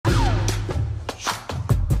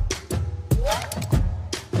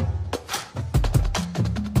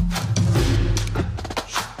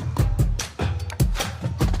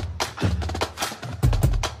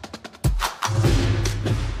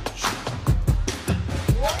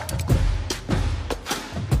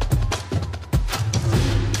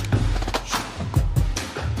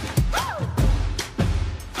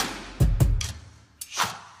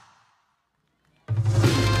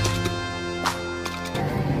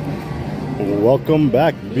Welcome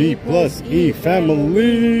back, B+E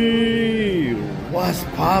Family. What's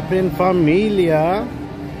poppin', familia?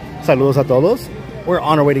 Saludos a todos. We're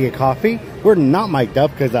on our way to get coffee. We're not mic'd up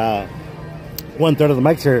because 1/3 of the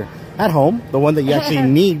mics are at home. The one that you actually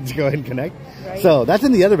need to go ahead and connect. Right. So that's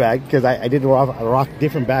in the other bag because I did rock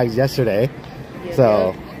different bags yesterday. Yeah,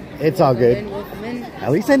 so it's all good.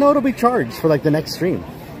 At least I know it'll be charged for like the next stream.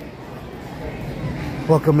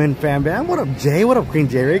 Welcome in, fam bam. What up, Jay? What up, Queen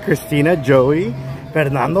J Ray, Christina, Joey,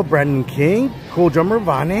 Fernando, Brandon King, Cool Drummer,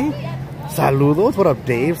 Vane. Saludos. What up,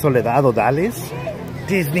 Dave, Soledad, Odales,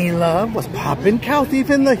 Disney Love. What's poppin'? Cow Thief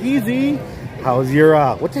in the Heezy. How's your,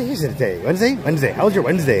 what day is it today? Wednesday? Wednesday. How's your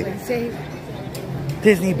Wednesday? Wednesday.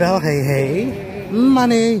 Disney Bell, hey, hey.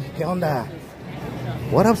 Money. ¿Qué onda?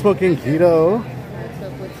 What up, Smoking Keto? What's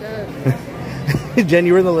up, what's up? Jen,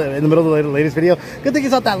 you were in the middle of the latest video. Good thing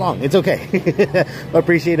it's not that long. It's okay. I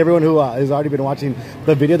appreciate everyone who has already been watching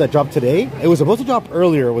the video that dropped today. It was supposed to drop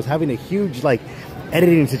earlier. Was having a huge like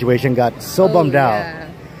editing situation. Got so bummed out.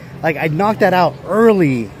 Like I knocked that out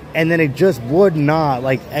early, and then it just would not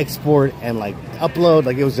like export and like upload.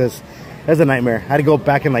 Like it was a nightmare. I had to go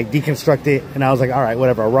back and like deconstruct it, and I was like, all right,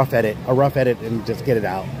 whatever, a rough edit, and just get it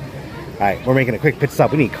out. All right, we're making a quick pit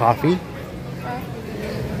stop. We need coffee.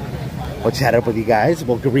 We'll chat up with you guys.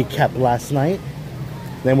 We'll recap last night.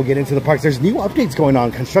 Then we'll get into the parks. There's new updates going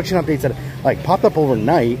on, construction updates that like popped up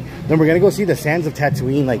overnight. Then we're gonna go see the Sands of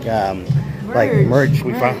Tatooine, like merge.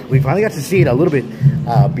 We finally got to see it a little bit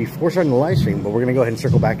before starting the live stream, but we're gonna go ahead and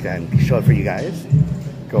circle back and show it for you guys.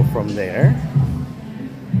 Go from there.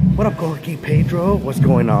 What up, Gorky Pedro? What's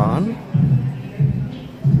going on?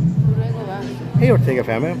 Hey, Ortega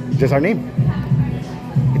family. Just our name.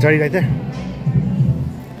 It's already right there.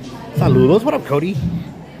 Saludos. What up, Cody?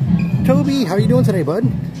 Toby, how are you doing today, bud?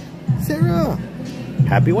 Sarah,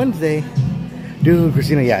 happy Wednesday. Dude,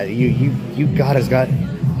 Christina, yeah, you got us. I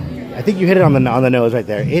think you hit it on the nose right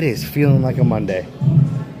there. It is feeling like a Monday.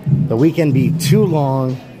 The weekend be too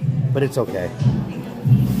long, but it's okay.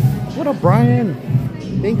 What up, Brian?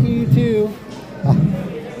 Thank you, you too. Oh,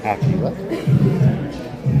 happy what?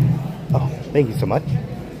 Oh, thank you so much.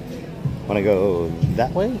 Wanna go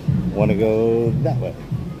that way? Wanna go that way?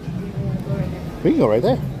 We can go right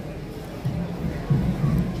there.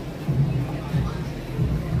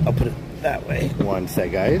 I'll put it that way. One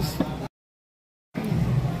sec, guys.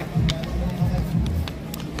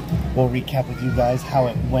 We'll recap with you guys how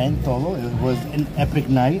it went. Todo. It was an epic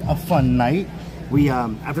night, a fun night. We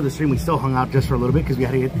after the stream, we still hung out just for a little bit because we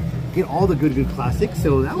had to get all the good classics.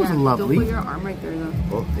 So that was lovely. Don't put your arm right there, though.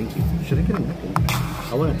 Oh, thank you. Should I get a napkin?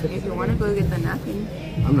 I want to. If you want to go get the napkin.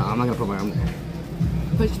 I'm not gonna put my arm there.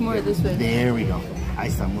 Push more this way. There we go. Ahí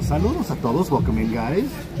estamos. Saludos a todos. Welcome in,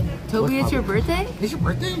 guys. Toby, it's your birthday? It's your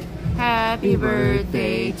birthday? Happy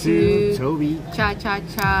birthday to Toby. Cha cha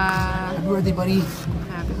cha. Happy birthday, buddy.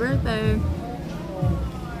 Happy birthday.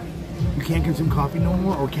 You can't consume coffee no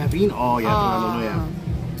more or caffeine? Oh, yeah. No, yeah.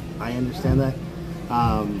 I understand that.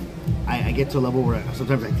 I get to a level where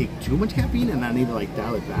sometimes I take too much caffeine and I need to like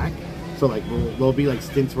dial it back. So like there'll be like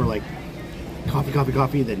stints where like coffee,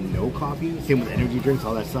 then no coffee. Same with energy drinks,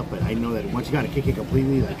 all that stuff. But I know that once you gotta kick it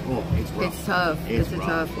completely, like, oh, it's rough. It's tough. It's a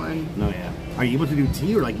tough one. No, yeah. Are you able to do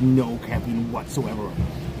tea or like no caffeine whatsoever?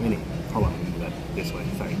 Hold on, let me do that this way.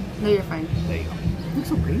 Sorry. No, you're fine. There you go. You look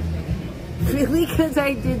so pretty. Really? Because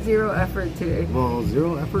I did zero effort today. Well,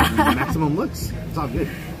 zero effort, maximum looks. It's all good.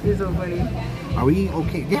 You're so funny. Are we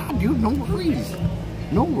okay? Yeah, dude, no worries.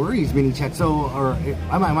 No worries, mini chat. So,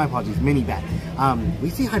 my apologies, mini bat. We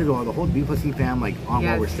say hi to the whole B+E fam, like on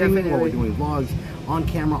while we're streaming, while we're doing vlogs, on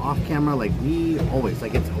camera, off camera. Like we always,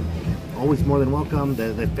 like it's always more than welcome.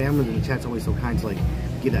 The family in the chat's always so kind to like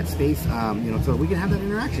give that space, you know, so we can have that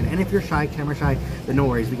interaction. And if you're shy, camera shy, then no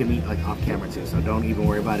worries, we can meet like off camera too. So don't even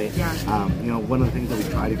worry about it. Yeah. You know, one of the things that we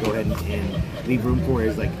try to go ahead and leave room for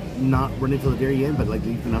is like not run until the very end, but like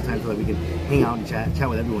leave enough time so that we can hang out and chat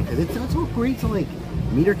with everyone. Because it's so great to like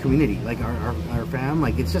meet our community, like our fam.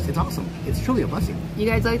 Like it's awesome. It's truly a blessing. You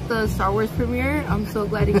guys like the Star Wars premiere? I'm so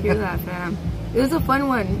glad to hear that, fam. It was a fun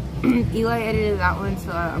one. Eli edited that one,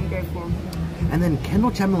 so I'm grateful. And then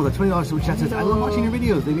Kendall Chapman with a $20 super chat says, I love watching your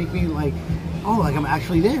videos. They make me like, oh, like I'm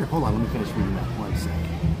actually there. Hold on, let me finish reading that 1 second.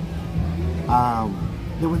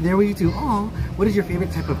 There we do. Oh, what is your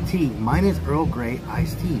favorite type of tea? Mine is Earl Grey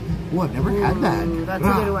iced tea. Oh, I've never had that. That's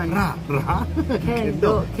a good one.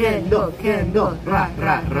 Kendall.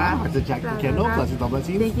 It's a Jack for Kendall. Blessings,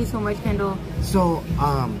 blessings. Thank you so much, Kendall. So,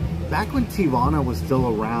 back when Tivana was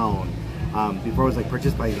still around, before it was like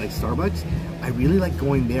purchased by like Starbucks. I really like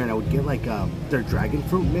going there, and I would get like their dragon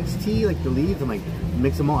fruit mixed tea, like the leaves, and like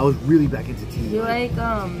mix them all. I was really back into tea. You like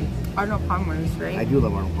Arnold Palmer's, right? I do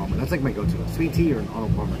love Arnold Palmer. That's like my go-to. Sweet tea or an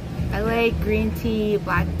Arnold Palmer. I like green tea,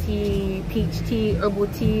 black tea, peach tea, herbal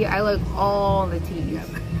tea. I like all the teas.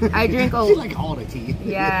 Yeah. I drink She like all the tea.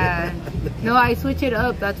 Yeah. No, I switch it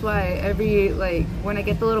up. That's why when I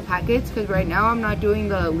get the little packets, because right now I'm not doing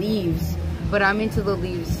the leaves, but I'm into the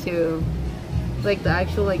leaves too. Like the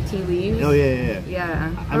actual like tea leaves. Oh yeah. Yeah.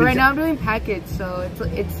 But right now I'm doing packets, so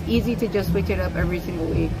it's easy to just switch it up every single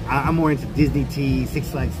week. I'm more into Disney tea, Six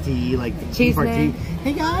Flags tea, like Cheese tea.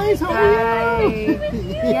 Hey guys, how are you?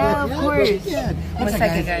 Yeah, of course. Yeah. One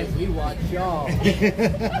second, guys. We watch y'all. Like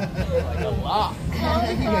a lot. No,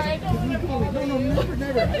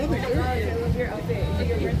 never. I don't think I love your outfit. Is it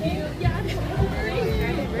your birthday? Yeah.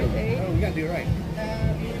 Happy birthday. Oh, we gotta do it right.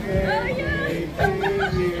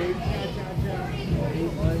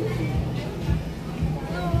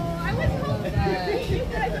 I was hoping you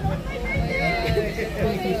guys on my birthday.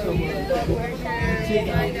 Thank you so much.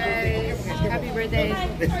 Bye, guys. Happy birthday.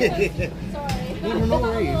 No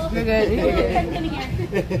worries. You're good.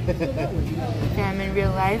 Fam in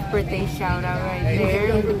real life, birthday shout out right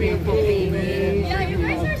there with the beautiful babies. Yeah, you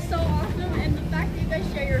guys are so awesome, and the fact that you guys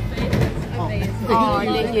share your face is amazing. Oh,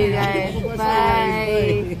 thank you guys.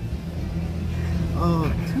 Bye.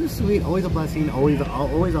 Oh, too sweet. Always a blessing. Always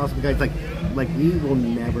awesome, guys. Like we will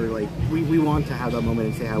never we want to have that moment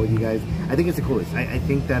and say hi with you guys. I think it's the coolest. I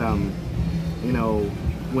think that you know,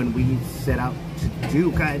 when we set out to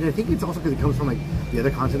do, and I think it's also because it comes from like the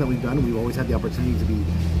other content that we've done. We've always had the opportunity to be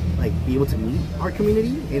able to meet our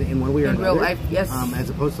community in one way or another. In real life, yes. As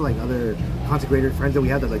opposed to like other content creator friends that we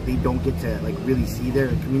have that like they don't get to like really see their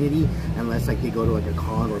community unless like they go to like a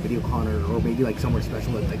con or a video con or maybe like somewhere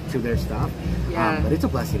special like to their stuff. Yeah. But it's a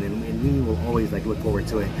blessing, and we will always like look forward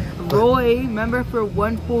to it. But, Roy, member for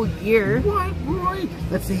 1 whole year. What, Roy?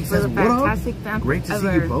 Let's see. He For says, the what fantastic up? fam Great to see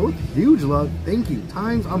ever. you both. Huge love. Thank you.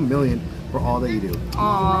 Times a million for all that you do.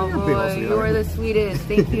 Aw, You're a big old Roy, you sweetheart. are the sweetest.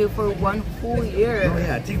 Thank you for 1 full year. Oh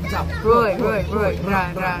yeah, take the top. Roy, ra,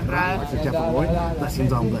 ra, ra. Watch the Jeff and Roy.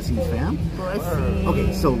 Blessings on blessings, fam. Blessings.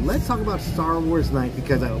 Okay, so let's talk about Star Wars night,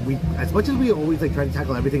 because we, as much as we always like try to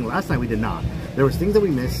tackle everything, last night we did not. There was things that we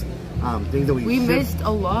missed, things that We missed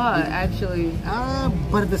a lot, actually.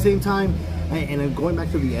 but at the same time, and I'm going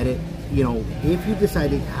back to the edit, you know, if you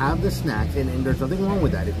decide to have the snacks, and there's nothing wrong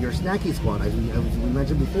with that. If you're a snacky squad, as we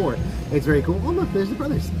mentioned before, it's very cool. Oh look, there's the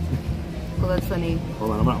brothers. Well, that's funny.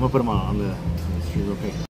 Hold on, I'm gonna put them on the stream real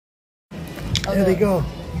quick. Okay. There they go.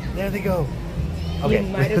 There they go. Okay. You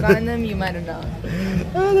might have gotten them, you might have not.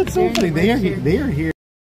 Oh, that's so They're in funny. the They are wheelchair. here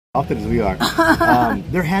often as we are.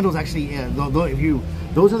 Their handles actually,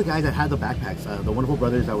 those are the guys that had the backpacks. The wonderful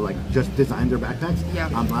brothers that were like just designed their backpacks. Yeah.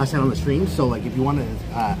 Last night on the stream. So like, if you want to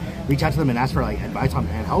reach out to them and ask for like advice on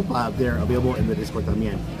and help, they're available in the Discord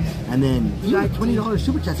también. And then $20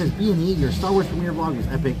 super chat says B+E, your Star Wars premiere vlog was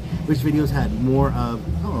epic. Which videos had more of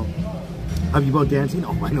you both dancing?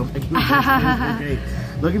 Oh, I know. Great.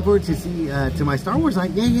 Looking forward to see to my Star Wars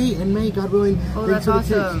night. Yay, in May, God willing. Oh, Thanks that's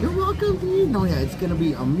for the awesome. tips. You're welcome, dude. No, yeah, it's gonna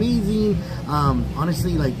be amazing.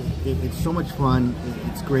 Honestly, like it's so much fun.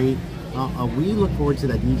 It's great. We look forward to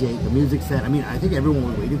that DJ, the music set. I mean, I think everyone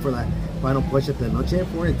was waiting for that final push at the noche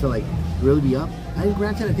for it to like really be up. And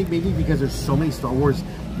granted, I think maybe because there's so many Star Wars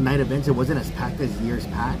night events, it wasn't as packed as years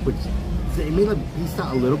past, which it made the pista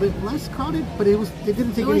a little bit less crowded, but it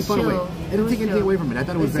didn't take any fun away. It didn't take anything away from it. I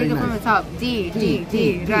thought it was very Take it nice. from the top.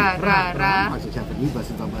 D, ra, ra, ra. Watch the Japanese,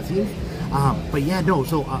 blessings on blessings. But yeah, no,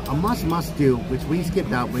 so a must do, which we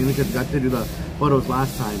skipped out, we just got to do the photos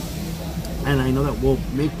last time. And I know that we'll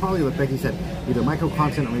make probably, like Becky said, either micro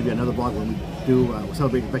content or maybe another vlog when we do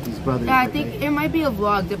celebrate Becky's brother. Yeah, I think it might be a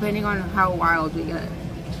vlog depending on how wild we get.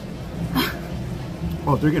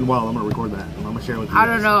 Oh, if they're getting wild, I'm gonna record that. I'm gonna share it with you. I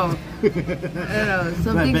don't know. I don't know.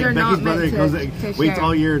 Some things are not meant to waits share.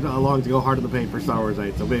 all year long to go hard in the paint for StarArs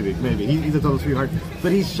night, so maybe. He's a total sweetheart.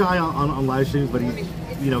 But he's shy on live streams, but he's,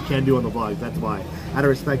 can do on the vlogs. That's why. Out of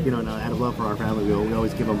respect, and out of love for our family, we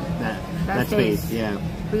always give him that space. Yeah.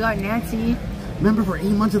 We got Nancy. Member for 8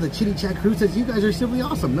 months of the Chitty Chat crew says you guys are simply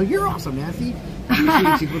awesome. No, you're awesome, Nancy.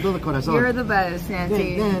 You're the best,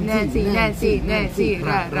 Nancy. Nancy.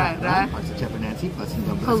 Ra, ra, ra.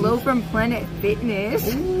 Hello from Planet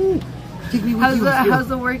Fitness. Ooh, take me with you. How's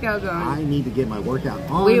the workout going? I need to get my workout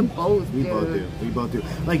on. We both do. We both do.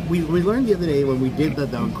 Like we learned the other day when we did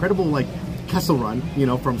the incredible like Kessel run,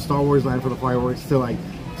 from Star Wars Land for the fireworks to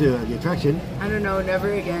the attraction. I don't know,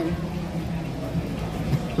 never again.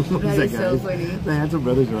 What is that, guys? So funny. The handsome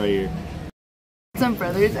brothers are right here. Some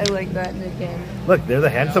brothers, I like that. They can. Look, they're the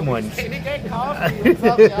handsome ones. What's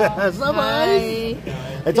up, y'all? What's up, guys?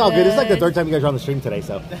 Hi. It's all good. It's like the third time you guys are on the stream today,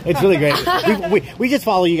 so it's really great. we just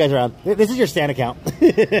follow you guys around. This is your Stan account.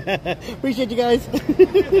 Appreciate you guys.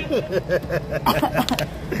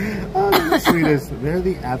 Oh, they're the sweetest. They're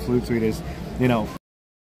the absolute sweetest. You know,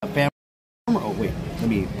 family. Oh wait, let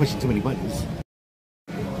me push too many buttons.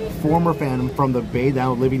 Former fan from the Bay,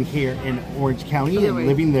 now living here in Orange County and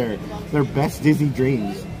living their best Disney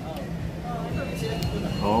dreams.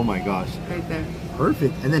 Oh my gosh. Right there.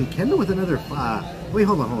 Perfect. And then Kendall with another, wait,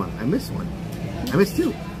 hold on. I missed one. I missed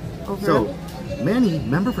two. Okay. So, Manny,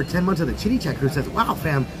 member for 10 months of the Chitty Chat crew, says, wow,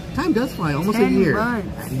 fam, time does fly, almost a year. 10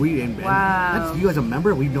 months. And Wow. that's you as a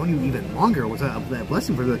member. We've known you even longer. It was a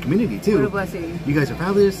blessing for the community, too. What a blessing. You guys are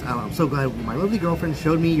fabulous. I'm so glad my lovely girlfriend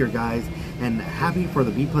showed me your guys, and happy for the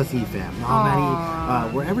B+E fam.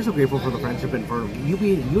 Manny, we're ever so grateful for the friendship and for you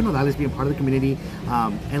and Nodales being part of the community,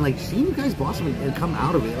 and like seeing you guys blossom and come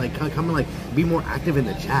out of it, like come and like be more active in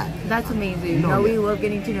the chat. That's amazing. We love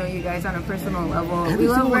getting to know you guys on a personal level. We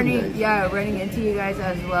love running into you guys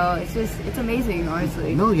as well. It's amazing,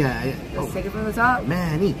 honestly. No, yeah. Let's take it from the top.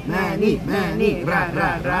 Manny. Ra,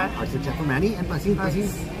 ra, ra. Our chat for Manny and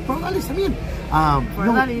blessings for Nodales también.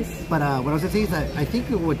 But what I was gonna say is that I think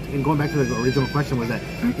in going back to the original question was that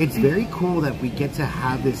it's very cool that we get to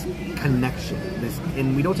have this connection,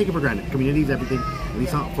 and we don't take it for granted. Community is everything, at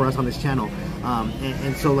least for us on this channel.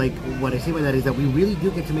 And so like what I say by that is that we really do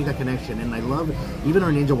get to make that connection, and I love even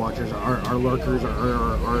our ninja watchers, our lurkers,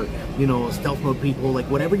 our you know, stealth mode people, like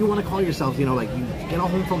whatever you want to call yourselves. You know, like you get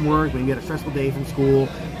home from work, maybe you had a stressful day from school,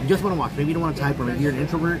 you just want to watch, maybe you don't want to type, or maybe you're an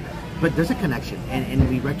introvert. But there's a connection, and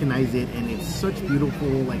we recognize it, and it's such beautiful,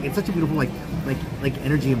 like it's such a beautiful like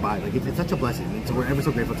energy and vibe. Like it's such a blessing, and so we're ever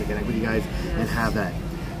so grateful to connect with you guys and have that.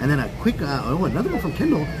 And then a quick, another one from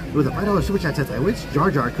Kendall with a $5 super chat says, "I wish Jar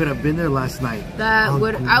Jar could have been there last night."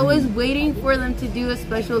 I was waiting for them to do a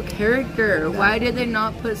special character. Why did they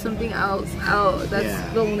not put something else out? That's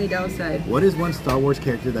the only downside. What is one Star Wars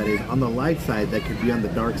character that is on the light side that could be on the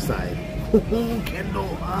dark side? Oh,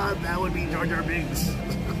 Kendall, that would be Jar Jar Binks.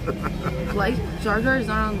 Like Jar Jar is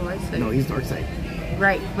not on the light side. No, he's dark side.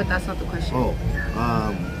 Right, but that's not the question. Oh,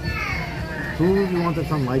 who do you want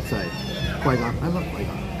that's on light side? Qui-Gon. I love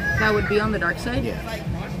Qui-Gon. That would be on the dark side? Yeah.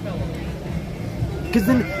 Because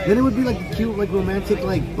then it would be like cute, like romantic,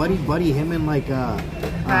 like buddy, him and like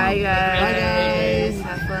Bye guys.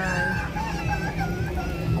 Have fun.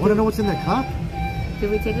 I want to know what's in the cup. Did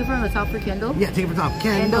we take it from the top for Kendall? Yeah, take it from the top.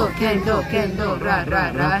 Kendall, ra,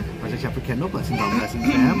 ra, ra. Where's the chef for Kendall? Blessings on blessings,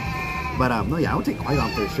 fam. But no, yeah, I would take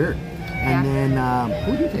Qui-Gon for sure. And then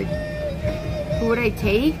who would you take? Who would I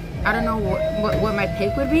take? I don't know what my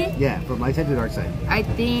pick would be. Yeah, from light side to dark side. I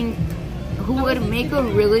think who would make a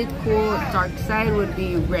really cool dark side would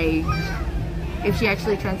be Rey. If she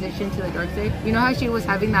actually transitioned to the dark side. You know how she was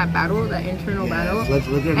having that battle, that internal battle?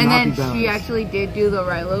 And then she actually did do the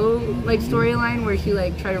Rilo like storyline where she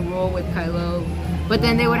like tried to rule with Kylo. But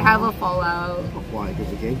then they would have a fallout. Why?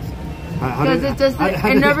 Because of gigs? Because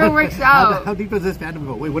it never works out. How deep does this fandom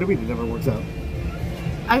go? Wait, what do you mean it never works out?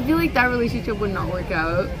 I feel like that relationship would not work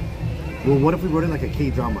out. Well, what if we wrote it like a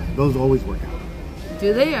K-drama? Those always work out.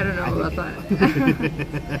 Do they? I don't know about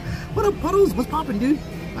that. What up, Puddles? What's poppin', dude?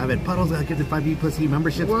 I've had Puddles gifted 5 B+E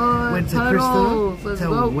memberships. What? Went to Puddles.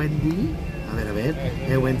 Krista, to Wendy.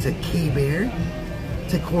 It went to K-Bear,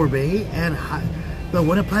 to Corbet, and the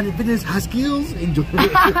What a Planet Fitness Huskills. Enjoy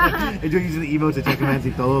using the emotes to check them out.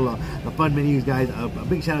 Todo the fun menus, guys. A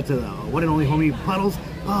big shout out to the one and only homie Puddles.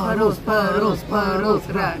 Puddles.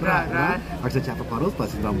 Ra, ra, ra. Our chat for Puddles.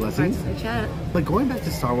 Blessings on blessings. But going back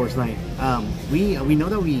to Star Wars night, we know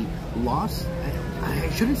that we lost. I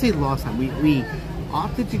shouldn't say lost time. We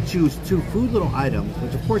opted to choose 2 food little items,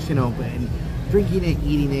 which of course, you know, and drinking it,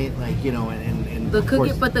 eating it, like, you know, and the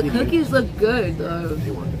cookies. But the cookies look good though.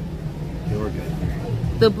 They were good. They were good.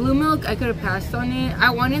 The blue milk, I could have passed on it.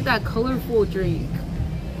 I wanted that colorful drink.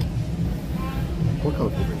 What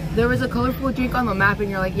colorful drink? There was a colorful drink on the map, and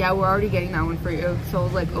you're like, yeah, we're already getting that one for you. So I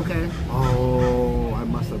was like, okay. Oh, I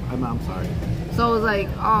must have. I'm sorry. So I was like,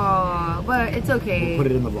 oh, but it's okay. We'll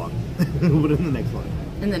put it in the vlog. We'll put it in the next vlog.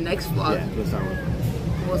 In the next vlog? Yeah, the Star Wars vlog.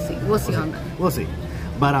 We'll see. We'll see on that. We'll see.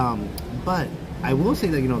 But I will say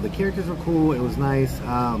that, you know, the characters were cool. It was nice.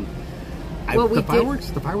 The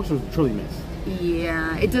fireworks was truly missed.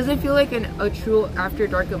 Yeah, it doesn't feel like a true after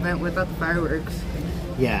dark event without the fireworks.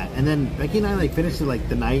 Yeah, and then Becky and I like finished it like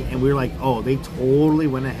the night, and we were like, oh, they totally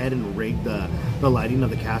went ahead and rigged the lighting of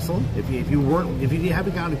the castle. If you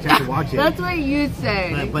haven't gotten a chance to watch it, that's what you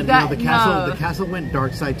say. But you know, the castle went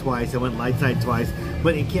dark side twice, it went light side twice.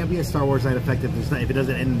 But it can't be a Star Wars night effect if it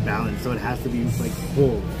doesn't end in balance. So it has to be like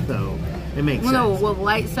full. So it makes sense. No, well,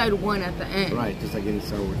 light side won at the end. Right, just like any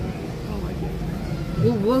Star Wars night. I don't like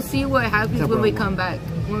it. We'll see what happens when we come back.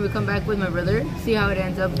 When we come back with my brother, see how it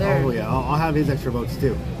ends up there. Oh yeah, I'll have his extra votes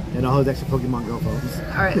too. And all his extra Pokemon Go votes.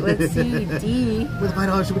 Alright, let's see. D. With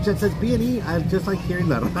 $5 super chat says B&E. I just like hearing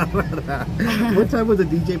that. What time was the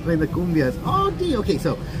DJ playing the cumbias? Oh, D. Okay,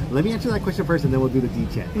 so let me answer that question first and then we'll do the D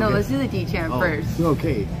chant. No, okay? let's do the D chant first.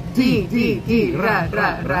 Okay. D, ra,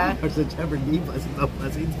 ra, ra. Or September D,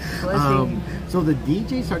 blessings. So the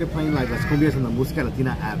DJ started playing like Las Cumbias and the Música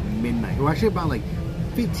Latina at midnight. We're actually about like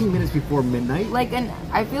 15 minutes before midnight.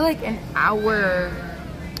 I feel like an hour.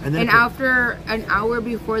 And after an hour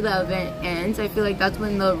before the event ends, I feel like that's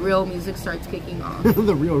when the real music starts kicking off.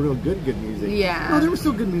 The real good music. Yeah. No, there was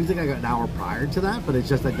still good music. I got an hour prior to that, but it's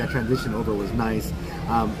just like that transition over was nice.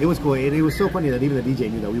 It was cool, and it was so funny that even the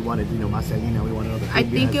DJ knew that we wanted, Marcelina, we wanted other. I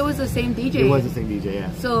think it was the same DJ. It was the same DJ,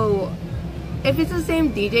 yeah. So if it's the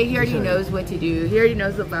same DJ, he already knows what to do. He already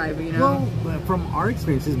knows the vibe, you know? Well, from our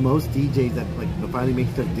experiences, most DJs that like finally make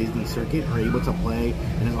it to the Disney circuit are able to play,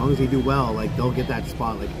 and as long as they do well, like they'll get that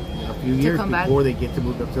spot like a few years before they get to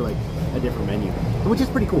move up to like a different venue, which is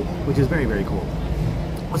pretty cool. Which is very, very cool.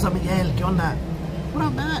 What's up, Miguel? ¿Qué onda? What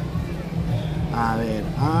up, Matt? A ver,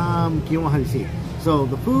 ¿qué vamos a decir? So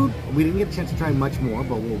the food, we didn't get a chance to try much more,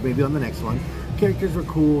 but we'll maybe on the next one. Characters were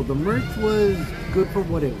cool. The merch was good for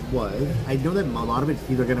what it was. I know that a lot of it's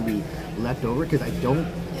either going to be left over because I don't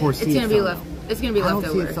foresee it's going to be left. It's going to be left over. I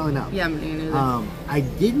don't see it selling out. Yeah, I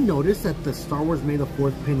did notice that the Star Wars May the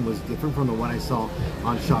 4th pin was different from the one I saw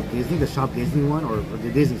on Shop Disney. The Shop Disney one, or the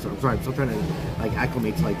Disney store. I'm sorry, I'm still trying to like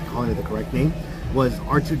acclimate to like calling it the correct name. Was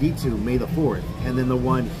R2-D2 May the 4th, and then the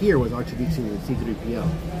one here was R2-D2 and C-3PO.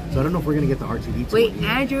 So I don't know if we're gonna get the R2-D2. Wait,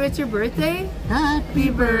 Andrew, it's your birthday? Happy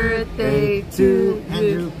birthday to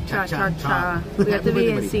Andrew! Cha cha cha. We have to be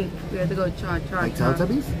in sync. We have to go cha cha. Like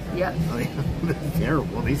Teletubbies? Yep. Oh yeah, that's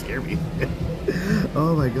terrible. They scare me.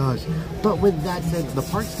 Oh my gosh! But with that said, the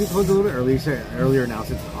parks do close a little bit earlier now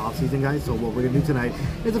since it's off season, guys. So what we're gonna do tonight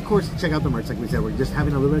is, of course, check out the merch. Like we said, we're just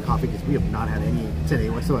having a little bit of coffee because we have not had any today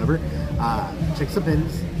whatsoever. Check some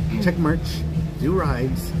pins, check merch, do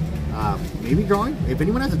rides, maybe drawing. If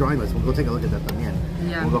anyone has a drawing list, we'll go take a look at that también.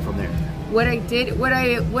 Yeah. We'll go from there. What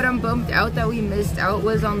I'm bummed out that we missed out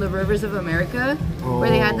was on the Rivers of America, where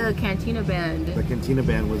they had the Cantina band. The Cantina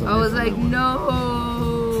band was on I was like,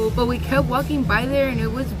 no, but we kept walking by there and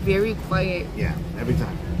it was very quiet. Yeah, every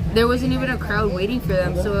time. There wasn't even a crowd waiting for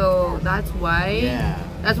them, so that's why. Yeah.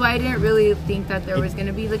 That's why I didn't really think that there was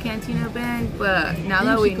gonna be the Cantina band, but now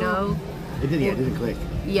that we know. It didn't click.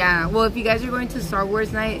 Yeah, well, if you guys are going to Star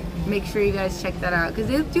Wars night, make sure you guys check that out because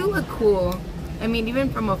they do look cool. I mean, even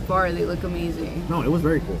from afar, they look amazing. No, it was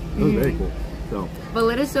very cool. It was very cool. So. But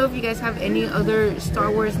let us know if you guys have any other Star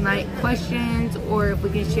Wars night questions, or if we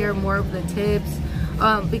can share more of the tips.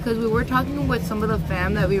 Because we were talking with some of the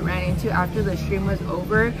fam that we ran into after the stream was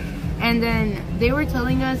over, and then they were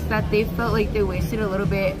telling us that they felt like they wasted a little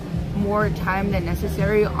bit more time than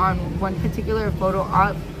necessary on one particular photo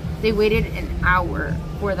op. They waited an hour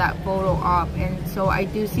for that photo op, and so I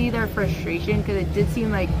do see their frustration because it did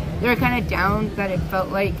seem like they were kind of down that it felt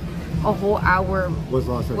like a whole hour was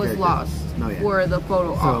lost for the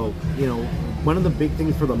photo op. So, you know, one of the big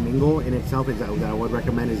things for the mingle in itself is that I would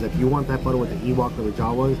recommend is if you want that photo with the Ewok or the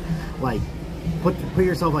Jawas, like put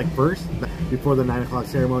yourself like first before the 9 o'clock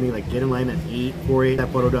ceremony, like get in line at 8 for it, that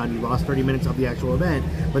photo done. You lost 30 minutes of the actual event,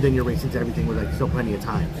 but then you're racing to everything with like still plenty of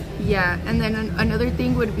time. Yeah, and then another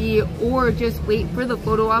thing would be, or just wait for the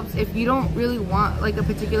photo ops if you don't really want like a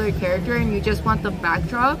particular character and you just want the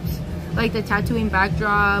backdrops, like the Tatooine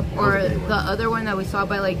backdrop or the other one that we saw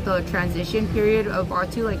by like the transition period of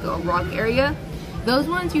R2, like a rock area. Those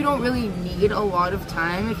ones you don't really need a lot of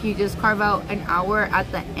time. If you just carve out an hour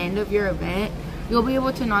at the end of your event, you'll be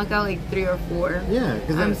able to knock out like 3 or 4. Yeah,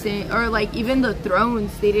 I'm saying, or like even the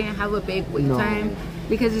thrones, they didn't have a big wait time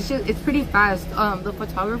because it's pretty fast. The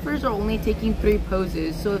photographers are only taking 3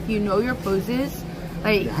 poses, so if you know your poses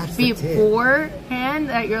like beforehand,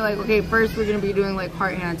 that you're like, okay, first we're gonna be doing like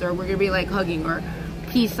heart hands, or we're gonna be like hugging or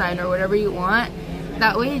peace sign or whatever you want.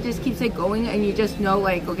 That way it just keeps it going and you just know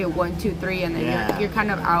like, okay, 1, 2, 3, and then you're kind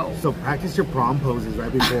of out. So practice your prom poses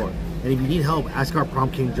right before. And if you need help, ask our prom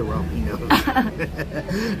king Jerome, he knows.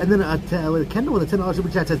 And then Kendall with a $10 super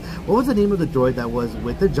chat says, what was the name of the droid that was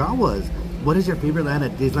with the Jawas? What is your favorite land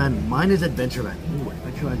at Disneyland? Mine is Adventureland. Ooh,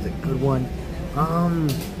 Adventureland's a good one.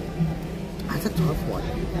 That's a tough one.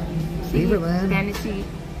 Favorite land? Fantasy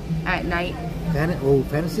at night.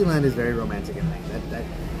 Fantasyland is very romantic at night.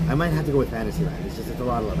 I might have to go with Fantasyland. It's a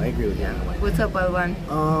lot of love. I agree with you. What's up, Buren?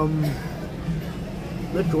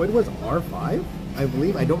 The droid was R5, I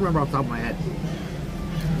believe. I don't remember off the top of my head.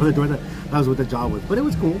 But the droid that was what the Jaw was. But it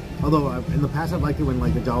was cool. Although in the past I've liked it when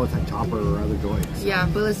like the Jaw was like Chopper or other droids. Yeah,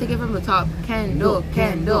 but let's take it from the top. Candle,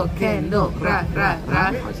 candle, candle, ra, ra,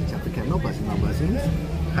 ra. Hearts and chapter candle, blessings on blessings.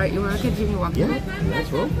 Alright, you want to continue walking? Yeah, let's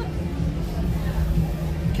roll.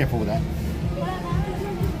 Careful with that.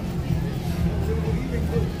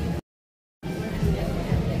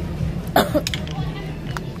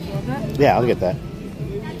 Yeah, I'll get that.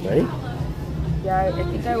 Ready? Yeah, I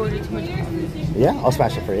think I ordered too much. Yeah, I'll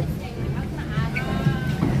smash it for you.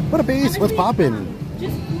 What a base! What's poppin'?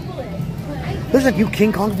 There's a new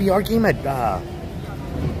King Kong VR game at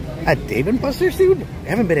Dave & Buster's, dude. I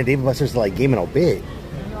haven't been at Dave & Buster's like game in a bit.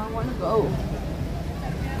 I want to go.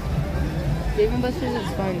 Dave & Buster's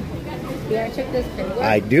is fun. You gotta check this penguin.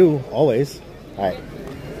 I do, always. Alright.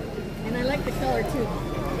 And I like the color too.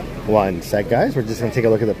 One sec, guys. We're just going to take a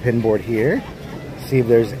look at the pin board here. See if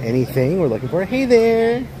there's anything we're looking for. Hey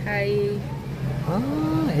there! Hi.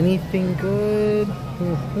 Anything good?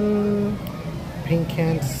 Paint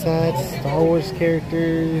can sets, Star Wars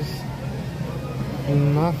characters.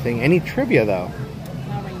 Nothing. Any trivia, though?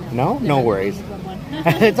 Not right now. No? No worries.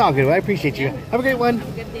 It's all good. I appreciate you. Have a great one. Have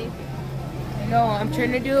a good day. No, I'm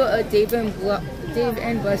trying to do a Dave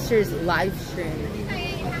and Buster's live stream.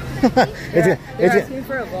 They're asking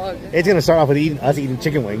for a vlog. It's gonna start off with us eating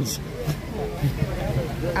chicken wings.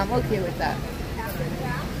 I'm okay with that.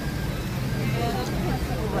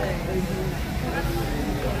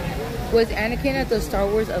 Was Anakin at the Star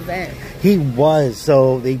Wars event? He was.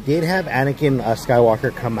 So they did have Anakin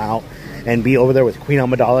Skywalker come out and be over there with Queen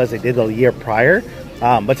Amidala as they did the year prior.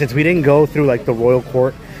 But since we didn't go through like the royal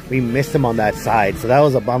court, we missed him on that side. So that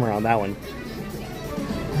was a bummer on that one.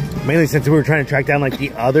 Mainly since we were trying to track down like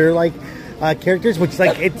the other like characters, which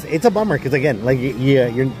like it's a bummer because again like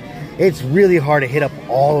it's really hard to hit up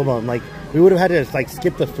all of them. Like we would have had to like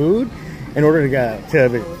skip the food in order to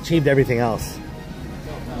have achieved everything else.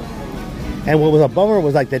 And what was a bummer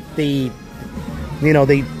was like that in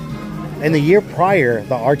the year prior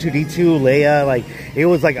the R2-D2 Leia, like it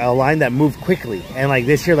was like a line that moved quickly, and like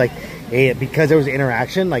this year like because there was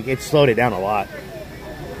interaction, like it slowed it down a lot.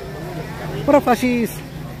 What up, flashies?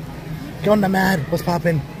 Going to mad. What's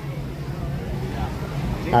poppin'?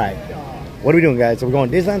 Alright. What are we doing, guys? Are we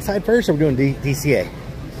going Disneyland side first, or are we doing DCA?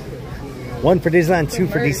 One for Disneyland, two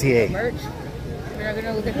for DCA. Merch? You're not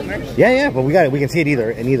gonna look at the merch? Yeah, but we can see it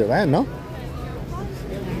in either land, no?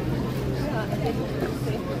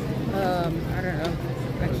 I don't know,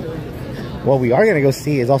 actually. What we are gonna go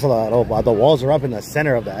see is also the walls are up in the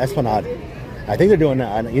center of the Esplanade. I think they're doing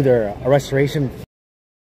either a restoration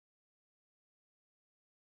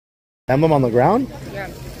emblem on the ground. Yeah.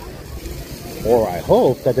 Or I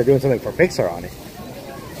hope that they're doing something for Pixar on it.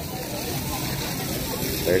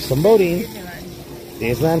 There's some boating.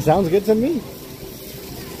 Disneyland sounds good to me.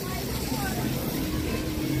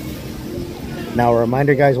 Now a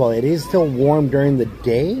reminder, guys, while it is still warm during the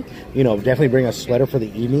day, definitely bring a sweater for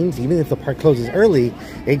the evenings. Even if the park closes early,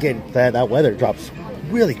 that weather drops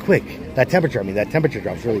really quick. That temperature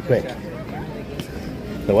drops really quick.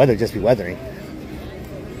 The weather just be weathering.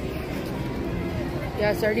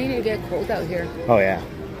 Yeah, it's starting to get cold out here. Oh, yeah.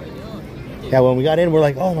 Yeah, when we got in, we're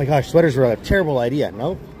like, oh my gosh, sweaters were a terrible idea.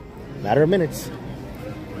 Nope. Matter of minutes.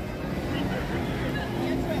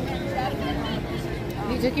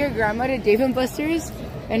 You took your grandma to Dave & Buster's?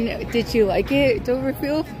 And did she like it,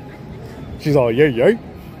 Doverfield? She's all, yay.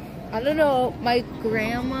 I don't know. My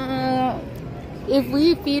grandma... If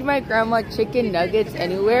we feed my grandma chicken nuggets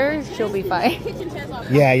anywhere, she'll be fine.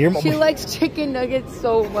 Yeah, she likes chicken nuggets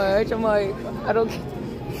so much. I'm like, I don't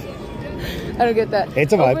get that.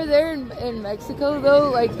 It's a vibe. Over there in Mexico, though,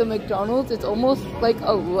 like the McDonald's, it's almost like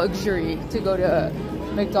a luxury to go to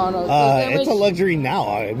McDonald's. It's a luxury now.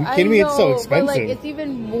 Are you kidding me? It's so expensive. But like, it's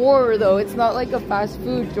even more though. It's not like a fast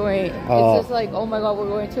food joint. It's just like, oh my god, we're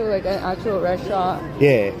going to like an actual restaurant.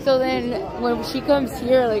 Yeah. So then when she comes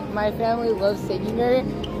here, like my family loves taking her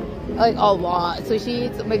like a lot. So she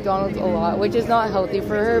eats McDonald's a lot, which is not healthy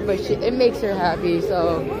for her, but it makes her happy.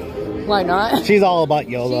 So why not? She's all about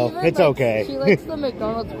YOLO. It's okay. She likes the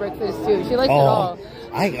McDonald's breakfast too. She likes it all.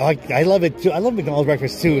 I love it too. I love McDonald's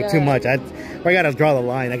breakfast too much. I gotta draw the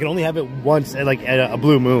line. I can only have it once at a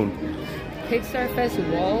blue moon. Pixar Fest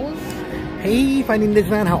walls. Hey, Finding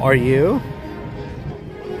Disneyland, how are you?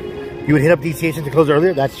 You would hit up DCA since it closed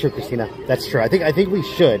earlier? That's true, Christina. That's true. I think we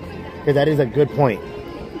should, because that is a good point.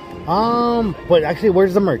 But actually,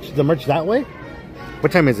 where's the merch? The merch that way?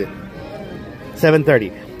 What time is it?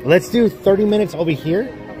 7:30. Let's do 30 minutes over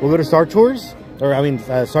here. We'll go to Star Tours, or I mean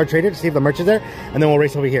Star Trader, to see if the merch is there, and then we'll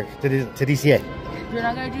race over here to DCA. You're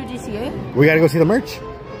not gonna do DCA? We gotta go see the merch.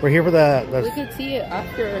 We're here for the we could see it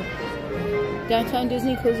after. Downtown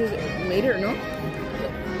Disney closes later, no?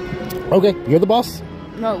 Okay, you're the boss.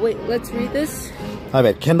 No, wait, let's read this. I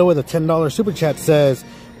bet. Kendall with a $10 super chat says,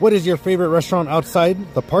 what is your favorite restaurant outside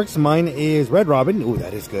the parks? Mine is Red Robin. Ooh,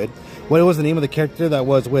 that is good. What was the name of the character that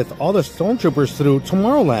was with all the stormtroopers through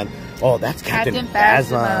Tomorrowland? Oh, that's Captain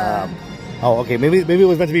Phasma. Oh, okay. Maybe it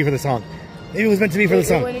was meant to be for the song. Maybe it was meant to be for the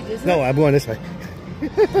song. No, I'm going this way.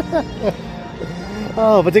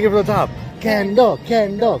 Oh, but take it from the top. Kendall,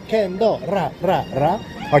 Kendall, Kendall, ra, ra, ra.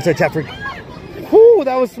 Heart attack for... Whoo,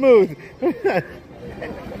 that was smooth.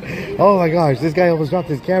 Oh my gosh, this guy almost dropped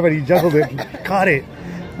his camera and he juggled it. Caught it.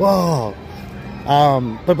 Whoa.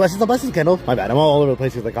 But blessings, Kendall. My bad. I'm all over the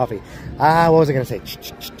place with the coffee. What was I going to say?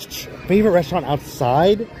 Favorite restaurant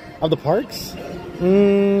outside of the parks?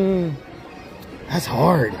 That's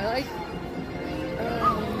hard. I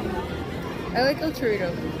like El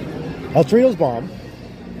Torito. El Torito's bomb.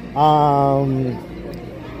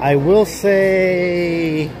 I will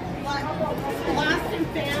say... Boston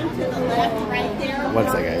fan to the left, right there. One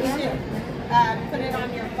second, guys. Put it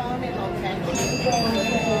on your phone, it'll catch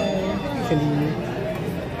you.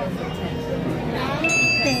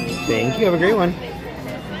 Thank you. Have a great one.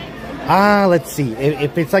 Let's see.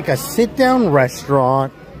 If it's like a sit-down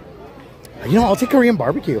restaurant, you know, I'll take Korean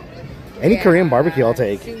barbecue. Any Korean barbecue, I'll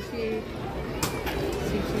take. Sushi,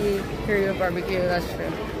 Korean barbecue. That's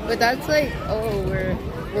true. But that's like, oh,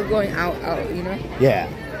 we're going out, you know? Yeah.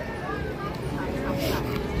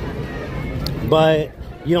 But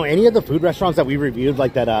you know, any of the food restaurants that we reviewed,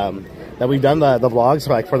 like that that we've done the vlogs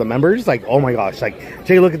for, like for the members, like, oh my gosh, like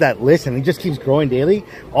take a look at that list and it just keeps growing daily.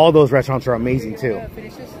 All those restaurants are amazing too.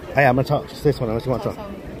 Hey, I'm gonna talk just this one unless you want to talk.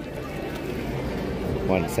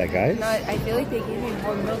 One sec, guys. No, I feel like they gave me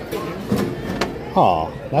more milk than you.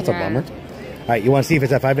 Oh, that's a bummer. All right, you want to see if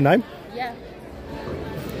it's at 5 and 9? Yeah.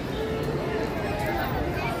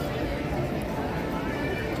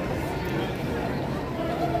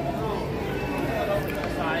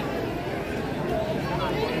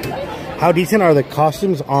 How decent are the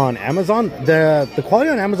costumes on Amazon? The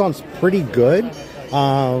quality on Amazon's pretty good.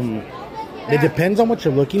 It depends on what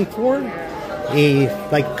you're looking for.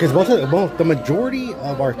 Because the majority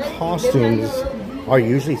of our costumes are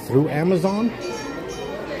usually through Amazon,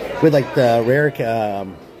 with like the rare,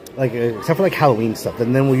 except for like Halloween stuff.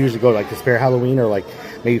 And then we'll usually go to like the Spare Halloween, or like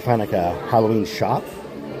maybe find like a Halloween shop.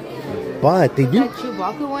 But they do. That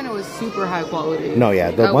Chewbacca one, it was super high quality. No,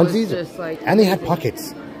 yeah, the onesies, just like, and they had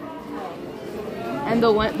pockets. And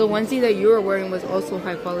the onesie that you were wearing was also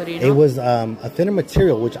high quality. No? It was a thinner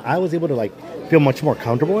material, which I was able to like feel much more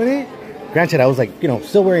comfortable in it. Granted, I was like, you know,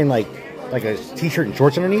 still wearing like a t-shirt and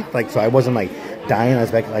shorts underneath, like, so I wasn't like dying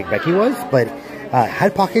as like Becky was. But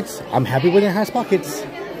had pockets. I'm happy when it has pockets.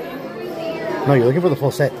 No, you're looking for the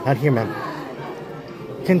full set. Not here, man.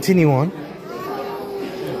 Continue on.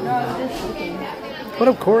 No, I'm just looking. What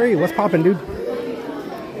up, Corey? What's poppin', dude?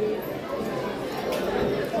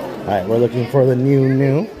 Alright, we're looking for the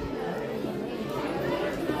new.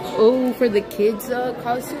 Oh, for the kids'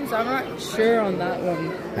 costumes? I'm not sure on that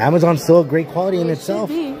one. Amazon's still a great quality in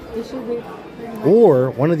itself. It should be.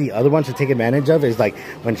 Or one of the other ones to take advantage of is like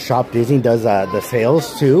when Shop Disney does the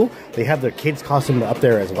sales too. They have their kids' costume up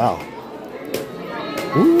there as well.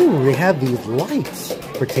 Ooh, they have these lights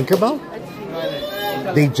for Tinkerbell.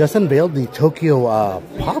 They just unveiled the Tokyo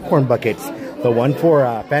popcorn buckets. The one for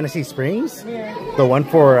Fantasy Springs, the one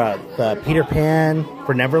for the Peter Pan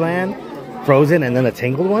for Neverland, Frozen, and then the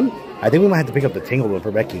Tangled one. I think we might have to pick up the Tangled one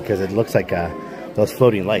for Becky because it looks like those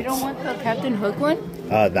floating lights. You don't want the Captain Hook one?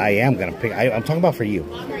 I am gonna pick. I'm talking about for you.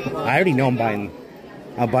 I already know I'm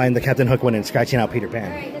buying the Captain Hook one and scratching out Peter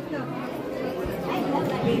Pan.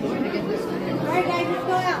 Alright guys, let's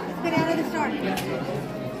go out. Let's get out of the store.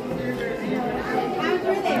 How's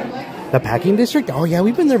through there? The packing district? Oh yeah,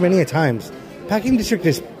 we've been there many a times. Packing district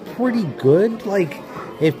is pretty good. Like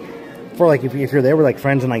if you're there with like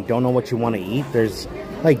friends and like don't know what you want to eat, there's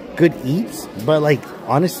like good eats. But like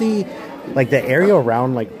honestly, like the area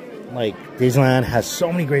around like Disneyland has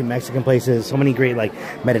so many great Mexican places, so many great like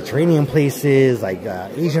Mediterranean places, like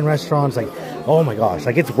Asian restaurants. Like, oh my gosh,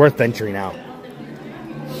 like it's worth venturing out.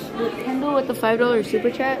 Kendall, with the $5 super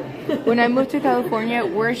chat. When I move to California,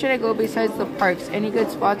 where should I go besides the parks? Any good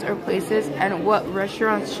spots or places? And what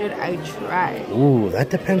restaurants should I try? Ooh, that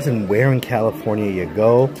depends on where in California you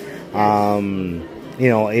go. You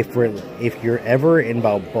know, if you're ever in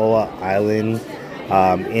Balboa Island,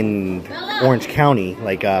 in Orange County,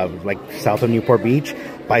 like south of Newport Beach,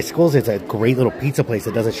 Bicycles, it's a great little pizza place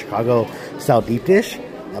that does a Chicago style deep dish.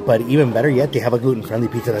 But even better yet, they have a gluten-friendly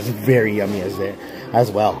pizza that's very yummy as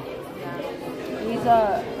well. These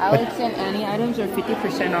Alex and Annie items are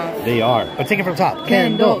 50% off. They are. But take it from top.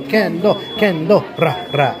 Kendo, Kendo, Kendo, ra,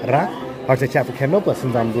 ra, ra. Hearts of chat for Kendo.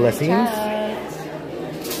 Blessings on blessings.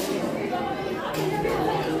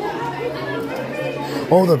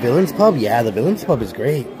 Oh, the Villains Pub? Yeah, the Villains Pub is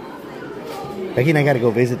great. Becky and I got to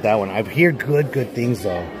go visit that one. I've heard good things,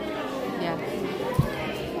 though. Yeah.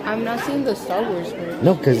 I'm not seeing the Star Wars merch.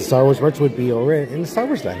 No, because the Star Wars merch would be over in the Star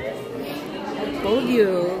Wars land. I told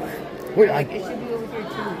you. Wait, it should be over here,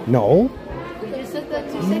 too. No. You said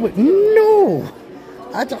that too. No.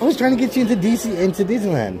 I was trying to get you into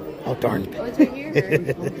Disneyland. Oh, darn. Oh, it's right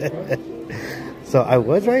here. So I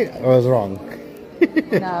was right or I was wrong?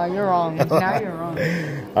 No, you're wrong. Now you're wrong.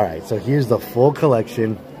 All right, so here's the full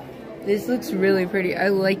collection. This looks really pretty. I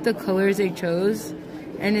like the colors they chose.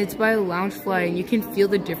 And it's by Loungefly, and you can feel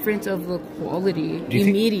the difference of the quality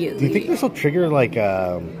immediately. Do you think this will trigger like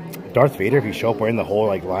Darth Vader if you show up wearing the whole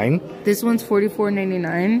like line? This one's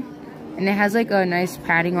 $44.99, and it has like a nice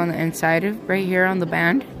padding on the inside right here on the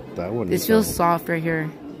band. That one. This feels soft right here.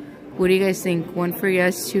 What do you guys think? 1 for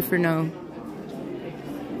yes, 2 for no.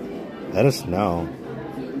 Let us know.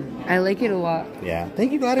 I like it a lot. Yeah.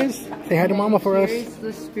 Thank you, Gladys. Say hi to Mama for us. Here's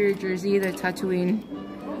the Spirit jersey, the Tatooine.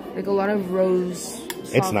 Like a lot of rose.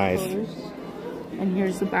 It's nice. colors. And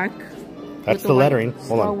here's the back. That's the lettering. Hold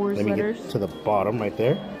Star on. Wars Let me letters. get to the bottom right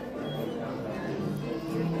there.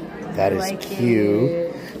 That is like cute.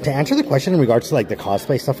 it. To answer the question in regards to like the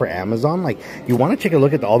cosplay stuff for Amazon, like you want to take a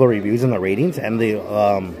look at all the reviews and the ratings and the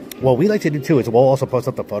what we like to do too is we'll also post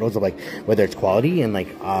up the photos of like whether it's quality and like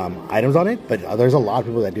items on it, but there's a lot of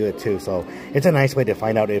people that do it too, so it's a nice way to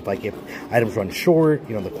find out if items run short,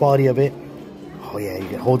 you know, the quality of it. Oh yeah, you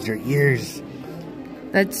can hold your ears.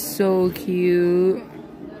 That's so cute.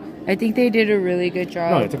 I think they did a really good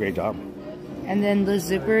job. No, it's a great job. And then the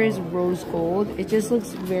zipper is rose gold. It just looks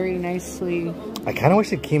very nicely. I kind of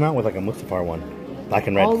wish it came out with like a Mustafar one, black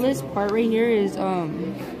and red. All this part right here is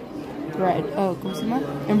red. Oh, ¿cómo se llama?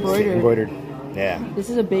 Embroidered. Embroidered. Yeah. This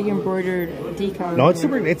is a big embroidered decal. No, it's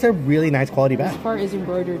a really nice quality bag. This part is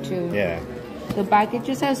embroidered too. Yeah. The back, it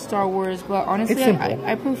just has Star Wars, but honestly,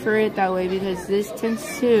 I prefer it that way because this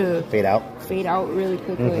tends to fade out really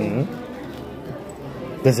quickly.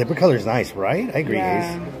 Mm-hmm. The zipper color is nice, right? I agree,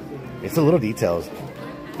 Yeah. Ace. It's the little details.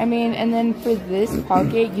 I mean, and then for this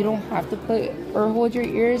pocket, you don't have to put or hold your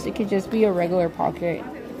ears. It could just be a regular pocket.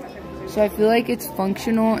 So I feel like it's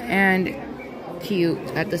functional and cute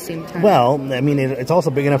at the same time. Well, I mean, it's also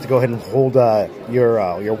big enough to go ahead and hold your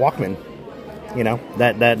Walkman. You know,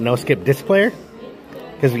 that no skip disc player.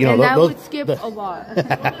 Because you know and that those would skip a lot.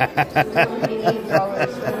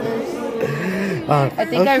 I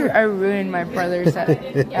think I ruined my brother's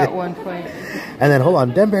at one point. And then hold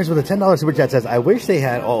on, Dem Bears with a $10 super chat says, "I wish they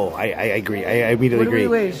had." Oh, I agree. I immediately agree.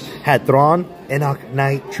 What do we wish? Had Thrawn, Enoch,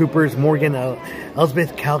 Knight, Troopers, Morgan,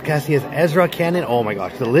 Elspeth, Cal, Cassius, Ezra, Cannon. Oh my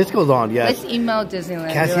gosh, the list goes on. Yes. Let's email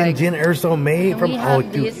Disneyland. Cassian, like, Jin, Erso, May from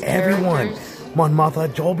dude, everyone. Characters? Mon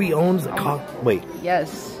Mothma, Joby owns wait.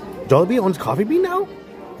 Yes. Joby owns Coffee Bean now?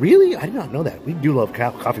 Really? I did not know that. We do love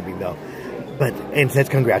Coffee Bean though. But and says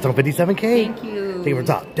congrats on 57K. Thank you. Take it from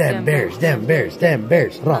top. Dem Bears, Dem Bears, Dem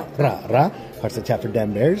Bears. Ra ra ra. Hearts of chat for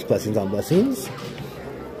Dem Bears. Blessings on blessings.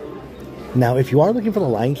 Now, if you are looking for the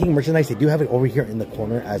Lion King merchandise, they do have it over here in the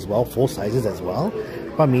corner as well, full sizes as well.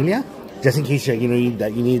 Familia, just in case you need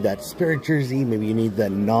that Spirit jersey, maybe you need the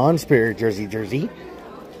non-Spirit jersey.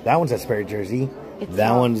 That one's a Spirit jersey.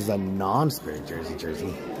 That one's a non-Spirit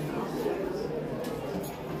jersey.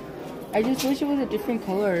 I just wish it was a different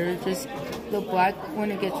color. Just the black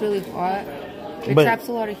when it gets really hot. It traps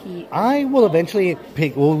a lot of heat. I will eventually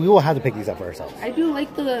pick. Well, we will have to pick these up for ourselves. I do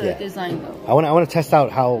like the design though. I want to test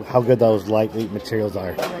out how good those lightweight materials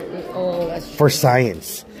are. Oh, that's true. For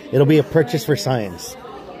science. It'll be a purchase for science.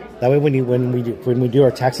 That way, when we do our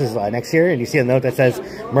taxes next year, and you see a note that says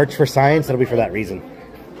merch for science, it'll be for that reason.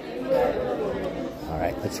 All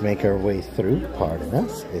right, let's make our way through. Pardon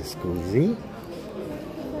us, excuse.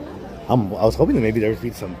 I was hoping that maybe there would be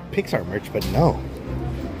some Pixar merch, but no.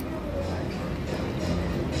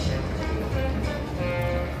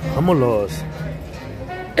 Vámonos.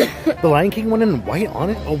 The Lion King one in white on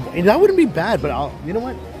it? Oh, that wouldn't be bad, but you know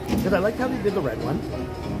what? Because I liked how they did the red one.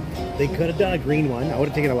 They could have done a green one. I would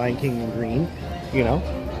have taken a Lion King in green, you know,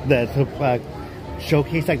 to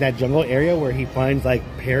showcase like that jungle area where he finds like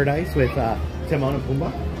paradise with Timon and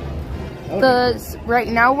Pumbaa. Right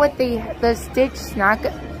now, the Stitch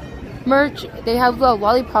snack merch, they have the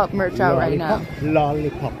lollipop merch out right now.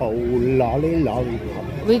 Lollipop, oh,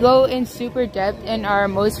 lollipop. We go in super depth in our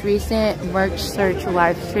most recent merch search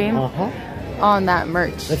live stream on that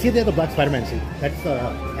merch. Let's see if they have the black Spider-Man suit. That's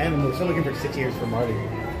and we're still looking for 6 years for Marley.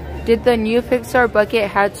 Did the new Pixar bucket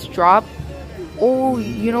hats drop? Oh,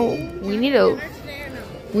 you know, we need to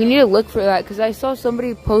look for that because I saw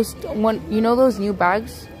somebody post one. You know those new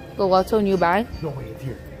bags, the Lotto new bag. No way, it's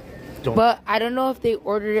here. But I don't know if they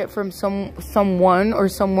ordered it from someone or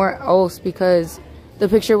somewhere else because the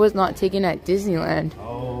picture was not taken at Disneyland.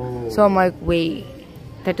 Oh. So I'm like, wait,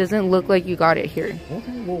 that doesn't look like you got it here.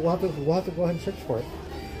 Okay, well, we'll have to go ahead and search for it.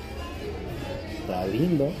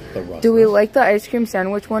 Do we like the ice cream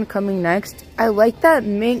sandwich one coming next? I like that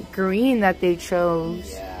mint green that they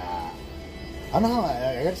chose. Yeah. I don't know how,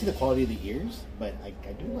 I gotta see the quality of the ears, but I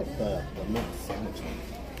do like the mint sandwich one.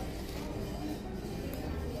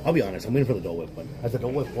 I'll be honest, I'm waiting for the Dole Whip one. As a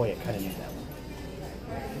Dole Whip boy, I kind of need that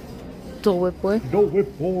one. Dole Whip boy? Dole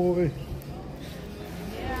Whip boy.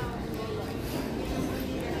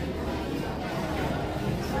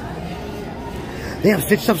 They have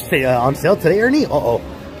Stitch stuff on sale today, Ernie? Uh-oh.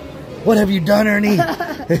 What have you done, Ernie?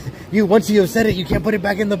 Once you have said it, you can't put it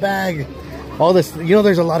back in the bag. All this, you know,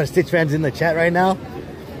 there's a lot of Stitch fans in the chat right now.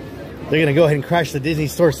 They're gonna go ahead and crash the Disney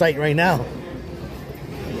store site right now.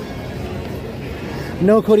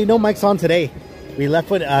 No, Cody, no mics on today. We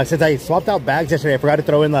left with, since I swapped out bags yesterday, I forgot to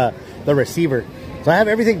throw in the receiver. So I have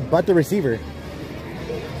everything but the receiver.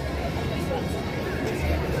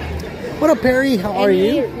 What up, Perry? How are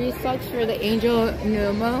you? Any restocks for the Angel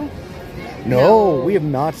Nemo? No, we have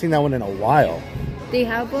not seen that one in a while. They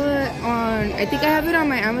have it on, I think I have it on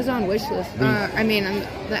my Amazon wish list. I mean, on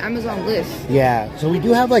the Amazon list. Yeah, so we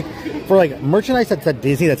do have like, for like merchandise that's at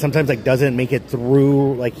Disney that sometimes like doesn't make it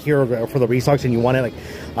through like here for the restocks and you want it like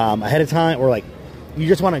ahead of time, or like you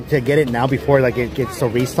just want to get it now before like it gets to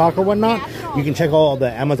restock or whatnot. You can check all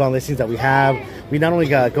the Amazon listings that we have. We not only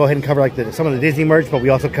go ahead and cover like some of the Disney merch, but we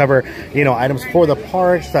also cover, you know, items for the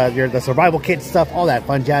parks, the survival kit stuff, all that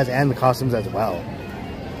fun jazz, and the costumes as well.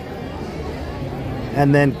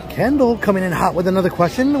 And then Kendall coming in hot with another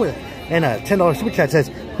question and a $10 super chat says,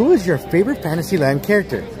 "Who is your favorite Fantasyland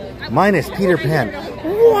character?" Mine is Peter Pan.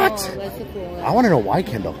 What? I want to know why,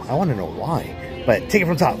 Kendall. I want to know why. But take it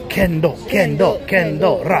from top. Kendall, Kendall,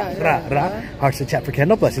 Kendall, ra, ra, ra. Hearts to chat for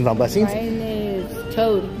Kendall. Blessings on blessings. My name is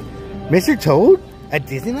Toad. Mr. Toad at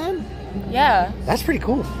Disneyland? Yeah. That's pretty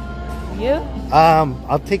cool. You?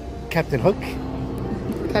 I'll take Captain Hook.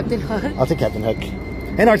 Captain Hook? I'll take Captain Hook.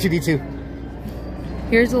 And R2-D2.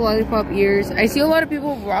 Here's the lollipop ears. I see a lot of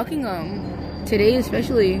people rocking them. Today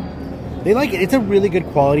especially. They like it. It's a really good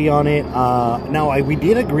quality on it. Now, we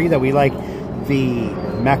did agree that we like the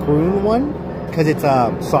macaroon one because it's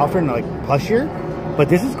softer and like plushier. But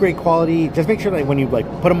this is great quality. Just make sure that when you like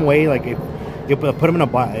put them away, like if you put them in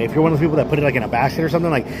if you're one of those people that put it like in a basket or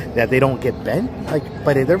something, like that, they don't get bent. Like,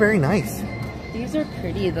 but they're very nice. These are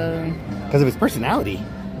pretty though. Because of its personality.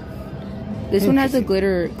 This one has a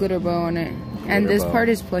glitter bow on it, and this part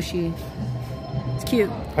is plushy. It's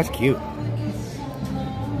cute. That's cute.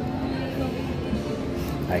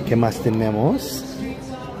 ¿Qué más tenemos?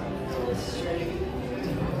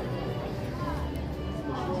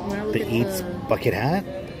 The Eats bucket hat.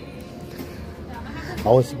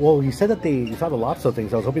 Well, you said that you saw the Lotso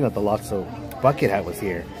things. I was hoping that the Lotso bucket hat was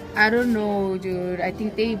here. I don't know, dude. I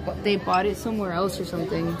think they bought it somewhere else or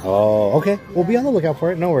something. Oh, okay. We'll be on the lookout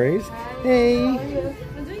for it. No worries. Hey. I'm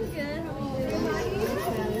doing good.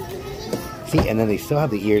 See, and then they still have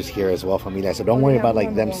the ears here as well, familia. So don't worry about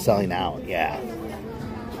like them selling out. Yeah.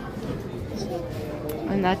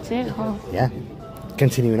 And that's it, huh? Yeah.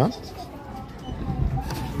 Continuing on.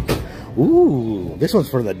 Ooh, this one's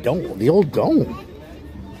for the dome, the old dome.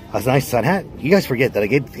 That's a nice sun hat. You guys forget that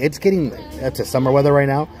it's getting to summer weather right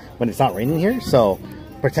now when it's not raining here. So,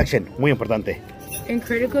 protection, muy importante. En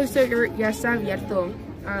Credit Coaster ya está abierto,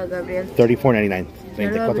 Gabriel. $34.99. Ya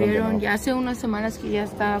lo abrieron, ya hace unas semanas que ya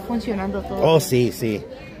está funcionando todo. Oh, sí, sí.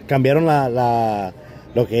 Cambiaron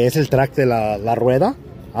lo que es el track de la rueda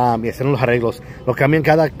y hicieron los arreglos. Lo cambian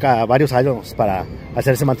cada varios años para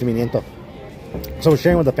hacer ese mantenimiento. So we're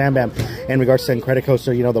sharing with the Fan Bam in regards to Credit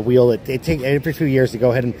Coaster, you know, the wheel. It takes every few years to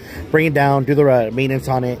go ahead and bring it down, do the maintenance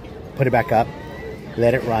on it, put it back up,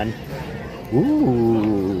 let it run.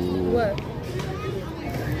 Ooh. What?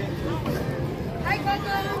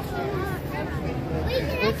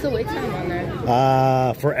 What's the wait time on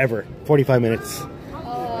there? Forever. 45 minutes.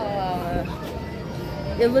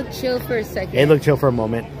 It looked chill for a second. It looked chill for a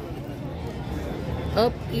moment.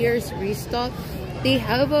 Up ears restock. They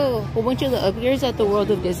have a whole bunch of the up ears at the World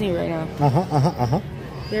of Disney right now.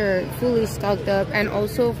 They're fully stocked up, and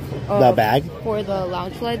also the bag for the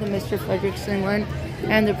loungefly, the Mr. Fredrickson one,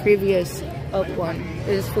 and the previous up one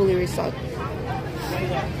is fully restocked.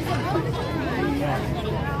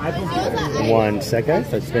 1 sec,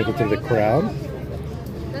 guys. Let's make it through the crowd.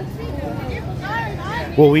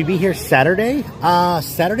 Will we be here Saturday?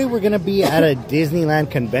 Saturday we're gonna be at a Disneyland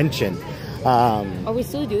convention. Are we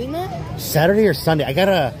still doing that? Saturday or Sunday?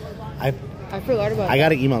 I forgot about. I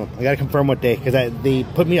gotta email them. I gotta confirm what day, because they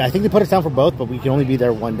put me. I think they put us down for both, but we can only be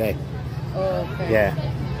there one day. Oh, okay. Yeah.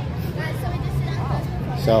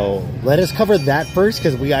 So let us cover that first,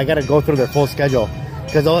 because I gotta go through their full schedule.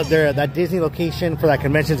 Because that Disney location for that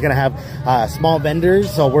convention is gonna have small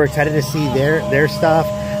vendors, so we're excited to see their stuff.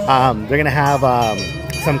 They're gonna have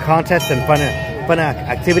some contests and fun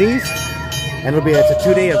activities, and it's a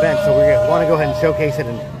 2-day event. So we want to go ahead and showcase it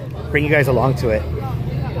and bring you guys along to it.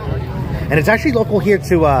 And it's actually local here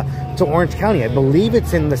to Orange County. I believe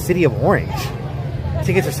it's in the city of Orange.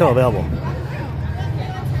 Tickets are still available.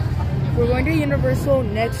 We're going to Universal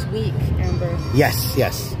next week, Amber. Yes,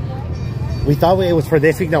 yes. We thought it was for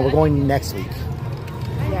this week. No, we're going next week.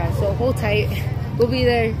 Yeah, so hold tight. We'll be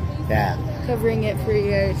there. Yeah. Covering it for you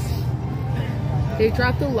guys. They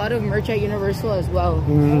dropped a lot of merch at Universal as well.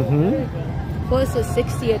 Plus the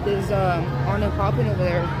 60th is on and popping over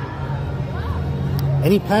there.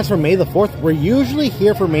 Any plans for May the 4th? We're usually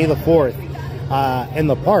here for May the 4th in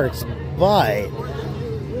the parks, but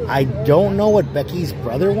I don't know what Becky's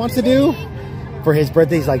brother wants to do for his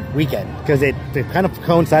birthday's weekend, because it kind of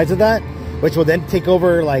coincides with that, which will then take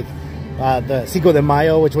over the Cinco de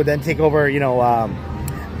Mayo, which would then take over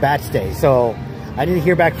Bats Day. So I need to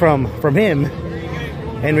hear back from him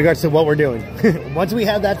in regards to what we're doing. Once we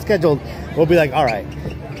have that scheduled, we'll be like, all right.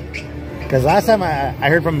 Because last time I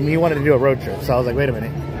heard from him, he wanted to do a road trip. So I was like, wait a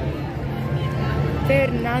minute.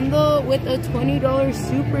 Fernando with a $20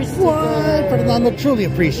 super sticker. What? Fernando, truly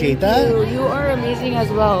appreciate that. You are amazing as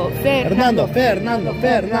well. Fernando.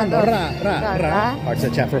 Hearts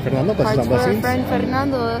in chat for Fernando. Hearts for our friend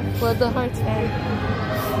Fernando. For the hearts fan.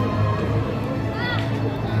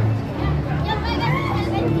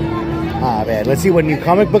 Man, let's see what new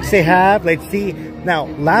comic books they have. Let's see. Now,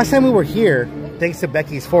 last time we were here, thanks to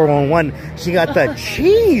Becky's 411, she got the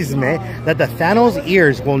cheese, man, that the Thanos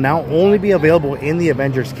ears will now only be available in the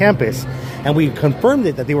Avengers campus. And we confirmed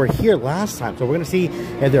it that they were here last time. So we're going to see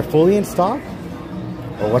if they're fully in stock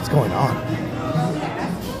or what's going on.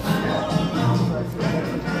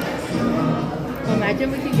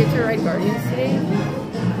 Imagine we can get to ride Guardians today.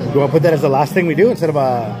 Do you want to put that as the last thing we do instead of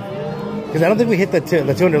because I don't think we hit the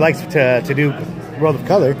 200 likes to do World of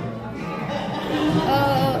Color.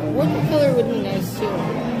 World of Color would be nice too.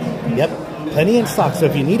 Yep, plenty in stock. So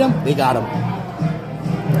if you need them, they got them.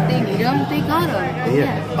 They need them, they got them.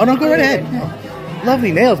 Yeah. Oh no, go right ahead.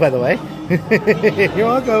 Lovely nails, by the way. You're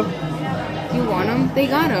welcome. You want them? They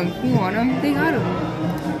got them. You want them? They got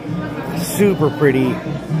them. Super pretty.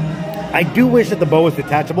 I do wish that the bow was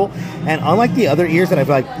detachable, and unlike the other ears that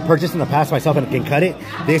I've purchased in the past myself and can cut it,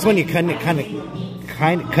 this one you're cutting it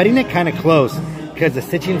kind of close, because the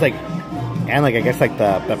stitching's and I guess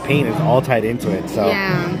the paint is all tied into it. So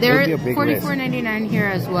yeah, they're $44.99 here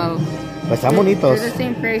as well. But están bonitos. They're the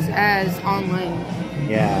same price as online.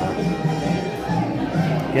 Yeah.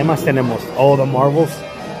 ¿Qué más tenemos? Oh, the Marvels,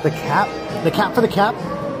 the cap for the cap.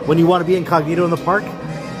 When you want to be incognito in the park,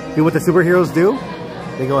 do what the superheroes do.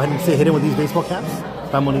 They go ahead and hit it with these baseball caps.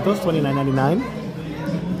 Tan bonitos, $29.99.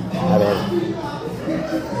 A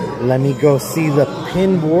ver. Let me go see the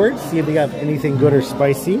pin board, see if they got anything good or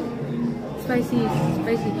spicy. Spicy.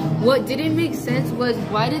 What didn't make sense was,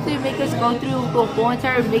 why did they make us go through the whole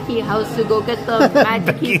entire Mickey house to go get the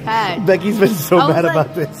magic key pad? Becky's been so mad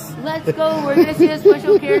about this. Let's go, we're gonna see a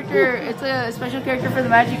special character. It's a special character for the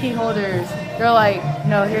magic key holders. They're like,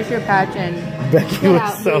 no, here's your patch, and Becky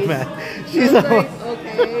was so mad. She's like,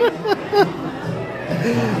 okay.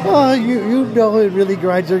 Oh, you know it really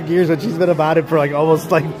grinds her gears when she's been about it for almost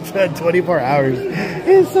 24 hours.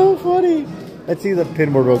 It's so funny. Let's see the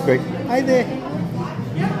pin board real quick. Hi there.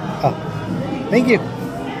 Oh, thank you.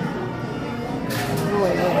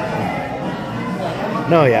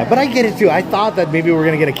 No, yeah, but I get it too. I thought that maybe we were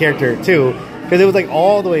gonna get a character too, because it was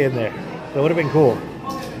all the way in there. So it would have been cool.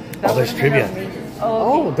 Oh, there's trivia.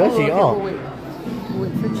 Oh, does she? Oh.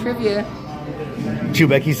 Wait for trivia. Chew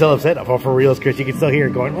Becky's still upset. For reals, Chris, you can still hear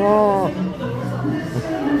it going. Oh.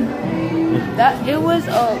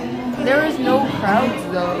 There was no crowds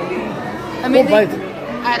though. I mean, Well,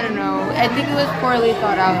 I don't know. I think it was poorly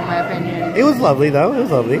thought out in my opinion. it was lovely though. It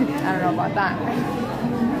was lovely. I don't know about that.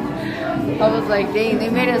 I was like, dang, they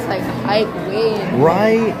made us like hike way in.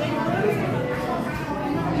 Right.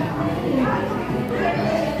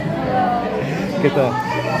 Get the.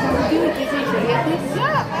 Dude, Disney, should we get this?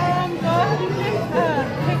 Yeah, go ahead and pick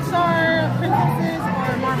Pixar, Princesses,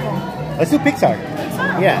 or Marvel. Let's do Pixar.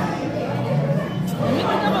 Pixar? Yeah. Let me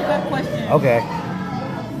think of a good question. Okay.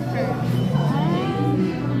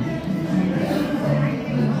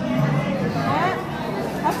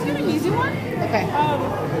 I'll just give an easy one. Okay.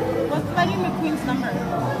 What's Lightning McQueen's number?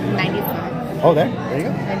 95. Oh, there you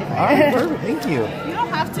go. 95. All right, perfect. Thank you. You don't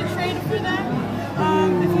have to trade for them.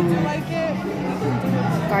 If you do like it, you can do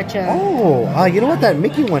it. Gotcha. Oh, you know what? That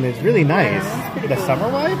Mickey one is really nice. that's pretty The cool. summer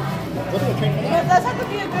ride? What's the train for But that? it does have to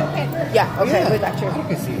be a good pick. Yeah, okay, Yeah. we got you. I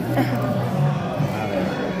can see.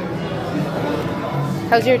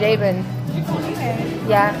 How's your day been? Okay.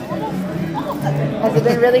 Yeah. Has it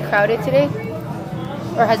been really crowded today?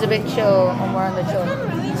 Or has it been chill or more on the It's chill? been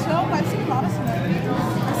really chill, but I've seen a lot of celebrities.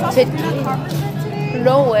 I saw Today? Sabrina Carpenter today.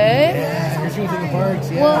 No way. Yeah, she's in the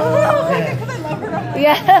parks. Yeah. Whoa. Oh, okay, because I love her.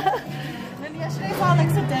 Yeah. And yesterday I saw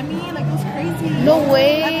Alexa Demi, like it was crazy. No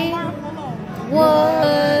way. At the Marvel Polo.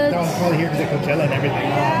 What? That was probably here because of Coachella and everything.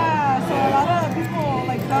 Yeah, so a lot of people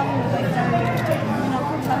like come like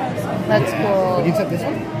Coachella. So That's cool. Would you accept this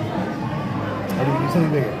one? Or do we do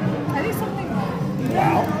something bigger? I think something.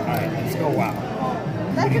 Wow. All right, let's go wow.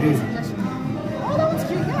 That What do could you be a do? suggestion. Oh, that one's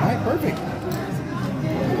cute. All Yeah. right, perfect.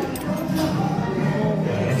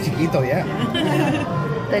 Chiquito, yeah.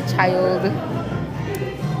 The child.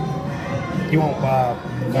 You want that?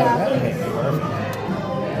 Okay, perfect.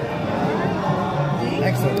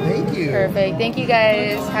 Excellent, thank you. Perfect. Thank you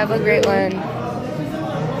guys. Have a great one.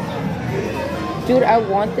 Dude, I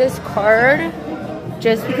want this card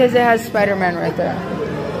just because it has Spider-Man right there.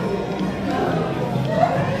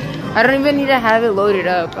 I don't even need to have it loaded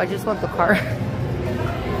up. I just want the card.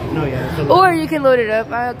 No, yeah. Or you can load it up.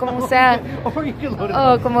 Como sea. Or you can load it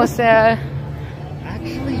Oh, up. como sea.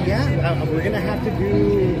 Actually, yeah. We're gonna have to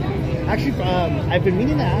do. Actually, I've been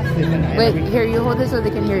meaning to ask this. Wait, here, you hold this so they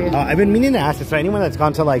can hear you. I've been meaning to ask this. So anyone that's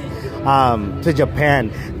gone to like to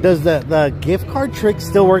Japan, does the gift card trick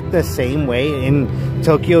still work the same way in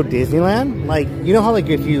Tokyo Disneyland? Like, you know how like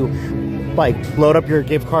if you like load up your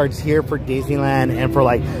gift cards here for Disneyland and for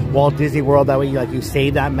like Walt Disney World, that way you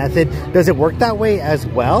save that method. Does it work that way as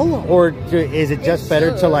well, or is it just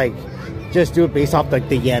better to like just do it based off like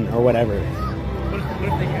the yen or whatever?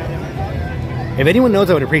 If anyone knows,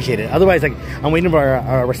 I would appreciate it. Otherwise, like, I'm waiting for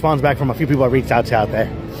a response back from a few people I reached out to out there.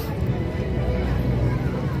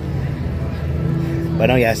 But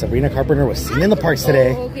no, yeah, Sabrina Carpenter was seen in the parks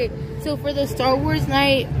today. Oh, okay. So for the Star Wars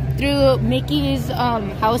night through Mickey's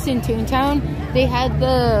house in Toontown, they had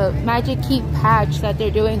the Magic Keep patch that they're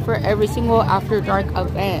doing for every single After Dark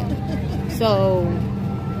event. So,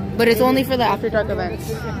 but it's only for the After Dark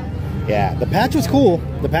events. Yeah, the patch was cool.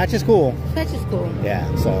 The patch is cool. That's just cool.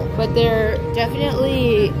 Yeah, so. But they're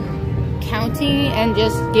definitely counting and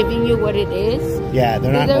just giving you what it is. Yeah,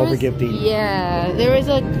 they're not There over was- gifting. Yeah, there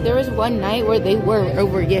was one night where they were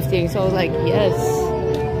over gifting, so I was like, yes.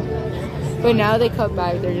 But now they cut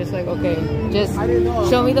back. They're just like, okay, just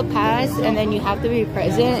show me the pass, and then you have to be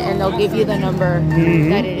present, and they'll give you the number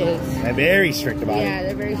that it is. They're very strict about Yeah,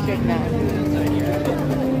 they're very strict now. it.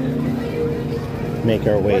 Make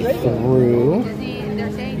our way through.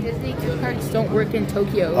 They're saying Disney gift cards don't work in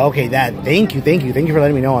Tokyo. Okay, thank you for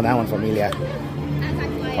letting me know on that one, Familia.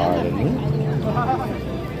 Pardon me.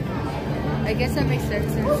 I guess that makes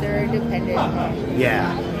sense since they're dependent.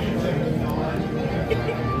 Yeah.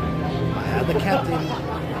 The captain.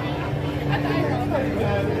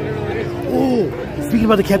 Oh, speaking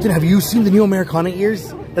about the captain, have you seen the new Americana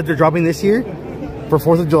ears that they're dropping this year for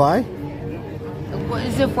 4th of July? What,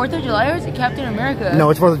 is it 4th of July or is it Captain America? No,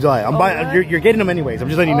 it's 4th of July. I'm buying. what? You're getting them anyways. I'm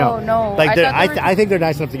just letting you know. Oh, no. Like, I thought I think they're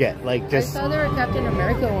nice enough to get. Like, I just saw there were Captain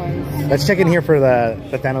America ones. let's check in here for the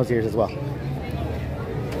Thanos ears as well.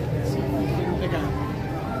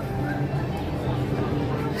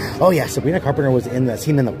 Oh yeah, Sabrina Carpenter was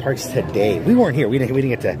seen in the parks today. We weren't here. We didn't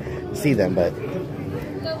get to see them, but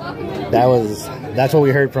that's what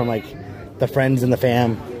we heard from like the friends and the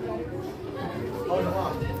fam.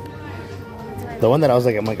 The one that I was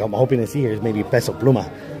like, I'm hoping to see here is maybe Peso Pluma.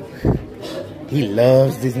 He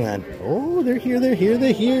loves Disneyland. Oh, they're here.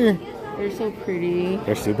 They're so pretty.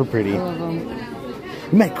 They're super pretty. I love them.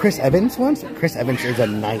 We met Chris Evans once. Chris Evans is a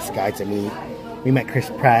nice guy to meet. We met Chris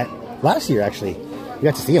Pratt last year, actually. We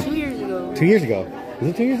got to see him. 2 years ago. 2 years ago. Was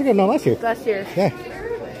it 2 years ago? No, last year. Last year. Yeah.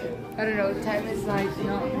 I don't know. Time is nice, you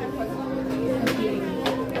know.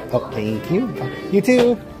 Oh, thank you. You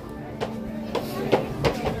too.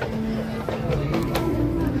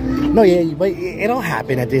 No, yeah, but it'll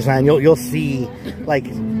happen at Disneyland. You'll see, like,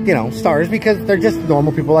 you know, stars because they're just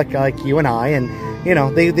normal people like you and I, and you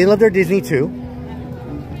know they love their Disney too.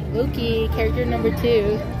 Loki, character number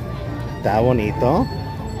 2. Está bonito.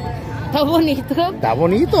 Está bonito. Está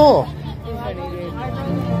bonito.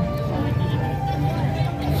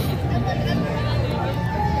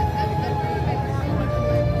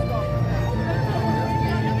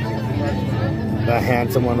 The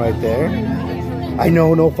handsome one right there. I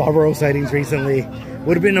know, no Favreau sightings recently.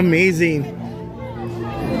 Would have been amazing.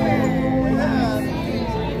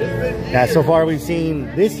 Yeah, so far we've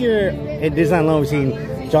seen, this year at Disneyland alone, we've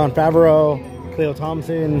seen Jon Favreau, Cleo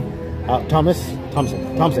Thompson, and Thomas. Oh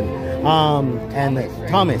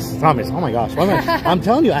my gosh. I'm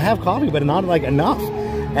telling you, I have coffee, but not like enough.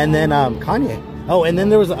 And then Kanye. Oh, and then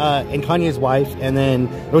there was, and Kanye's wife, and then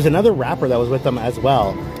there was another rapper that was with them as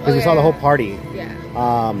well. Because we saw the whole party. Yeah.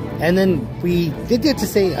 And then we did get to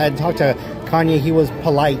say, I talked to Kanye, he was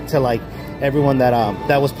polite to like everyone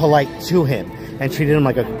that was polite to him and treated him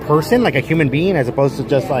like a person, like a human being, as opposed to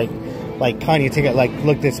just like Kanye take it like,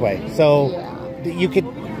 look this way. So you could,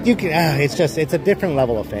 it's a different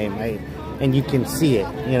level of fame, right? And you can see it,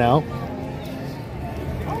 you know?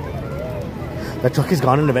 The truck is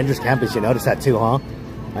gone in Avengers Campus, you noticed that too, huh?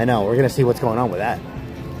 I know, we're gonna see what's going on with that.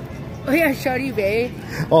 Oh yeah, Shoddy Bay.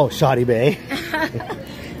 Oh, Shoddy Bay.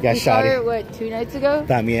 Yeah, Shoddy. Saw her, what, 2 nights ago?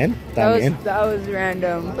 También. That was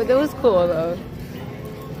random, but that was cool though.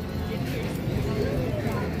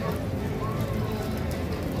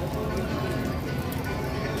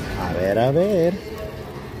 A ver.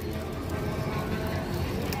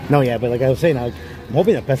 No, yeah, but like I was saying, I'm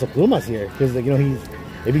hoping that Peso Pluma's here because, you know,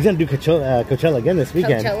 if he's gonna do Coachella again this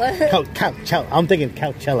weekend. Coachella? I'm thinking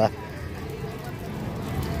Coachella.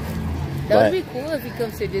 That would be cool if he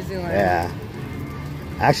comes to Disneyland. Yeah.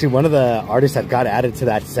 Actually, one of the artists that got added to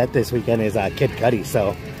that set this weekend is Kid Cudi,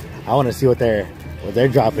 so I want to see what they're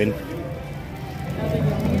dropping.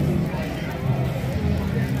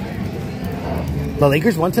 The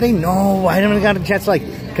Lakers won today? No, I haven't got a chance to like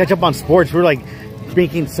catch up on sports. We're like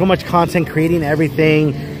making so much content, creating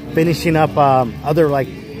everything, finishing up other like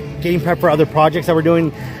getting prepped for other projects that we're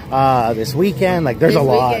doing this weekend. Like there's a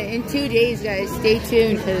lot. In 2 days, guys, stay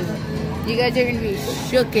tuned because you guys are gonna be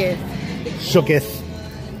shooketh.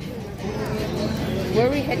 Where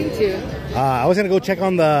are we heading to? I was gonna go check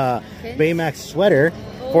on the Baymax sweater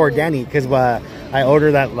for Danny because I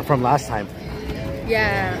ordered that from last time.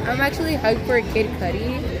 Yeah, I'm actually hyped for Kid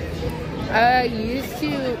Cudi. I used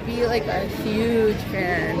to be like a huge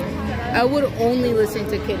fan. I would only listen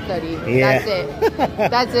to Kid Cudi. Yeah. That's it.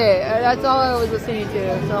 That's it. That's all I was listening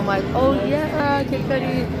to. So I'm like, oh yeah, Kid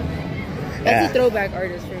Cudi. That's a throwback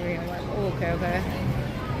artist for me. I'm like, oh, okay.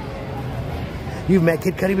 You've met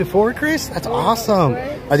Kid Cudi before, Chris? That's awesome.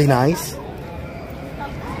 Are they nice?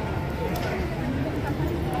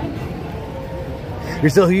 You're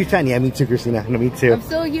still a huge fan? Yeah, me too, Christina. No, me too. I'm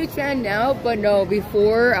still a huge fan now, but no,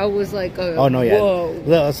 before I was like, oh no, yeah.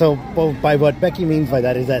 Whoa. So by what Becky means by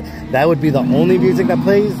that is that would be the only music that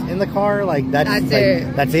plays in the car. Like that's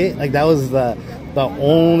it. That's it. Like that was the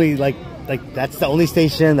only like that's the only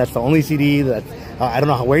station. That's the only CD. That I don't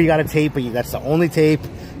know where you got a tape, but that's the only tape.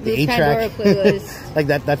 The 8-track. Like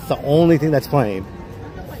that's the only thing that's playing.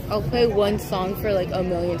 I'll play one song for like a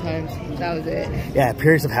million times. That was it. Yeah,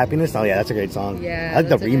 Periods of Happiness. Oh yeah, that's a great song. Yeah, I like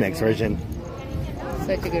the remix version.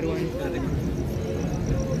 Such a good one.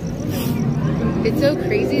 It's so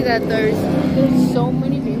crazy that there's so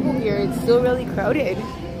many people here. It's still really crowded.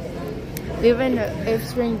 Even if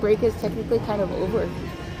spring break is technically kind of over.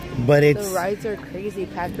 But it's... The rides are crazy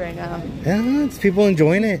packed right now. Yeah, it's people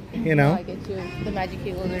enjoying it, you know? I get you. The Magic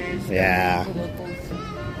Keyholders. Yeah. The locals.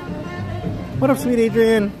 What up, sweet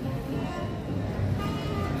Adrian?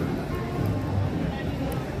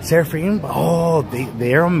 Seraphine? Oh,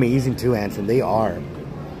 they're amazing too, Anson. They are.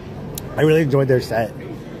 I really enjoyed their set.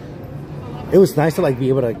 It was nice to like be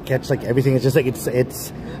able to catch like everything. It's just like it's I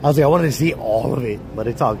was like, I wanted to see all of it, but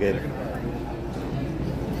it's all good.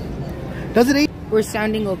 Does it? We're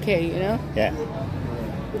sounding okay, you know? Yeah.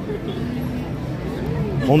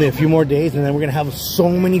 Only a few more days and then we're gonna have so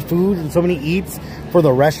many foods and so many eats for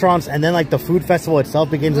the restaurants, and then like the food festival itself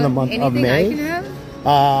begins in the month of May. I can have?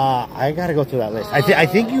 I gotta go through that list. I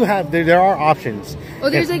think you have there are options. Oh,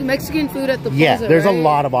 there's like Mexican food at the plaza, yeah, there's right? a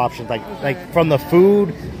lot of options. Like from the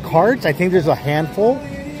food carts, I think there's a handful,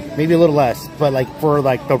 maybe a little less, but like for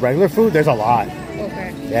like the regular food, there's a lot.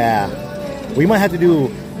 Okay. Yeah. We might have to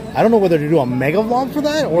do, I don't know whether to do a mega vlog for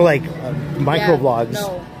that or like micro vlogs.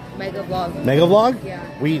 No, mega vlog. Mega vlog? Yeah.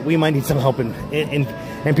 We might need some help and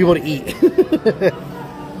people to eat. Okay,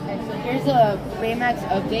 so here's a Baymax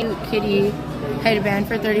update kitty headband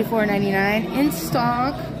for $34.99 in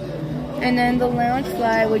stock. And then the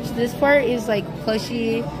loungefly, which this part is like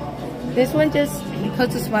plushy. This one just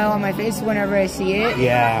puts a smile on my face whenever I see it.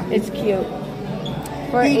 Yeah. It's cute.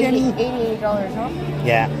 For $88, huh?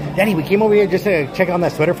 Yeah. Danny, we came over here just to check on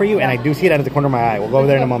that sweater for you, and I do see it out of the corner of my eye. We'll go over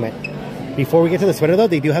there in a moment. Before we get to the sweater, though,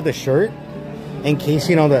 they do have the shirt. In case,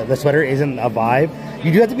 you know, the sweater isn't a vibe.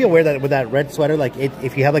 You do have to be aware that with that red sweater, like,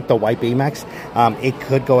 if you have, like, the white Baymax, it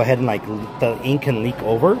could go ahead and, like, the ink can leak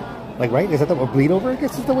over. Like, right? Is that the bleed over? I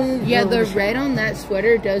guess is the way. Yeah, the red on that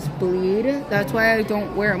sweater does bleed. That's why I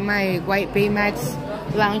don't wear my white Baymax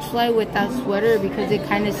loungefly with that sweater, because it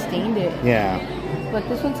kind of stained it. Yeah. But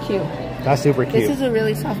this one's cute. That's super cute. This is a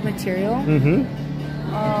really soft material.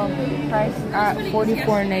 Price at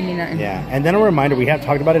 $44.99. Yeah, and then a reminder, we have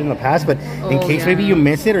talked about it in the past, but in case maybe you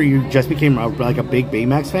missed it or you just became like a big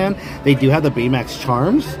Baymax fan, they do have the Baymax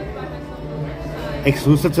charms.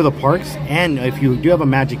 Exclusive to the parks, and if you do have a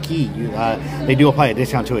magic key, they do apply a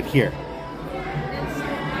discount to it here.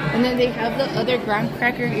 And then they have the other graham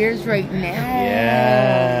cracker ears right now.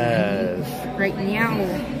 Yes. Right now.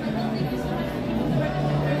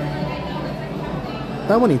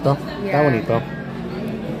 Está bonito. Yeah. Está bonito.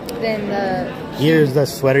 Then here's the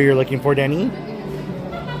sweater you're looking for, Danny.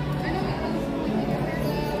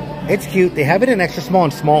 It's cute. They have it in extra small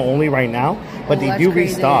and small only right now, but they do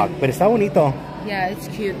restock. But está bonito. Yeah, it's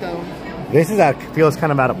cute though. This feels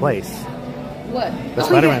kind of out of place. What? The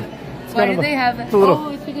Spider-Man. Why do they have it? It's Oh,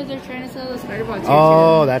 it's because they're trying to sell the spider box.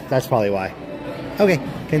 Oh, that's probably why. Okay,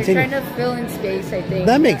 continue. They're trying to fill in space, I think.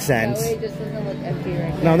 That makes sense. That way it just doesn't look empty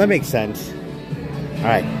right now. No, that makes sense. All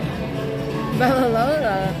right.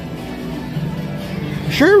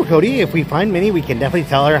 Sure, Cody. If we find Minnie, we can definitely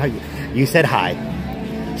tell her how you said hi.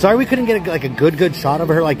 Sorry we couldn't get like a good shot of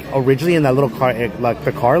her like originally in that little car, like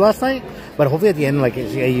the car last night. But hopefully at the end, like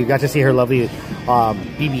you got to see her lovely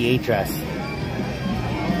BB-8 dress.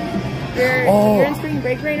 You're in spring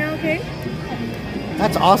break right now, okay?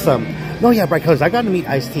 That's awesome. No, yeah, Bright Colors. I got to meet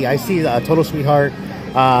Ice-T. Ice-T is a total sweetheart.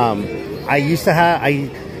 I used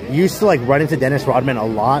to like run into Dennis Rodman a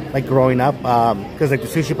lot, like growing up, because like the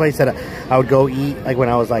sushi place that I would go eat, like when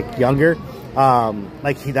I was like younger,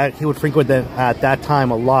 like he would frequent them at that time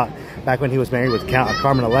a lot, back when he was married with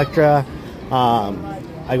Carmen Electra.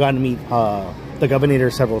 I got to meet the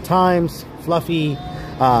Governor several times, Fluffy,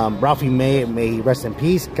 Ralphie May rest in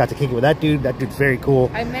peace. Got to kick it with that dude. That dude's very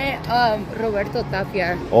cool. I met Roberto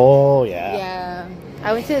Tapia. Oh yeah. Yeah,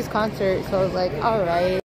 I went to his concert, so I was like, all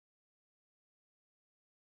right.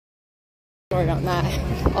 Story on that.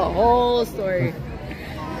 A whole story.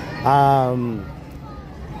 I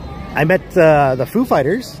met the Foo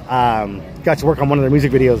Fighters. Got to work on one of their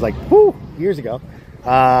music videos like years ago.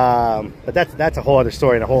 But that's a whole other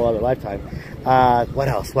story and a whole other lifetime. What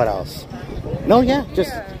else? No, yeah,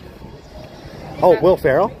 just Will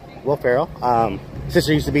Ferrell.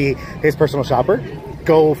 Sister used to be his personal shopper.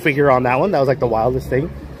 Go figure on that one. That was like the wildest thing.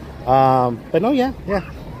 But no, yeah.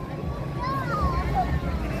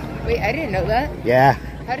 Wait, I didn't know that. Yeah.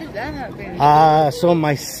 How did that happen? So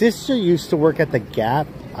my sister used to work at the Gap.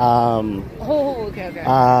 Okay.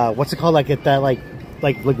 What's it called? Like at that like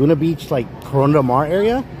Laguna Beach, like Corona Del Mar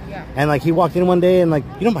area. Yeah. And like he walked in one day and like,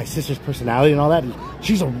 you know, my sister's personality and all that.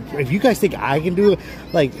 If you guys think I can do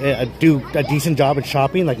like do a decent job at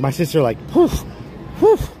shopping, like my sister, like poof.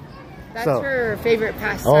 That's her favorite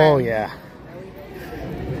pastime. Oh yeah.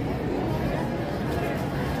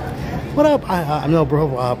 What up? I'm No Bro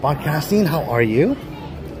Podcasting. How are you?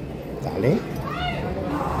 Dale.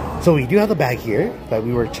 So we do have the bag here that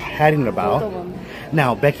we were chatting about.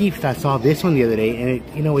 Now, Becky saw this one the other day, and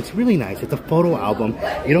it's really nice. It's a photo album.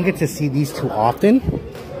 You don't get to see these too often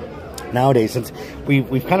nowadays, since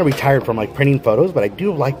we've kind of retired from like printing photos. But I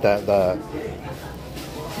do like the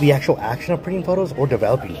actual action of printing photos or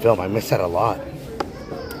developing film. I miss that a lot.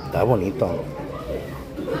 Está bonito.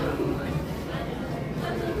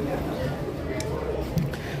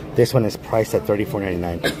 This one is priced at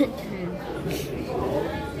 $34.99.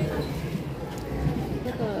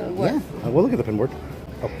 Yeah, we'll look at the pinboard.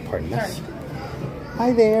 Oh, pardon us.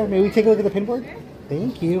 Hi there. May we take a look at the pinboard?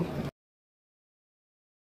 Thank you.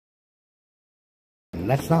 And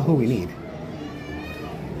that's not who we need.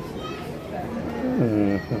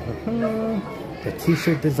 The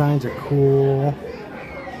t-shirt designs are cool.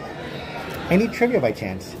 Any trivia by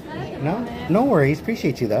chance? No? No worries.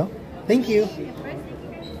 Appreciate you though. Thank you.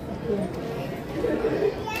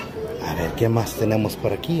 A ver, ¿Qué más tenemos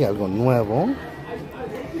por aquí? Algo nuevo.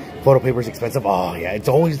 Photo paper is expensive. Oh yeah, it's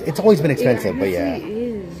always been expensive, but yeah. It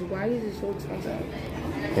is. Why is it so expensive?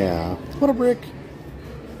 Yeah. What a brick.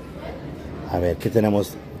 A ver, ¿qué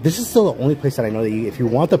tenemos? This is still the only place that I know that if you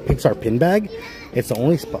want the Pixar pin bag, it's the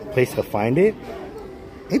only place to find it.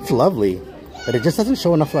 It's lovely, but it just doesn't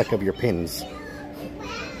show enough like of your pins.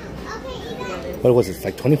 What was it?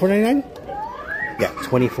 Like $24.99? Yeah,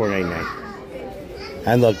 $24.99.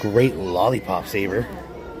 And the great lollipop saver.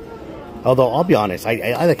 Although I'll be honest,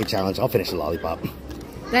 I like a challenge. I'll finish the lollipop.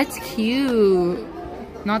 That's cute.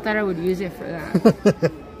 Not that I would use it for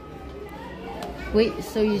that. Wait,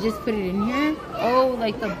 so you just put it in here? Oh,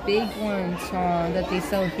 like the big ones that they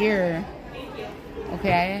sell here.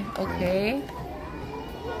 Okay, okay.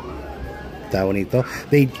 Está bonito.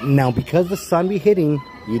 Now, because the sun be hitting,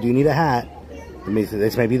 you do need a hat.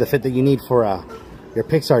 This may be the fit that you need for your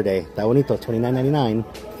Pixar day. Está bonito, $29.99.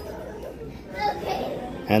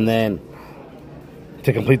 And then,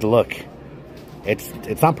 to complete the look,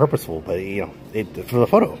 it's not purposeful, but you know, for the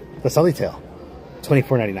photo, the Sully tail,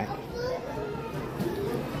 $24.99.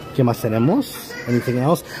 ¿Qué más tenemos? Anything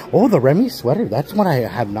else? Oh, the Remy sweater. That's one I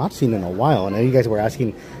have not seen in a while. I know you guys were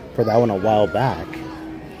asking for that one a while back.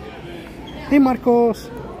 Hey, Marcos.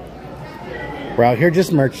 We're out here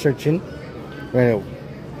just merch searching. We're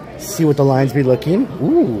gonna see what the lines be looking.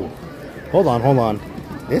 Ooh, hold on.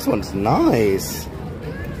 This one's nice.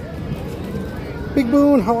 Big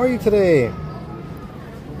Boon, how are you today?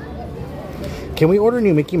 Can we order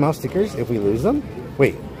new Mickey Mouse stickers if we lose them?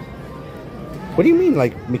 Wait. What do you mean,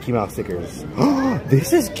 like, Mickey Mouse stickers? Oh,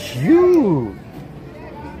 this is cute!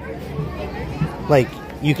 Like,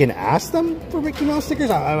 you can ask them for Mickey Mouse stickers?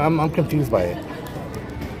 I'm confused by it.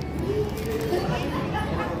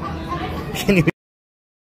 Can you...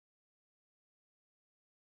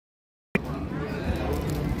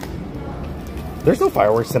 There's no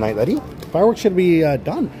fireworks tonight, Letty. Fireworks should be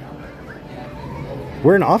done.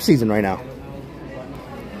 We're in off-season right now.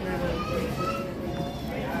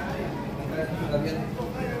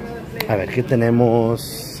 A ver, ¿qué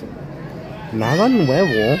tenemos? Nada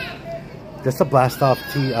nuevo. Just a blast-off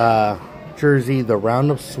jersey, the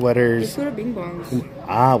round of sweaters. Just put a bing bongs.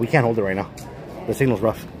 We can't hold it right now. The signal's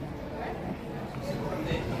rough.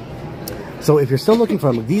 So if you're still looking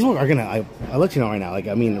for them, these are gonna, I'll let you know right now. Like,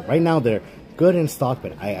 I mean, right now they're good in stock,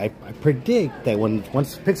 but I predict that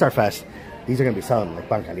once Pixar Fest, these are gonna be selling like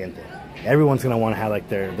pan caliente. Everyone's gonna want to have like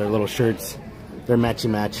their little shirts, their matchy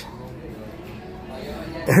match.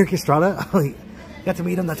 Eric Estrada, got to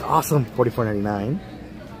meet him. That's awesome. $44.99.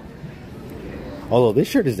 Although this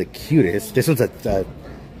shirt is the cutest. This one's a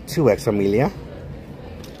 2X Amelia.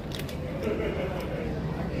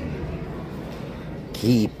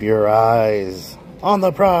 Keep your eyes on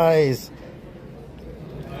the prize.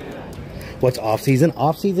 What's off season?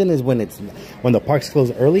 Off season is when the parks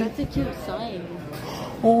close early. That's a cute sign.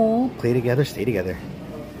 Oh, play together, stay together.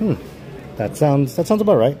 That sounds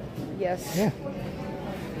about right. Yes. Yeah.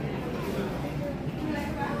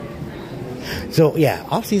 So yeah,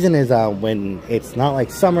 off season is when it's not like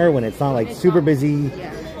summer, when it's not like super busy.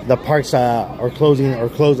 Yeah. The parks are closing or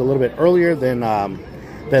close a little bit earlier than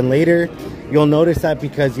later. You'll notice that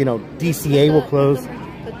because you know DCA will close.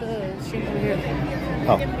 Put the string over here.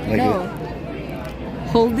 Oh, no.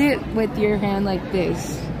 Hold it with your hand like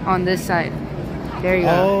this on this side. There you go.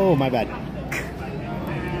 Oh, my bad.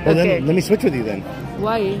 Well, Okay. then let me switch with you then,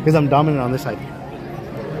 Why? because I'm dominant on this side.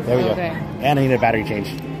 There we Okay. go. And I need a battery change.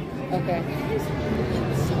 Okay.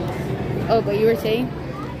 Oh, but you were saying?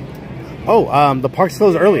 Oh, the parks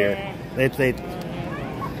close earlier.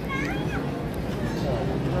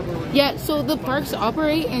 Yeah, so the parks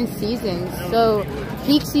operate in seasons. So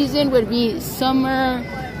peak season would be summer,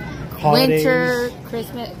 Holidays.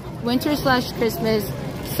 winter/Christmas,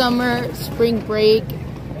 summer, spring break,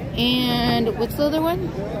 and what's the other one?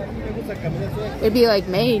 It'd be like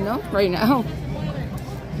May, no? Right now.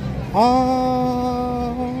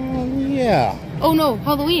 Yeah. Oh no,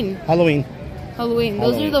 Halloween. Halloween.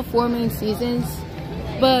 Those are the 4 main seasons.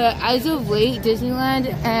 But as of late,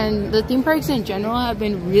 Disneyland and the theme parks in general have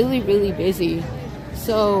been really, really busy.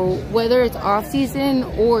 So whether it's off season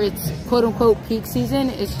or it's quote unquote peak season,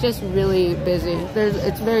 it's just really busy.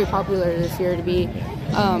 It's very popular this year to be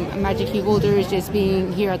Magic Key holders just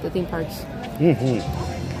being here at the theme parks.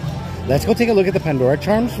 Let's go take a look at the Pandora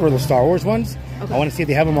charms for the Star Wars ones. Okay. I want to see if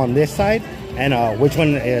they have them on this side and which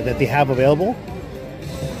one that they have available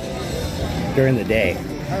during the day.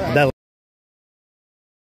 Right.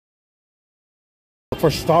 For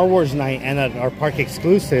Star Wars night and our park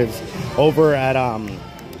exclusives over at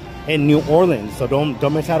in New Orleans, so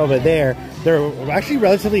don't miss out over there. They're actually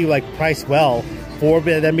relatively like priced well for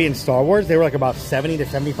them being Star Wars. They were like about $70 to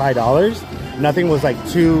 $75. Nothing was like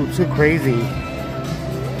too crazy.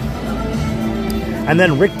 And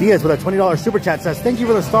then Rick Diaz with a $20 super chat says, thank you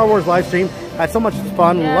for the Star Wars live stream. Had so much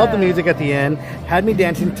fun. Yeah. Love the music at the end. Had me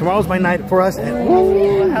dancing. Tomorrow's my night for us. And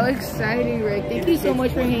ooh, how exciting, Rick. Thank you so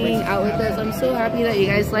much for hanging out with us. I'm so happy that you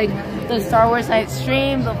guys like the Star Wars night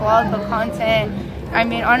stream, the vlog, the content. I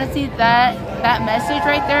mean, honestly, that message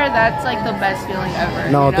right there, that's like the best feeling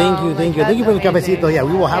ever. No, you know? Thank you. Thank you for the cafecito. Yeah,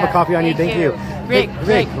 we will have a coffee on you. Thank you. Rick,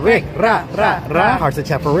 rah. Hearts of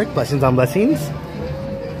chat for Rick. Blessings on blessings.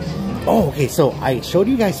 Oh, okay, so I showed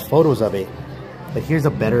you guys photos of it, but here's a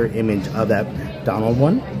better image of that Donald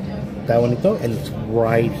one, that one, and it's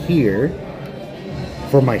right here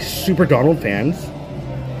for my Super Donald fans,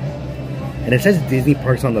 and it says Disney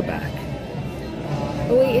Parks on the back.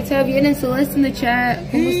 Oh wait, it's Javier and Celeste in the chat.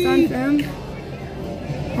 ¿Cómo están, fam?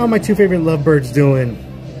 How are my two favorite lovebirds doing?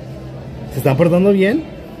 ¿Se están portando bien?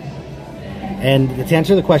 And to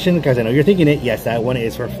answer the question, because I know you're thinking it, yes, that one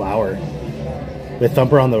is for Flower. With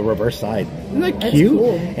Thumper on the reverse side. Isn't that cute?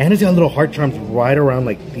 Cool. And it's got little heart charms right around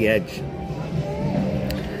like the edge.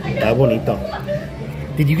 That bonito.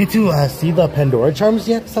 Did you get to see the Pandora charms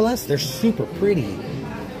yet, Celeste? They're super pretty.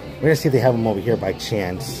 We're gonna see if they have them over here by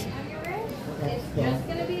chance.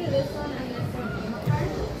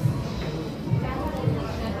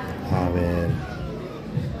 Oh man.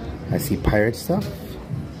 I see pirate stuff.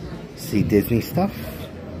 See Disney stuff.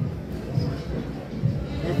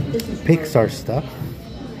 Pixar stuff.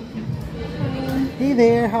 Hey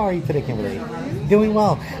there, how are you today, Kimberly? Doing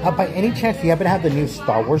well. By any chance, do you happen to have the new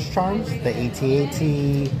Star Wars charms? The AT-AT?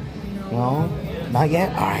 No? Not yet?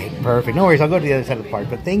 Alright, perfect. No worries, I'll go to the other side of the park,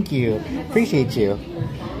 but thank you. Appreciate you.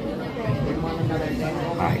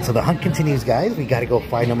 Alright, so the hunt continues, guys. We gotta go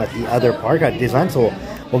find them at the other park at Disneyland, so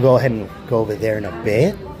we'll go ahead and go over there in a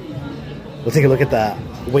bit. We'll take a look at the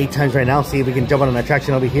wait times right now, see if we can jump on an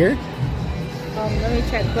attraction over here. Let me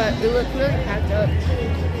check, but it looks really packed up.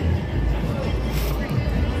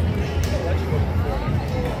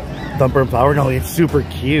 Thumper and Flower, no, it's super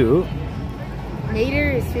cute. Mater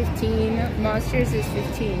is 15, Monsters is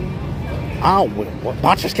 15. Oh, what?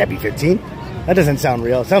 Monsters can't be 15? That doesn't sound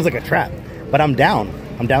real. It sounds like a trap. But I'm down.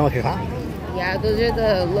 I'm down like a hot. Yeah, those are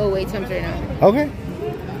the low wait times right now. Okay.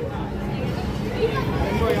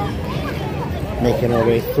 Making our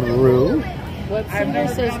way through. Web Slinger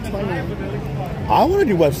says 20. I want to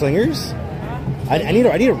do Web Slingers. I need a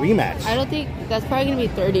rematch. I don't think that's probably gonna be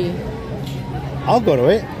 30. I'll go to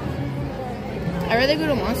it. I'd rather go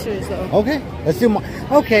to Monsters though. Okay, let's do.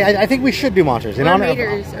 Okay, I think we should do Monsters. Or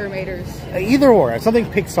Maters. Either or, something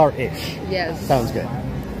Pixar-ish. Yes. Sounds good.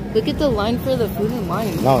 Look at the line for the food in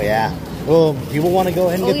line. Oh yeah. Well, people want to go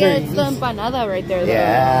ahead and get their... it's the empanada right there, though.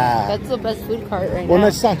 Yeah. That's the best food cart right now. Well,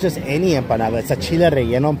 it's not just any empanada. It's a chile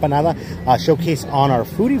relleno empanada showcased on our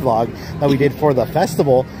foodie vlog that we did for the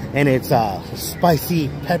festival. And it's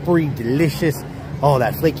spicy, peppery, delicious. Oh,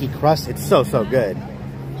 that flaky crust. It's so good.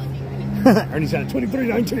 Ernie's at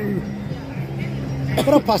 $23.19.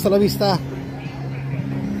 Pero pasta la vista.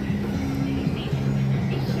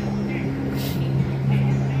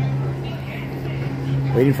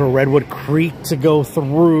 Waiting for Redwood Creek to go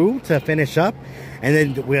through to finish up. And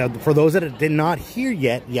then for those that did not hear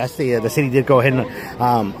yet, yes, the city did go ahead and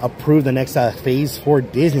approve the next phase for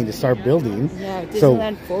Disney to start building. Yeah,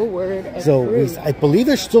 Disneyland Forward. So I believe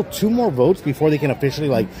there's still 2 more votes before they can officially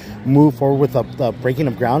like move forward with the breaking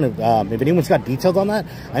of ground. If anyone's got details on that,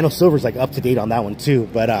 I know Silver's like up to date on that one too.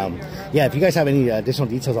 But yeah, if you guys have any additional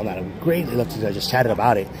details on that, I would greatly love to just chat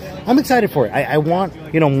about it. I'm excited for it. I want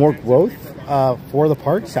more growth for the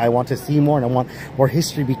parks. I want to see more, and I want more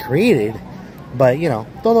history be created. But,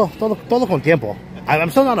 todo con tiempo. I'm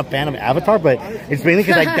still not a fan of Avatar, but it's mainly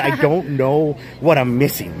because I don't know what I'm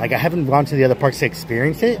missing. Like, I haven't gone to the other parks to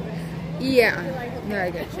experience it. Yeah. No, I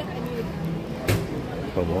get you.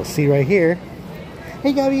 But we'll see right here.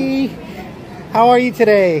 Hey, Gabby. How are you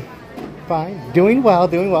today? Fine. Doing well.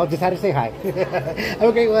 Just had to say hi. Have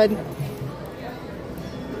a great one.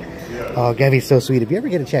 Oh, Gabby's so sweet. If you ever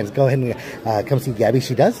get a chance, go ahead and come see Gabby.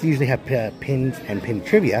 She does usually have pins and pin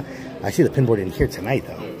trivia. I see the pin board in here tonight,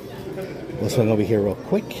 though. We'll swing over here real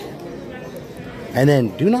quick. And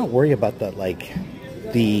then do not worry about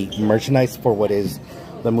the merchandise for what is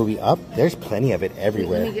the movie Up. There's plenty of it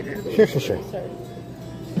everywhere. Sure.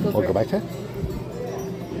 We'll go back to it.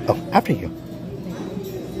 Oh, after you.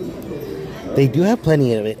 They do have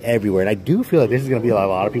plenty of it everywhere. And I do feel like this is going to be a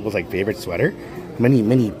lot of people's favorite sweater.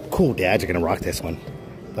 Many cool dads are going to rock this one.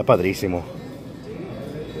 Está padrísimo.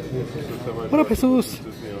 What up, Jesus?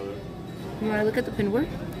 You want to look at the pin work?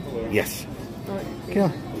 Yes. Oh,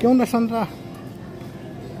 ¿Qué onda, Sandra?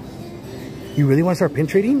 You really want to start pin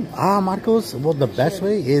trading? Marcos, well, the best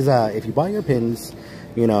way is if you buy your pins,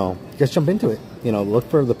 you know, just jump into it. You know, look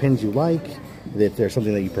for the pins you like. If there's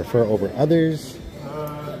something that you prefer over others,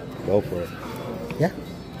 go for it. Yeah.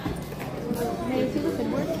 May I see the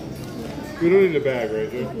pin work? You don't need a bag,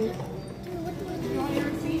 right, Joe?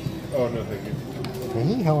 Oh, no, thank you.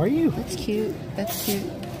 Hey, how are you? That's cute. That's cute.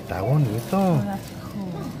 Está bonito. Oh, that's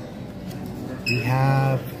cool. We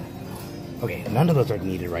have... Okay, none of those are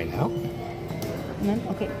needed right now. None?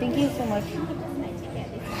 Okay, thank you so much.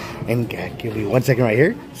 And give me 1 second right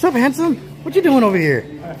here. What's up, handsome? What you doing over here?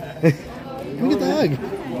 Look at the hug.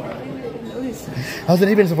 How's the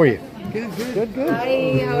day been for you? Good.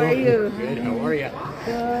 Hi, how are you? Good, how are you?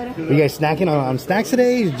 Good. Are you guys snacking on snacks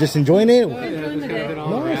today? Just enjoying it? All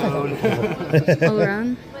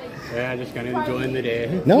around? Yeah, just kind of enjoying the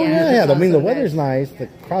day. No, Yeah, yeah. I mean, the awesome, weather's guys. nice. The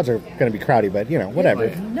crowds are going to be crowdy, but, you know, whatever.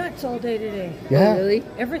 It was nuts all day today. Yeah. Oh, really?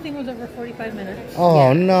 Everything was over 45 minutes.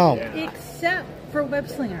 Oh, no. Except for web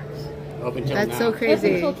slingers. Up until That's now. so Up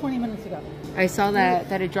crazy. until 20 minutes ago. I saw that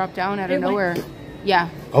it dropped down out of It went- nowhere. Yeah.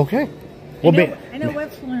 Okay. Well, I know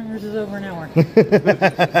web slingers is over an hour.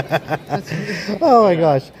 oh my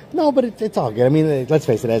gosh. No, but it's all good. I mean, let's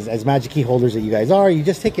face it, as Magic Key holders that you guys are, you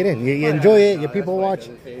just take it in. You enjoy it. Your people watch.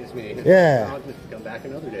 Doesn't faze me. Yeah. I'll just come back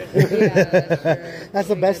another day. That's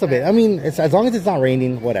the best of it. I mean, it's as long as it's not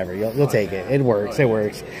raining, whatever. You'll take it. It works. It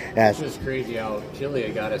works. It's just crazy how chilly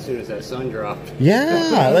it got as soon as that sun dropped.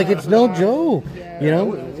 Yeah, like it's no joke. You It know,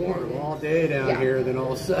 was warm all day down here, then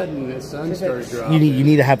all of a sudden the sun started dropping. you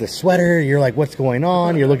need to have the sweater. You're like, what's going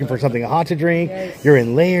on? You're looking for something hot to drink. You're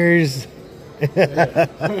in layers.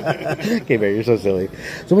 Okay, Barry, you're so silly.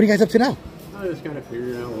 So what are you guys up to now? I was kind of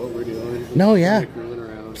figuring out what we're doing. No, yeah. Kind of cruising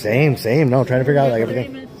around. Same. No, trying to figure out like 30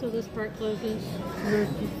 everything. minutes till this part closes. We're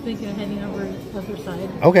thinking of heading over to the other side.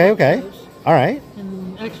 Okay. All right.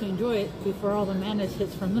 And actually enjoy it before all the madness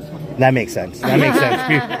hits from this one. That makes sense. You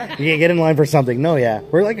can get in line for something. No, yeah.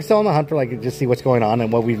 We're like still on the hunt for like just see what's going on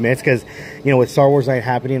and what we've missed because, you know, with Star Wars Night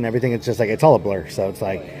happening and everything, it's just like it's all a blur. So it's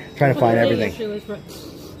like trying to find everything.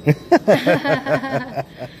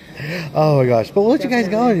 Oh my gosh. But we'll let you guys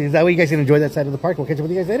go. Is that way you guys can enjoy that side of the park? We'll catch up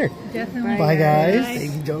with you guys later. Definitely. Bye guys.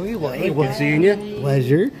 Thank you, Joey. Well, hey, we'll see you.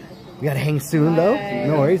 Pleasure. We gotta hang soon though.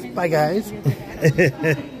 No worries. Bye guys.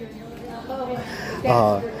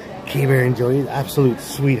 K-Bear and Joey, absolute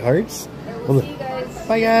sweethearts.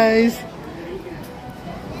 Bye guys.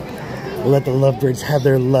 We'll let the lovebirds have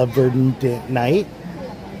their lovebird night.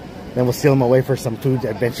 Then we'll steal them away for some food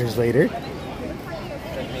adventures later.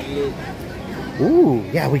 Ooh,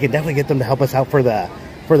 yeah, we can definitely get them to help us out for the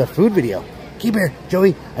food video. K-Bear,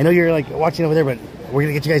 Joey, I know you're like watching over there, but we're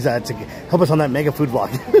gonna get you guys to help us on that mega food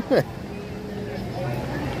vlog.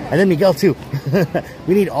 And then Miguel too.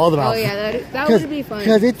 We need all the mouths. Oh yeah, that would be fun.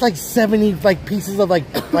 Because it's like 70 like pieces of like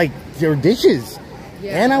your dishes.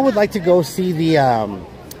 Yeah. And I would like to go see the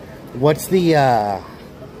what's the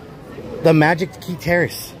Magic Key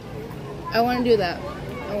Terrace. I want to do that.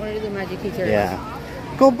 I want to do the Magic Key Terrace. Yeah.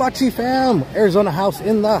 Go B+E fam! Arizona house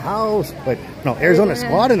in the house. But no, Arizona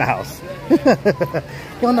squad in the house.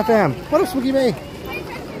 Go on the fam. What up, Spooky Bay?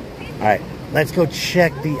 Alright, let's go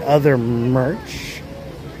check the other merch.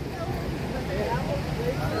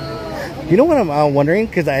 You know what I'm wondering?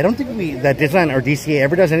 Because I don't think that Disneyland or DCA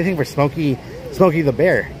ever does anything for Smokey the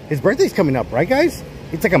Bear. His birthday's coming up, right guys?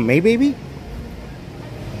 It's like a May baby?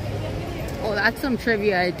 Oh, that's some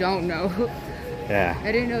trivia I don't know. Yeah.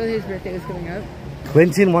 I didn't know his birthday was coming up.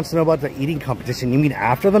 Clinton wants to know about the eating competition. You mean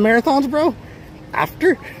after the marathons, bro?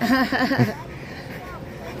 After?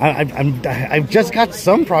 I've just got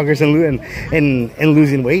some progress in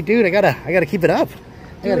losing weight, dude. I gotta keep it up.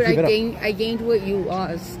 Dude, I gained what you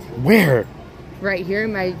lost. Where? Right here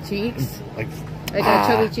in my cheeks. Like I got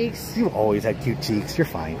chubby cheeks. You always had cute cheeks. You're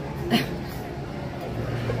fine.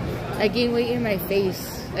 I gained weight in my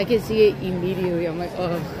face. I can see it immediately. I'm like,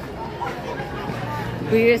 oh.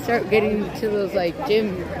 We need to start getting to those like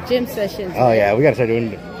gym sessions. Oh yeah, we gotta start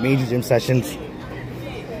doing major gym sessions.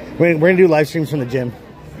 We're gonna do live streams from the gym.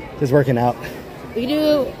 Just working out. We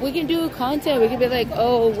can do content. We can be like,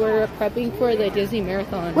 oh, we're prepping for the Disney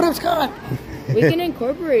Marathon. What up, Scott? We can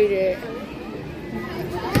incorporate it.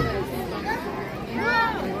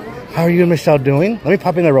 How are you and Michelle doing? Let me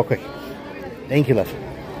pop in there real quick. Thank you, love.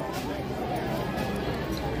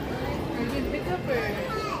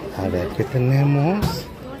 A ver, ¿qué tenemos?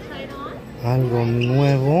 Algo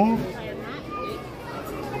nuevo.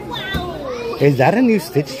 Is that a new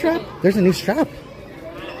Stitch strap? There's a new strap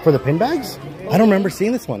for the pin bags? I don't remember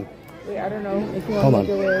seeing this one. Wait, I don't know if you want Hold to on. make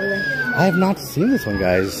your way over there. I have not seen this one,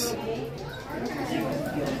 guys.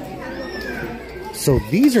 So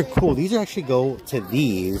these are cool. These actually go to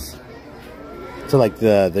these. To like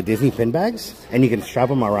the Disney pin bags. And you can strap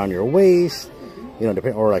them around your waist. You know,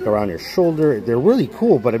 or like around your shoulder. They're really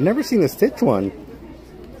cool, but I've never seen the Stitch one.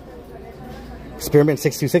 Experiment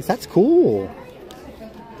 626. That's cool.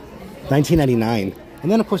 $19.99.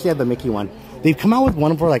 And then, of course, they have the Mickey one. They've come out with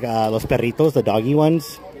one for like Los Perritos, the doggy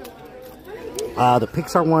ones. The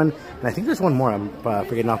Pixar one. And I think there's one more. I'm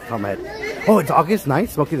forgetting off the top of my head. Oh, it's August 9th,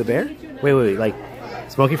 Smokey the Bear? Wait. Like,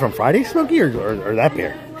 Smokey from Friday, Smokey? Or that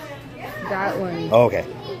bear? That one. Oh, okay.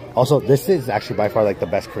 Also, this is actually by far like the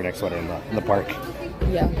best crew neck sweater in the park.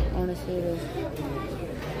 Yeah, honestly it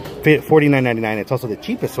is. $49.99. It's also the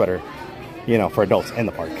cheapest sweater, you know, for adults in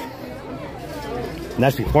the park. And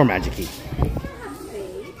that's before Magic Key.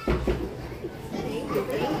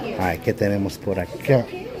 Alright, ¿qué tenemos por acá?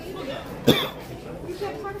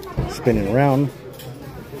 Spinning around.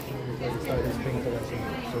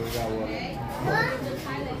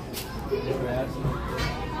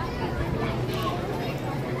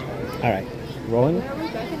 Alright, rolling.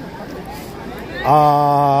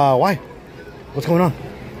 Why? What's going on?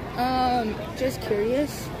 Just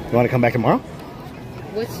curious. You want to come back tomorrow?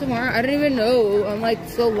 What's tomorrow? I don't even know. I'm like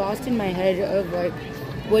so lost in my head of like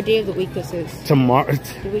what day of the week this is. Tomorrow.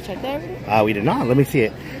 Did we check that already? We did not. Let me see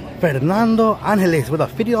it. Fernando Angeles with a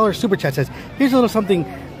 $50 super chat says, here's a little something.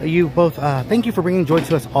 You both, thank you for bringing joy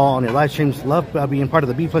to us all on your live streams. Love being part of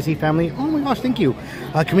the B+E family. Oh my gosh, thank you.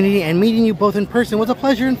 Community and meeting you both in person was a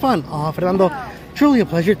pleasure and fun. Oh, Fernando, truly a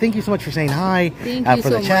pleasure. Thank you so much for saying hi. Thank you for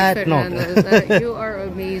so the chat. much, Fernando. You are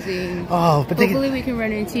amazing. Oh, but hopefully we can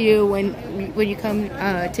run into you when you come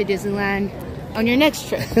to Disneyland on your next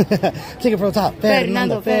trip. Take it from the top.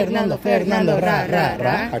 Fernando, ra, ra,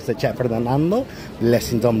 ra. Hearts the chat, Fernando.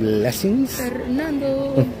 Blessings on blessings.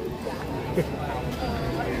 Fernando.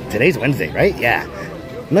 Today's Wednesday, right? Yeah.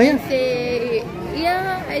 No, yeah. Wednesday.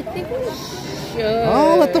 Yeah, I think we should.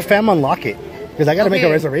 Oh, let the fam unlock it. Because I got to make a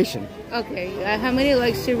reservation. Okay. How many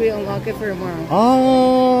likes should we unlock it for tomorrow?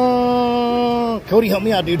 Oh, Cody, help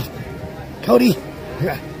me out, dude. Cody.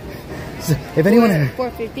 If anyone...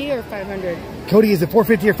 450 or 500? Cody, is it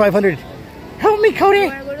 450 or 500? Help me, Cody. You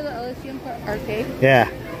want to go to the LSU arcade? Yeah.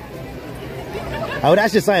 I would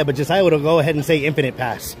ask Josiah, but Josiah would go ahead and say infinite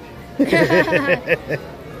pass.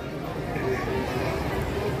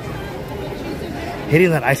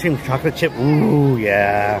 Hitting that ice cream chocolate chip. Ooh,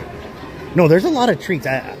 yeah. No, there's a lot of treats.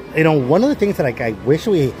 You know, one of the things that I wish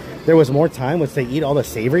there was more time was to eat all the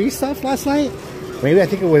savory stuff last night. Maybe I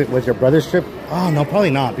think it was your brother's trip. Oh, no,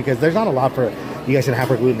 probably not, because there's not a lot for you guys can have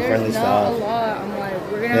for gluten-friendly stuff. There's not a lot. I'm like,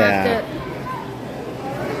 we're going to have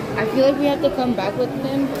to... I feel like we have to come back with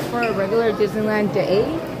him for a regular Disneyland day.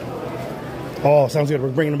 Oh, sounds good. We're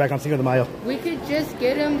bringing him back on Cinco de Mayo. We could just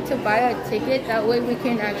get him to buy a ticket. That way we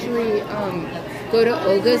can actually go to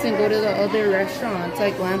Olga's and go to the other restaurants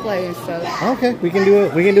like Lamplight and stuff. Okay, we can do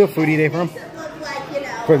a foodie day for him.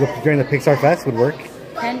 During the Pixar Fest would work.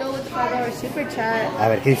 Kendall with the $5 super chat. A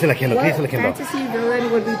ver, ¿qué dice la Kendall? What fantasy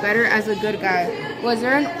villain would be better as a good guy? Was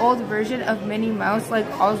there an old version of Minnie Mouse like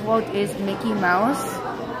Oswald is Mickey Mouse?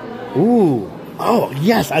 Ooh. Oh,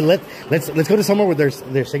 yes. Let's go to somewhere where there's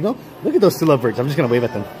signal. Look at those two lovebirds. I'm just going to wave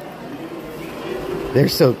at them. They're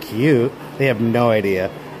so cute. They have no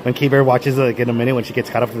idea. When Key Bear watches like in a minute when she gets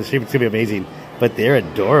caught up to the stream, it's going to be amazing. But they're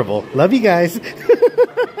adorable. Love you guys.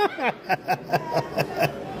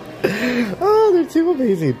 Oh, they're too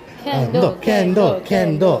amazing. Kendall,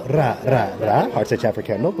 ra, ra, ra. Hearts of chat for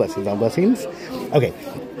Kendall. Blessings on blessings. Okay.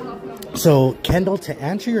 So, Kendall, to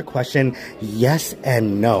answer your question, yes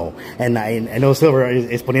and no. And I know Silver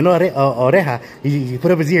is poniendo oreja. He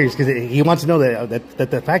put up his ears because he wants to know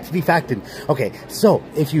that the facts be facted. Okay, so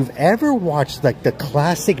if you've ever watched like the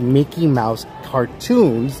classic Mickey Mouse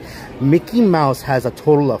cartoons, Mickey Mouse has a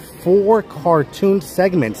total of 4 cartoon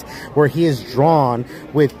segments where he is drawn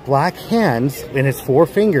with black hands in his 4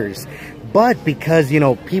 fingers. But because, you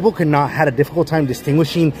know, people had a difficult time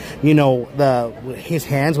distinguishing, you know, his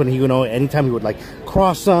hands when he, you know, anytime he would like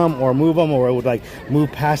cross them or move them or it would like move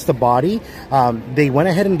past the body, they went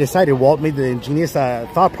ahead and decided, Walt made the ingenious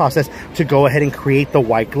thought process to go ahead and create the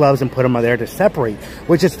white gloves and put them there to separate,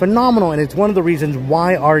 which is phenomenal. And it's one of the reasons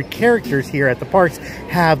why our characters here at the parks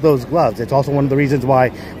have those gloves. It's also one of the reasons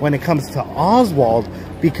why when it comes to Oswald,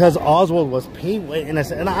 because Oswald was and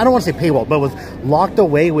I don't want to say paywall, but was locked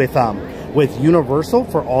away with Universal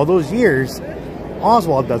for all those years,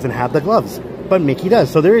 Oswald doesn't have the gloves. but Mickey does.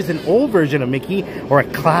 So there is an old version of Mickey, or a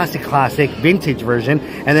classic vintage version,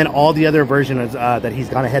 and then all the other versions that he's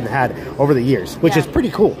gone ahead and had over the years, which is pretty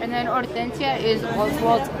cool. And then Hortensia is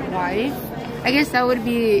Oswald's wife. I guess that would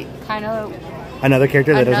be kind of another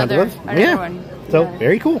character that doesn't have to live. Yeah. One. So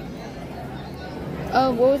very cool.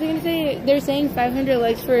 What was I gonna say? They're saying 500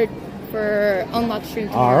 likes for unlock stream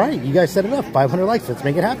tomorrow. All right, you guys set it up. 500 likes. Let's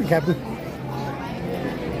make it happen, Captain.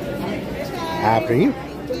 After you.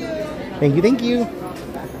 Thank you, thank you.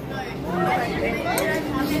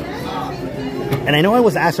 And I know I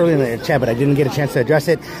was asked earlier in the chat, but I didn't get a chance to address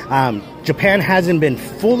it. Japan hasn't been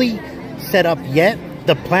fully set up yet.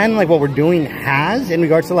 The plan, like what we're doing, has in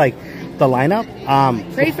regards to like the lineup.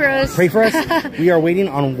 Pray for us. Pray for us. We are waiting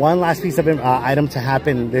on one last piece of item to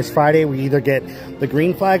happen this Friday. We either get the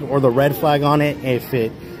green flag or the red flag on it. If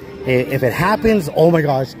it happens, oh my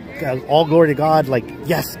gosh, all glory to God. Like,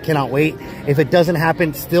 yes, cannot wait. If it doesn't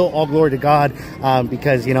happen, still all glory to God,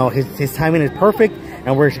 because, you know, his timing is perfect,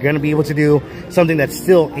 and we're going to be able to do something that's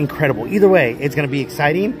still incredible. Either way, it's going to be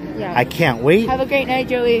exciting. Yeah. I can't wait. Have a great night,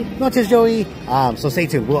 Joey. Noches, Joey. So stay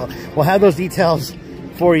tuned. We'll have those details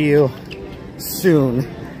for you soon.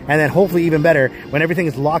 And then hopefully even better, when everything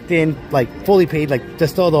is locked in, like fully paid, like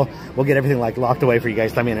just todo, we'll get everything like locked away for you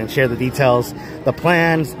guys to come in and share the details, the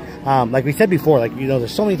plans. Like we said before, like, you know,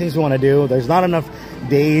 there's so many things we want to do. There's not enough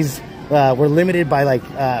days. We're limited by like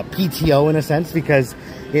PTO in a sense, because,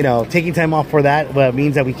 you know, taking time off for that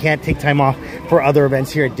means that we can't take time off for other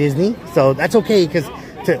events here at Disney. So that's okay, because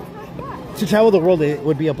to travel the world, it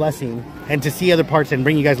would be a blessing, and to see other parts and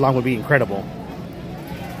bring you guys along would be incredible.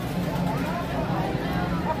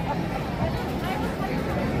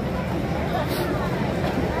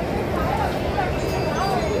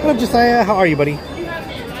 What up, Josiah? How are you, buddy?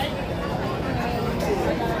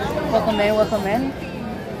 Welcome in, welcome in.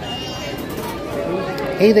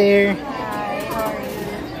 Hey there. Hi, how are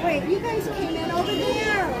you? Wait, you guys came in over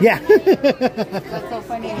there. Yeah. That's so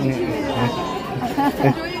funny.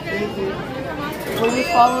 We'll be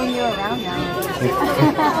following you around now.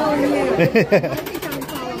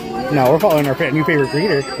 No, we're following our new favorite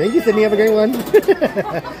greeter. Thank you, Sydney. Have a great one.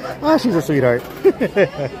 Oh, she's a sweetheart.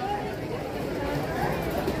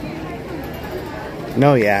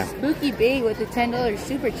 No, yeah. Spooky Bay with a $10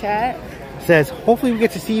 super chat. Says, hopefully we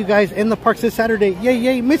get to see you guys in the parks this Saturday. Yay,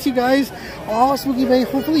 yay, miss you guys. Oh, Spooky Bay.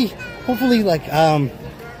 Hopefully, like,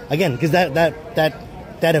 again, because that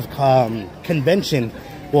convention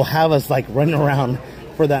will have us like running around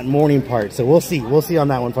for that morning part. So we'll see on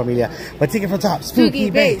that one, familia. But take it from top. Spooky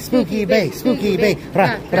Bay, Spooky Bay, Spooky Bay.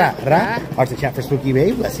 Ra, ra, ra. Hearts to chat for Spooky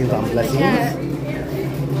Bay. Blessings on blessings.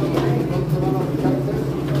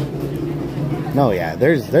 No, yeah,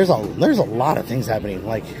 there's a lot of things happening,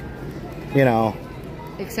 like, you know,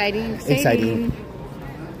 Exciting.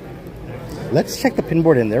 Let's check the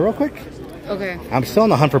pinboard in there real quick. Okay. I'm still on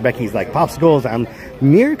the hunt for Becky's like popsicles. I'm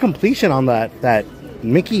near completion on that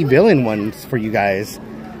Mickey villain ones for you guys.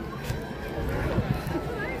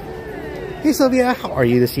 Hey Sylvia, how are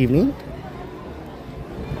you this evening?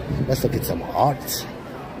 Let's look at some art.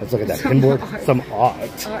 Let's look at that pinboard. Some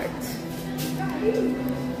art.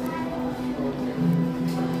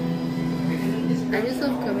 I just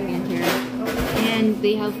love coming in here. And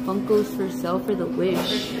they have Funkos for sale for the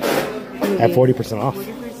Wish. At 40% off.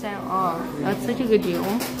 40% off. That's such a good deal.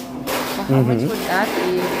 Well, how much would that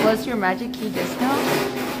be? Plus your Magic Key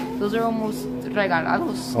discount? Those are almost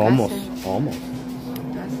regalados. Almost.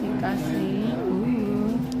 Casi.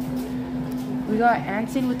 Ooh. We got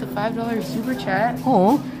Anson with the $5 super chat.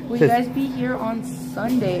 Oh. Will you guys be here on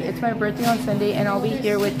Sunday? It's my birthday on Sunday, and I'll be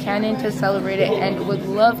here with Cannon to celebrate it, and would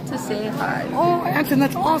love to say hi. Oh, Anson,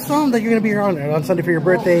 that's awesome that you're going to be here on Sunday for your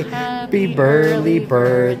birthday. Happy early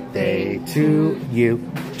birthday to you.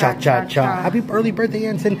 Cha-cha-cha. Happy early birthday,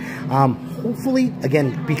 Anson. Hopefully,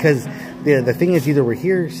 again, because the thing is either we're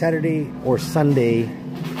here Saturday or Sunday,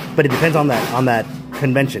 but it depends on that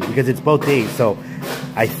convention, because it's both days. So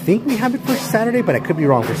I think we have it for Saturday, but I could be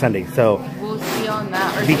wrong for Sunday. So we'll see on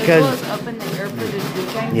that. Our because schedule is up in the air for this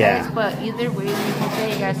weekend, yeah. guys. But either way, we hope that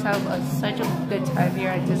you guys have such a good time here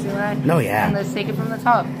at Disneyland. No, yeah. And let's take it from the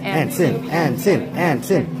top. Anson.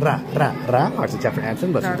 Ra, ra, ra. Hearts of chat for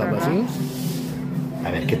Anson. Blessings.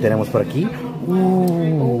 A ver, ¿qué tenemos por aquí?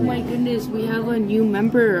 Ooh. Oh my goodness, we have a new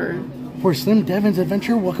member. For Slim Devin's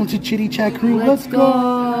Adventure, welcome to Chitty Chat Crew. Let's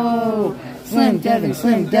go! Slim Devin,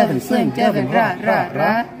 ra, ra,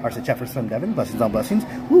 ra. Hearts of chat for Slim Devin. Blessings on blessings.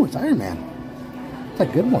 Ooh, it's Iron Man. It's a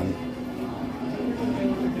good one.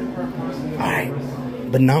 Alright.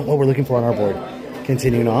 But not what we're looking for on our board.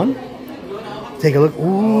 Continuing on. Take a look.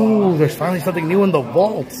 Ooh, there's finally something new in the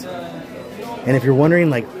vault. And if you're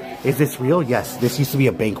wondering, like, Is this real? Yes. This used to be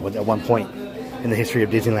a bank at one point in the history of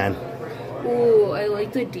Disneyland. Oh, I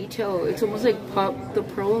like the detail. It's almost like pop the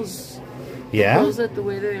pearls. Yeah? The pearls that the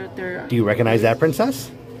way they're... Do you recognize that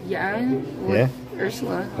princess? Yeah. Yeah.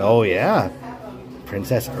 Ursula. Oh, yeah.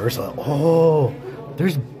 Princess Ursula. Oh,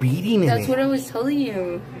 there's beading in it. That's what I was telling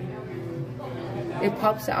you. It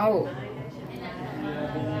pops out.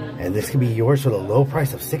 And this can be yours for the low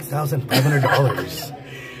price of $6,500.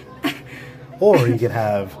 Or you could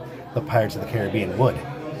have the Pirates of the Caribbean wood.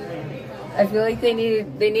 I feel like they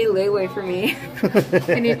need layaway for me.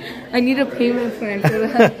 I need a payment plan for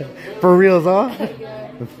that. For reals, huh?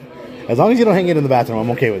 As long as you don't hang it in the bathroom, I'm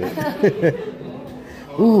okay with it.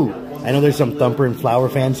 Ooh, I know there's some Thumper and Flower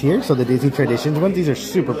fans here. So the Disney Traditions ones, these are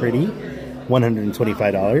super pretty.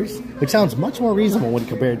 $125, which sounds much more reasonable when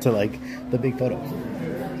compared to like the big photos.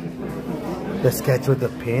 The sketch with the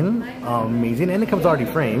pin, amazing, and it comes already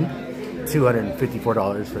framed.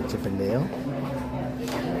 $254 for Chip and Dale.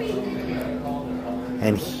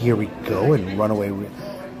 And here we go in Runaway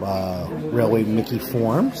Railway Mickey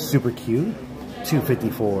form, super cute.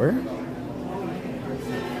 $254.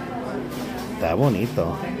 That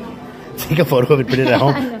bonito. Take a photo of it, put it at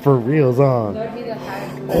home for reals, huh?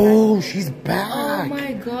 Oh, she's back. Oh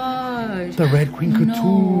my gosh. The Red Queen Couture.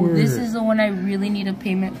 No, this is the one I really need a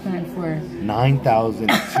payment plan for.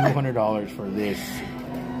 $9,200 for this.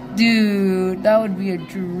 Dude, that would be a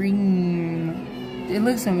dream. It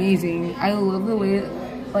looks amazing. I love the way,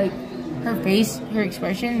 like, her face, her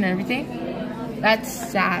expression and everything. That's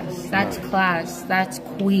sass. That's class. That's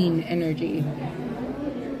queen energy.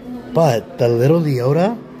 But the little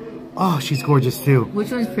Leota, oh, she's gorgeous too.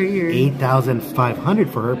 Which one's prettier? $8,500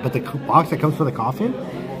 for her, but the box that comes for the coffin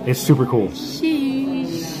is super cool.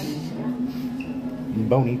 Sheesh.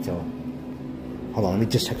 Bonito. Hold on, let me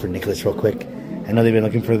just check for Nicholas real quick. I know they've been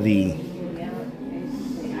looking for the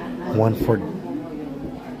one for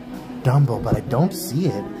Dumbo, but I don't see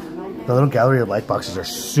it. The little gallery of light boxes are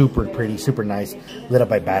super pretty, super nice, lit up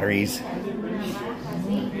by batteries.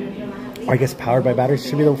 Or I guess powered by batteries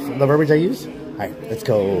should be the verbiage I use. Alright, let's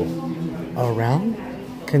go around.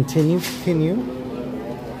 Continue.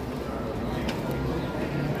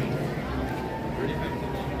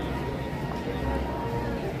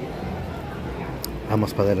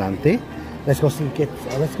 Vamos para adelante. Let's go see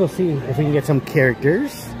if we can get some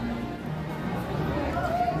characters.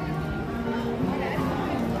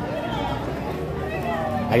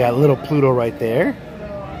 I got little Pluto right there.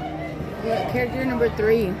 Yeah, character number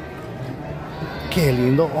 3. Que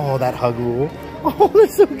lindo. Oh, that hug rule. Oh,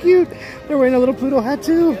 that's so cute. They're wearing a little Pluto hat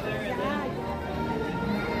too.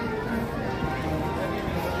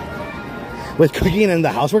 With cooking and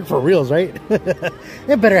the housework for reals, right?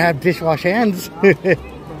 They better have dishwash hands. Wait,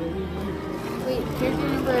 character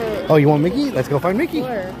number... Oh, you want Mickey? Let's go find Mickey.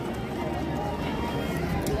 4.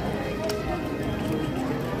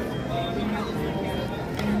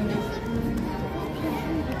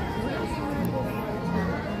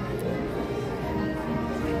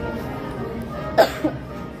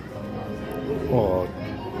 Oh,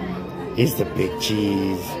 he's the big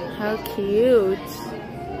cheese. How cute.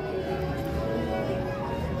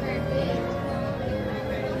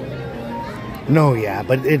 No, yeah,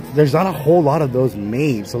 but there's not a whole lot of those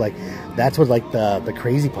made. So, like, that's what, like, the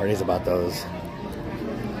crazy part is about those.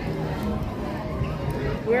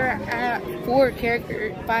 We're at 4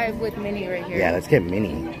 character, 5 with Minnie right here. Yeah, let's get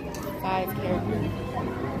Minnie. 5 characters.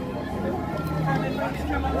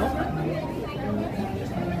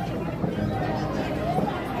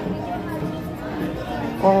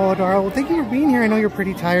 Oh, Dara, well, thank you for being here. I know you're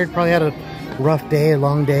pretty tired. Probably had a rough day, a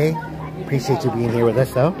long day. Appreciate you being here with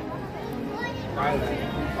us, though.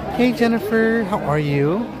 Hey, Jennifer. How are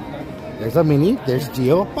you? There's a Minnie. There's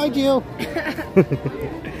Gio. Bye, Gio.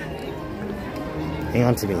 Hang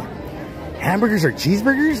on to me. Hamburgers or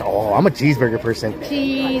cheeseburgers? Oh, I'm a cheeseburger person.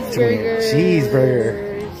 Cheeseburgers.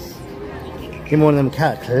 Cheeseburgers. Give me one of them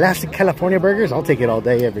classic California burgers. I'll take it all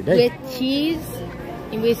day, every day. With cheese?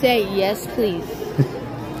 And we say, yes, please.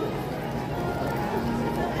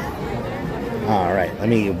 All right, let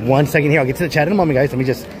me 1 second here. I'll get to the chat in a moment, guys. Let me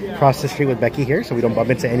just cross the street with Becky here so we don't bump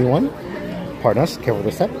into anyone. Pardon us. Careful with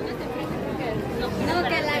this step.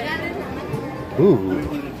 Ooh,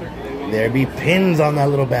 there be pins on that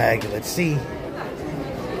little bag. Let's see.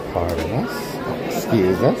 Pardon us.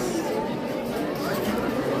 Excuse us.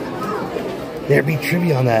 There be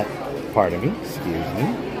trivia on that. Pardon me. Excuse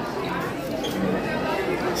me.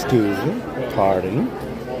 Excuse me. Pardon me.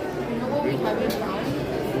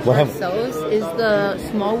 What have those is the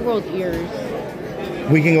Small World ears.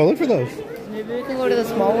 We can go look for those. Maybe we can go to the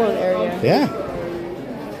Small World area. Yeah.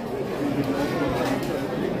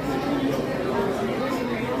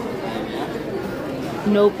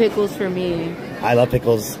 no pickles for me. I love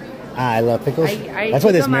pickles. I love pickles. I That's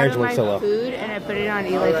why this take them out marriage of works my so well. Food and I put it on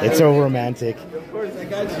Eli's. It's so romantic. Of course, I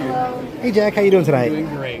got you. Hey Jack, how you doing tonight? Doing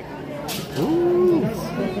great. Ooh,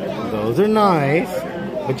 those are nice.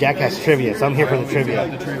 But Jack has trivia, so I'm here for the trivia.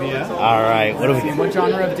 The trivia. All right, what do we do? What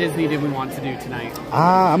genre of Disney did we want to do tonight?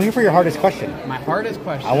 I'm here for your hardest question. My hardest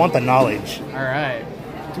question. I want the knowledge. All right.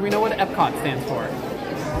 Do we know what Epcot stands for?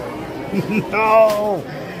 No!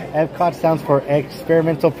 Epcot stands for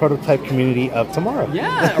Experimental Prototype Community of Tomorrow.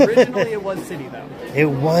 Yeah, originally it was City though. It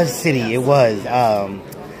was City, Yes. it was.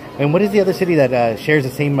 And what is the other city that shares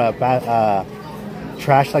the same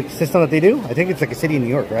trash like system that they do? I think it's like a city in New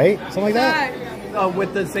York, right? Something like that?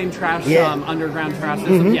 With the same trash, Yeah. underground trash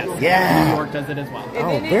system, yes. Yeah. New York does it as well.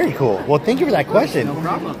 Oh, very cool. Well, thank you for that question. No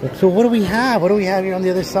problem. So what do we have? What do we have here on the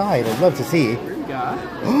other side? I'd love to see. Here we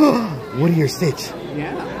go. Woody or Stitch?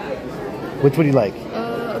 Yeah. Which would you like?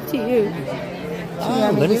 Up to you.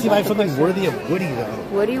 Let me see if I have something worthy of Woody, though.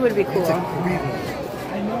 Woody would be cool.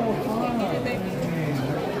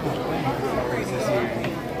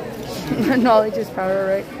 Knowledge is power,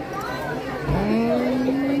 right?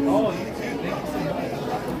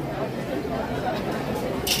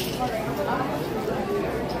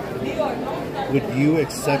 Would you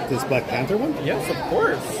accept this Black Panther one? Yes, of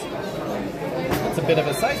course. It's a bit of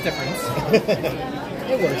a size difference.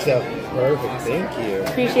 It works out perfect. Thank you.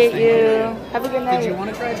 Appreciate you. Have a good night. Did you want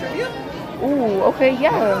to try trivia? Ooh, okay,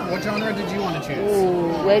 yeah. What genre did you want to choose? Ooh,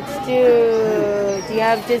 let's do you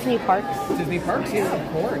have Disney parks? Disney parks? Yeah,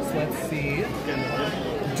 of course. Let's see.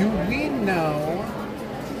 Do we know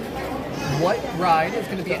what ride is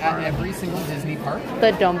going to be at every single Disney park?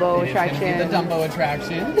 The Dumbo It is attraction. going to be the Dumbo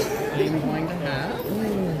attraction. I'm going to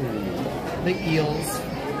have the eels.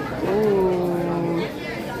 Ooh.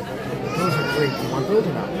 Those are great. You want those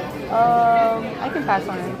or not? I can pass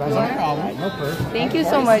on it. No problem. No purse. Thank you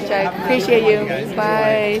so much. I appreciate you.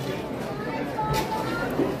 Bye.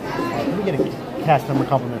 Let me get a cast member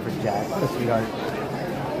compliment for Jack. What a sweetheart.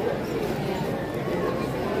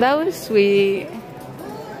 That was sweet.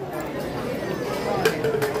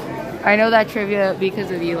 I know that trivia because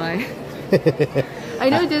of Eli. I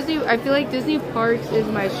know Disney, I feel like Disney parks is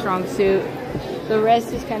my strong suit. The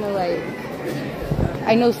rest is kind of like,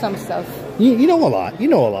 I know some stuff. You know a lot. You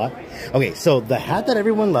know a lot. Okay, so the hat that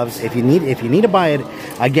everyone loves, if you need to buy it,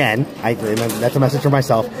 again, that's a message for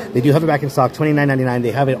myself. They do have it back in stock, $29.99. They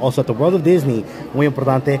have it also at the World of Disney. Muy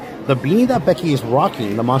importante. The beanie that Becky is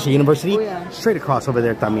rocking, the Monster University, straight across over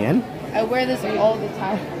there también. I wear this all the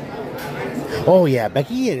time. Oh yeah,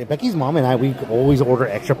 Becky's mom and I, we always order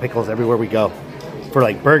extra pickles everywhere we go. For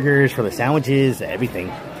like burgers, for the sandwiches,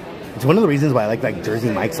 everything. It's one of the reasons why I like Jersey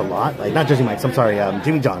Mike's a lot. Like, not Jersey Mike's, I'm sorry,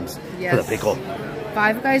 Jimmy John's for the pickle.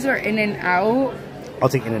 Five Guys are in and out. I'll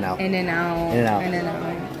take In and Out. In and out. In and Out. In and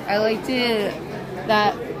out. I liked it,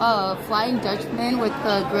 that Flying Dutchman with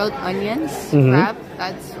the grilled onions wrap.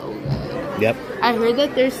 That's so good. Yep. I heard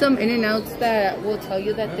that there's some In and Outs that will tell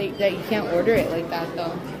you that that you can't order it like that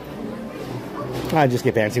though. I just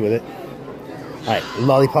get fancy with it. Alright,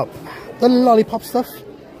 lollipop. The lollipop stuff.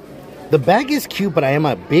 The bag is cute, but I am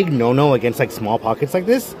a big no-no against like small pockets like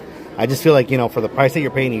this. I just feel like, you know, for the price that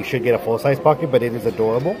you're paying, you should get a full-size pocket, but it is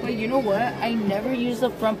adorable. But you know what? I never use the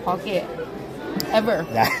front pocket. Ever.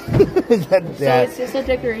 So it's just a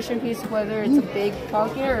decoration piece, whether it's a big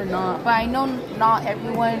pocket or not. But I know not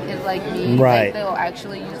everyone is like me. Right. Like, they'll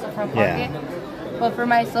actually use the front pocket. But for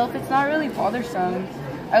myself, it's not really bothersome.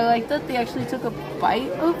 I like that they actually took a bite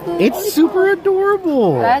of the It's lollipop. super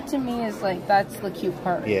adorable. That to me is like, that's the cute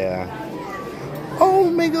part. Yeah. Oh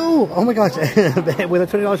my gosh. With a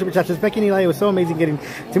 $20 super chat, says Becky and Eli, it was so amazing getting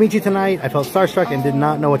to meet you tonight. I felt starstruck and did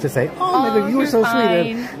not know what to say. Oh my god, you were so sweet.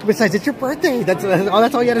 And besides, it's your birthday. That's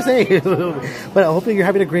all you had to say. But hopefully you're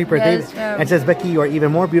having a great birthday. Yes, and says Becky, you are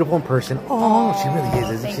even more beautiful in person. Oh, she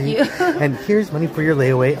really is, isn't she? Thank you. And here's money for your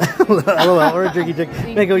layaway. Or a jerky chick.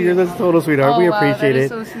 Mango, you're the total sweetheart. We appreciate it.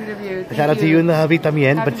 That is so sweet of you. Shout out to you and the hubby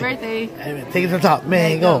también. Happy birthday. Take it to the top.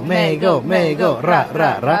 Mango, ra,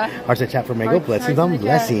 ra, ra. Hearts in chat for Mango. Blessings on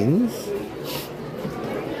blessings.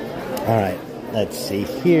 Alright, let's see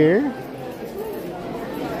here.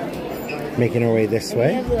 Making our way this They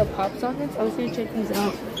way. have the pop sockets. I was going to check these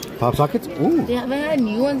out. Pop sockets? Ooh. They haven't had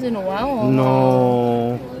new ones in a while.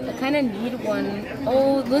 No. I kind of need one.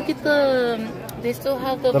 Oh, look at they still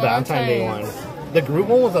have the Valentine's Day one. The group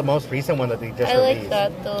one was the most recent one that they just I released. like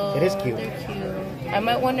that though. It is cute. They're cute. I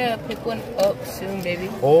might want to pick one up soon, baby.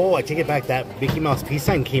 Oh, I take it back. That Mickey Mouse peace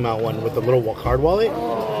sign came out one with the little card wallet.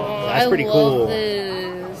 Oh, That's pretty cool.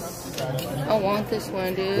 This. I want this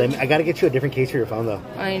one, dude. I gotta get you a different case for your phone though.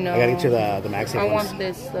 I know. I gotta get you the MagSafe I ones. want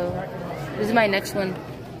this though. This is my next one.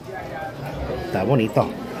 Está bonito.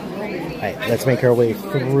 All right, let's make our way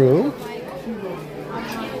through.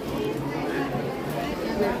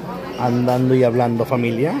 Andando y hablando,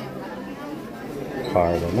 familia.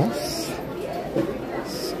 Cárdenas.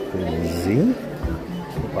 Squeezy.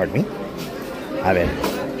 Pardon me. A ver.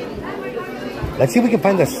 Let's see if we can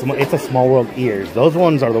find the It's a Small World ears. Those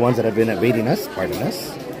ones are the ones that have been evading us. Pardon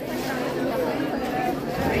us.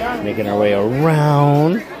 Making our way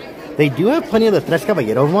around. They do have plenty of the Tres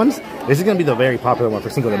Caballeros ones. This is going to be the very popular one for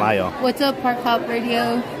Cinco de Mayo. What's up, Park Hop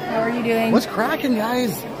Radio? How are you doing? What's cracking,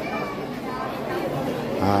 guys?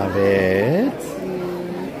 A ver.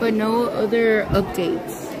 But no other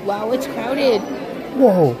updates. Wow, it's crowded.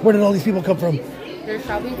 Whoa, where did all these people come from? They're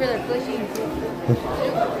shopping for their plushies.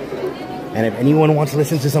 And if anyone wants to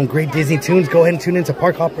listen to some great Disney tunes, go ahead and tune into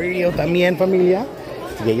Park Hop Radio también, familia,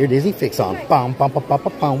 to get your Disney fix on. Bum, bum, bum, bum,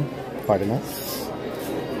 bum, bum. Pardon us.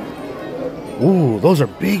 Ooh, those are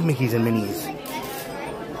big Mickeys and Minnies.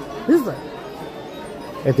 This is like,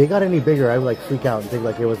 if they got any bigger, I would like freak out and think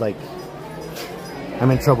like it was like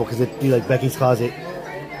I'm in trouble because it'd be like Becky's closet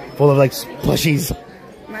full of like plushies.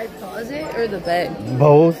 My closet or the bed?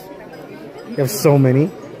 Both. You have so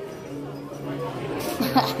many.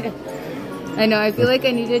 I know. I feel like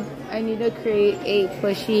I need to create a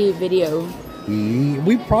plushie video.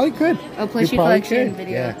 We probably could. A plushie collection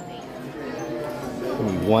video. Yeah. Give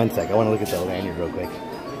me 1 sec. I want to look at the lanyard real quick.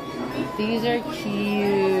 These are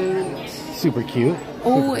cute. Super cute.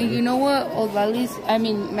 Oh, and you know what?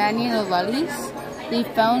 Manny and Ovalis, they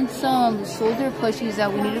found some shoulder plushies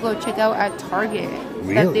that we need to go check out at Target.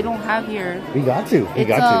 Really? That they don't have here. We got to. We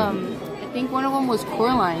got to. I think one of them was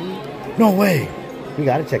Coraline. No way. We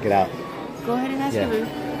got to check it out. Go ahead and ask her.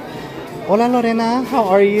 Hola, Lorena. How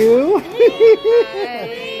are you?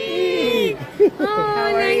 Hey.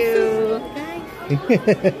 How are you? Do you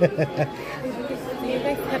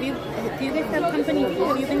guys have Company D?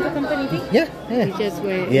 Have you been to Company D? Yeah. We just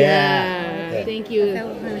went. Yeah. Thank you. I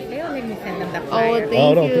was going to say, let me send them the Oh, flyer.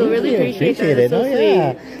 thank you. Really appreciate that. it. That's so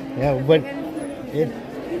Yeah. sweet. Yeah, but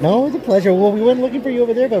no, it was a pleasure. Well, we went looking for you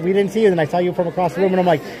over there, but we didn't see you. And I saw you from across the room, and I'm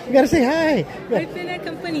like, you got to say hi. I've been at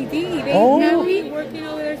Company D. They Oh. have me working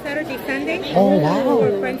over there Saturday, Sunday. Oh, wow.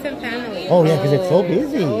 For friends and family. Oh, yeah, because it's so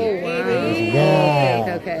busy. Oh, wow.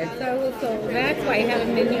 Yeah. Okay. So that's why I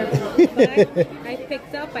haven't been here. But I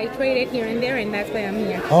picked up, I traded here and there, and that's why I'm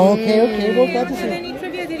here. Okay. Well, glad to Do you have see any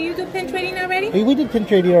trivia? Did you do pen trading already? We did pin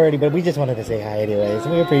trading already, but we just wanted to say hi anyways.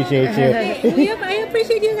 We appreciate you. I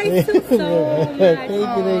appreciate you guys so much. Thank you.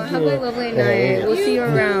 Have a lovely night. We'll see you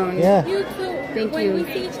around. Yeah. You too. Thank when you. we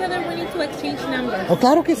see each other, we need to exchange numbers. Oh,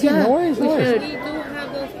 claro que sí. Yeah, No worries. we should. We do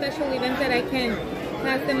have those special events that I can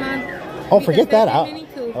pass them on. Oh, forget that. We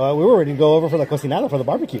We were ready to go over for the cocinada for the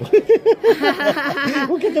barbecue.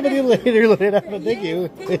 We'll get them with you later, Lorena. But thank you.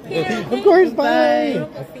 Of course, bye.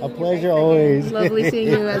 A pleasure always. Lovely seeing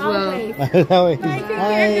you as well. Bye.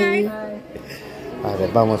 A ver,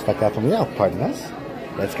 vamos para acá familia. Pardon us.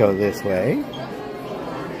 Let's go this way.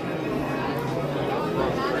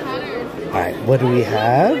 Alright, what do we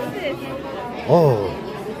have? Oh,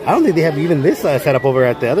 I don't think they have even this set up over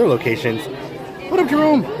at the other locations. What up,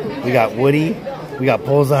 Jerome? We got Woody. We got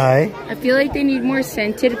Bullseye. I feel like they need more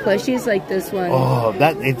scented plushies like this one. Oh,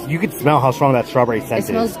 you can smell how strong that strawberry scent is.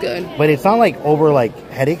 It smells good. But it's not like over like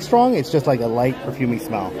headache strong. It's just like a light perfumey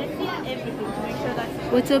smell.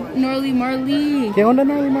 What's up, Gnarly Marley? ¿Qué onda,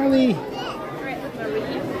 Gnarly Marley?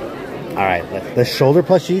 All right, the shoulder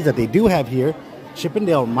plushies that they do have here,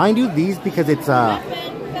 Chippendale. Mind you, these because it's a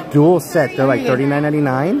dual set, they're like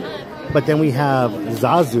 $39.99. But then we have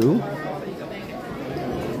Zazu,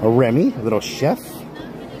 a Remy, a little chef.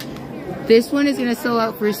 This one is gonna sell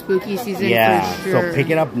out for spooky season. Yeah, for sure. so pick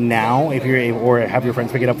it up now if you're able, or have your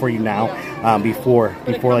friends pick it up for you now, before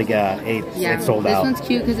like it's sold out. This one's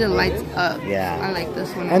cute because it lights up. Yeah, I like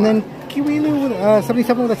this one. And then Kiwilu with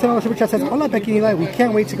 77 with a $10 super chat says, "Hola Becky and Eli, we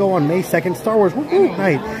can't wait to go on May 2nd Star Wars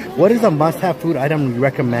night. What is a must-have food item you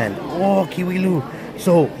recommend?" Oh, Kiwilu.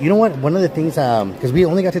 So you know what? One of the things, because we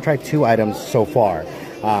only got to try 2 items so far.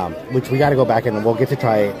 Which we got to go back and we'll get to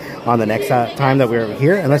try on the next time that we're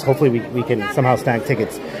here, unless hopefully we can somehow snag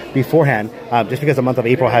tickets beforehand, just because the month of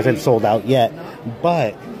April hasn't sold out yet.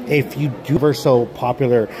 But if you do ever so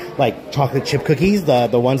popular like chocolate chip cookies,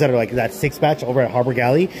 the ones that are like that 6 batch over at Harbor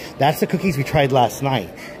Galley, that's the cookies we tried last night,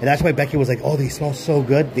 and that's why Becky was like, "Oh, they smell so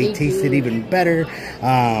good. They tasted even better."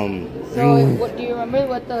 So, do you remember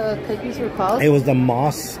what the cookies were called? It was the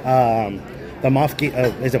Moss.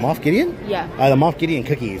 Is it Moff Gideon? Yeah. The Moff Gideon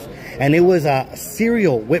cookies, and it was a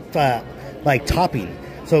cereal whipped like topping.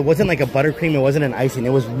 So it wasn't like a buttercream. It wasn't an icing.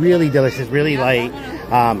 It was really delicious, really light,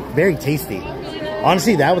 very tasty.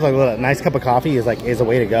 Honestly, that with like a nice cup of coffee is a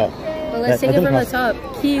way to go. Well, let's take it from the top.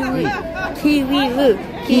 Kiwi, Kiwi Lu,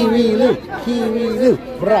 Kiwi Lu, Kiwi Lu,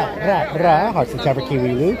 bra, bra, bra. Hearts and tap for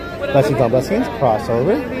Kiwi Lu. Blessings on blessings. Cross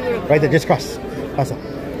over. Right there, just cross. Cross up.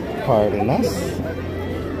 Pardon us.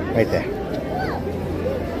 Right there.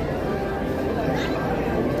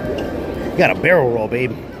 You got a barrel roll,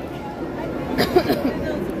 babe.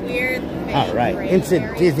 Weird. All right, into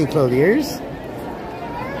Disney clothiers.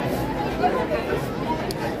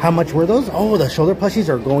 How much were those? Oh, the shoulder plushies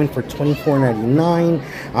are going for $24.99,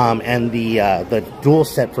 and the dual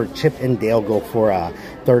set for Chip and Dale go for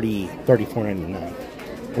 $34.99.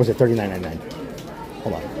 Or was it $39.99?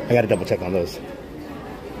 Hold on, I gotta double check on those.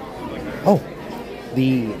 Oh,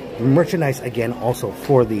 the merchandise again also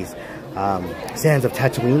for these Sands of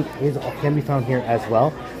Tatooine can be found here as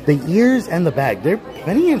well. The ears and the bag, they're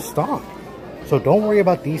plenty in stock, so don't worry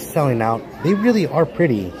about these selling out. They really are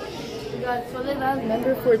pretty. We got Soledad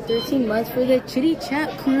member for 13 months for the Chitty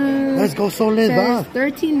Chat crew. Let's go Soledad.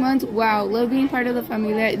 13 months. Wow, love being part of the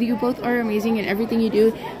family. You both are amazing in everything you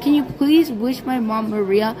do. Can you please wish my mom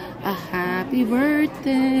Maria a happy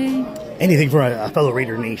birthday? Anything for a fellow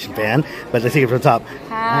Raider Nation fan, but let's take it from the top.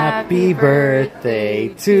 Happy birthday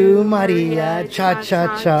to Maria. Cha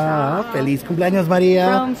cha cha. Feliz cumpleaños, Maria.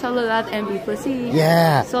 From Soledad and B+E.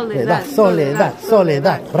 Yeah. Soledad, Soledad,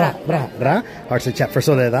 Soledad. Ra, ra, ra. Hearts and chat for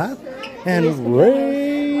Soledad. And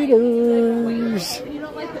Raiders.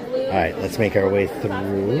 Alright, let's make our way through.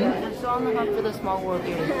 I'm still on the hunt for the Small World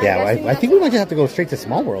ears. Yeah, I think we might just have to go straight to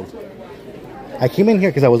Small World. I came in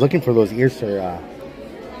here because I was looking for those ears for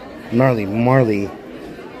Gnarly Marley,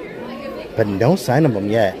 but no sign of them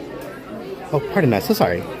yet. Oh, pardon us. So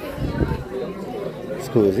sorry.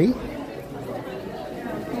 Scusi.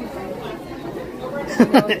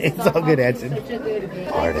 It's all good, Edson.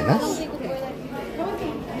 Pardon us.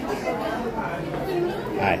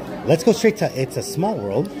 Alright, let's go straight to It's a Small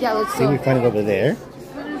World. Yeah, let's see if we find it over there.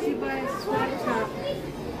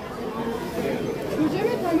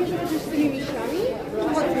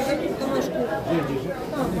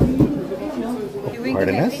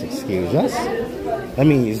 Pardon us, excuse us. Let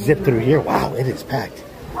me zip through here. Wow, it is packed.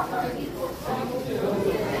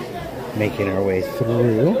 Making our way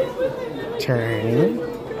through. Turning.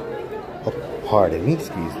 Oh, pardon me,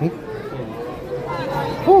 excuse me.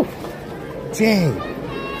 Whew. Dang.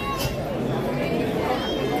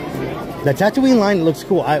 The Tatooine line looks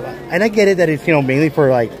cool. And I get it that it's, you know, mainly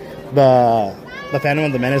for like the Phantom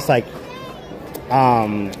of the Menace like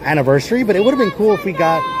anniversary, but it would have been cool if we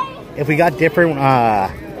got different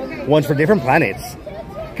ones for different planets.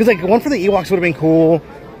 Because like one for the Ewoks would have been cool.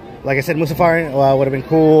 Like I said, Mustafar would have been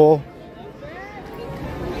cool.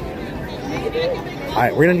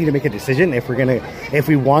 Alright, we're gonna need to make a decision if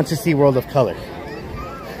we want to see World of Color.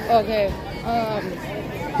 Okay.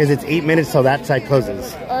 Because it's 8 minutes till that side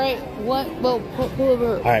closes. Alright, what? Well, pull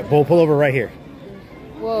over. Alright, we'll pull over right here.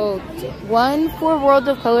 Well, 1 for World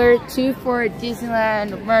of Color, 2 for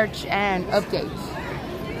Disneyland merch and updates.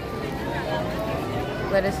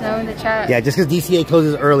 Let us know in the chat. Yeah, just because DCA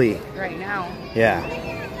closes early. Right now. Yeah.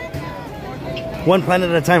 One planet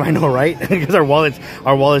at a time, I know, right? Because our wallets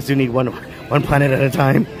do need one planet at a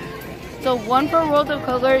time. So 1 for World of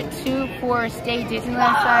Color, 2 for Stay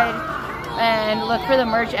Disneyland side, and look for the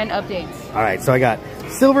merch and updates. Alright, so I got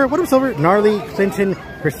Silver. What up, Silver? Gnarly, Clinton,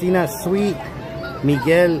 Christina, Sweet,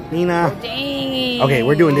 Miguel, Nina. Oh, dang. Okay,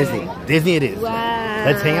 we're doing Disney. Disney it is. Wow.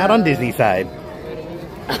 Let's hang out on Disney side.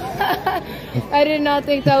 I did not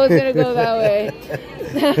think that was going to go that way.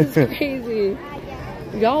 That's crazy.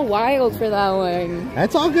 Y'all wild for that one.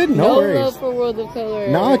 That's all good. No worries. No love for World of Color.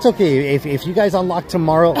 No, it's okay. If you guys unlock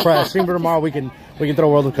tomorrow for a stream for tomorrow, we can throw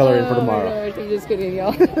World of Color in for tomorrow. My gosh, I'm just kidding,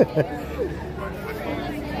 y'all.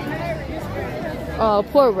 Oh,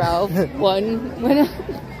 poor Ralph.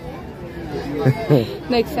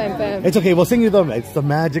 Next time, fam. It's okay. We'll sing you it's the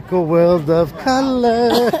magical world of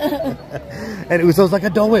color. And Uso's like a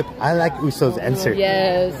Dole Whip. I like Uso's answer.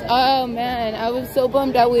 Yes. Oh man, I was so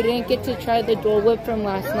bummed out we didn't get to try the Dole Whip from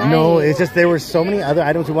last night. No, it's just there were so many other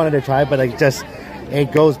items we wanted to try, but like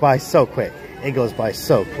it goes by so quick. It goes by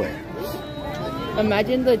so quick.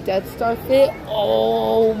 Imagine the Death Star fit.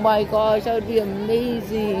 Oh my gosh, that would be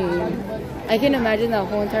amazing. I can imagine that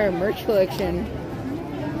whole entire merch collection.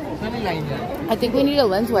 I think we need a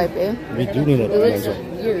lens wipe, eh? We do need a lens wipe.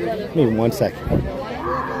 Weird. Give me 1 second.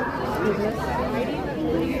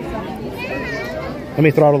 Let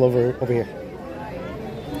me throttle over here.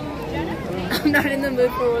 I'm not in the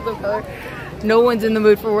mood for World of Color. No one's in the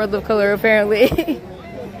mood for World of Color, apparently.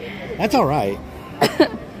 That's all right.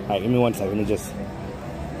 Alright, give me 1 second. Let me just...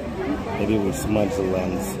 Maybe we smudge the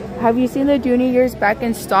lens. Have you seen the Dooney Years back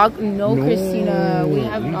in stock? No, Christina, we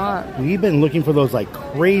have not. We've been looking for those like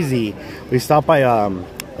crazy. We stopped by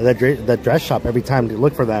the dress shop every time to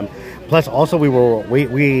look for them. Plus, also we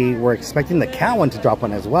were expecting the cat one to drop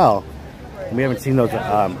one as well. And we haven't seen those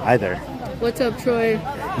either. What's up, Troy?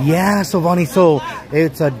 Yeah, so Vonnie, so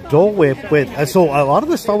it's a Dole Whip with so a lot of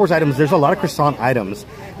the Star Wars items. There's a lot of croissant items,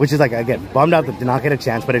 which is like, again, bummed out that did not get a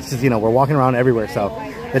chance. But it's just, you know, we're walking around everywhere, so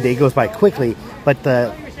the day goes by quickly. But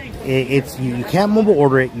you can't mobile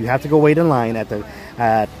order it. You have to go wait in line at the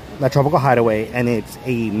Tropical Hideaway, and it's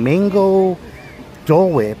a mango Dole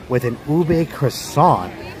Whip with an ube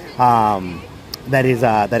croissant that is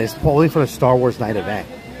only for the Star Wars night event.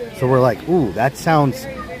 So we're like, ooh, that sounds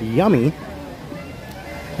yummy.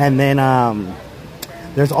 And then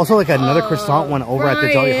there's also like another croissant one over at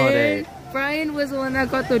the Jolly Holiday. Brian was the one that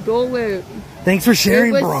got the Dole Whip. Thanks for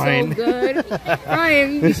sharing, it was Brian. So good.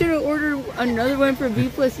 Brian, you should have ordered another one for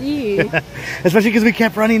B+E. Especially because we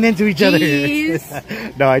kept running into each other.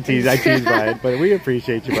 No, I tease Brian, but we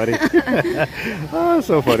appreciate you, buddy. Oh,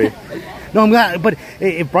 so funny. No, I'm glad. But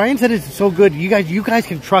if Brian said it's so good, you guys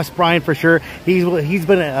can trust Brian for sure. He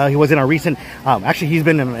was in our recent. Actually, he's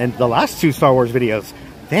been in the last 2 Star Wars videos.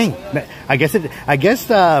 Dang, I guess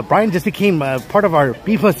Brian just became part of our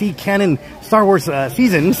B+E canon Star Wars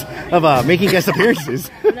seasons of making guest appearances.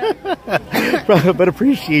 But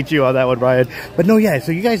appreciate you on that one, Brian. But no, yeah.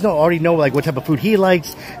 So you guys already know like what type of food he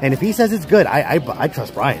likes, and if he says it's good, I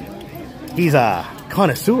trust Brian. He's a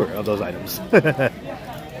connoisseur of those items.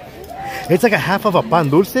 It's like a half of a pan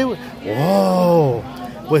dulce. Whoa.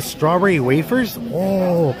 With strawberry wafers.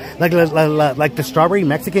 Oh, like the strawberry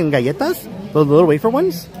Mexican galletas, the little wafer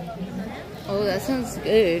ones. Oh, that sounds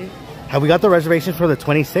good. Have we got the reservation for the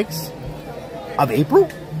 26th of April?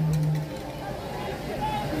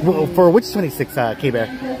 Well, for which 26th, K-Bear?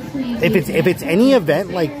 If it's any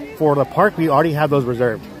event like for the park, we already have those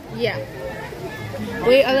reserved. Yeah.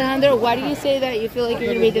 Wait, Alejandro, why do you say that you feel like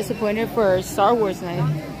you're gonna be disappointed for Star Wars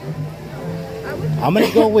night? I'm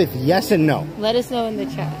gonna go with yes and no. Let us know in the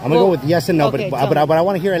chat. I'm gonna go with yes and no, okay, but I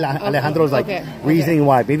want to hear Alejandro's reasoning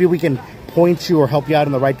why. Maybe we can point you or help you out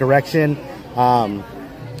in the right direction.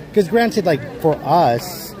 Because granted, like for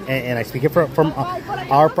us, and I speak it from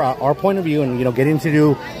our point of view, and you know, getting to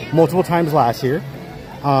do multiple times last year,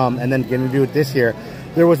 and then getting to do it this year,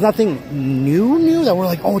 there was nothing new that we're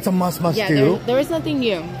like, oh, it's a must do. There was nothing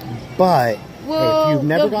new. But if you've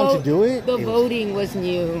never gone to do it, the voting was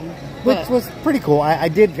new. Which was pretty cool. I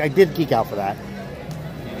did geek out for that.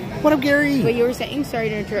 What up, Gary? But you were saying, sorry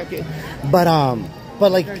to interrupt you. But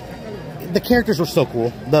like the characters were so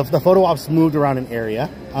cool. The photo ops moved around an area.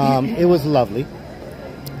 It was lovely.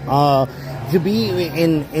 To be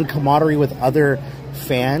in camaraderie with other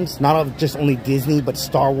fans, not of just only Disney, but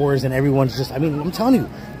Star Wars, and everyone's just, I mean, I'm telling you,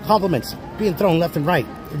 compliments being thrown left and right.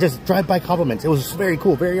 Just drive-by compliments. It was very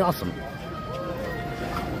cool, very awesome.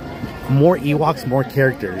 More Ewoks, more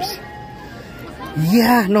characters.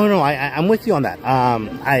 Yeah, no, I'm with you on that.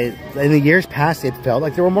 In the years past, it felt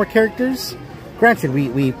like there were more characters. Granted,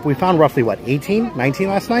 we found roughly, what, 18, 19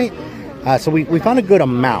 last night? So we found a good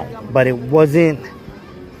amount, but it wasn't,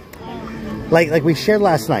 like we shared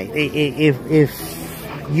last night. If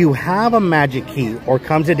you have a magic key or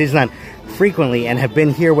come to Disneyland frequently and have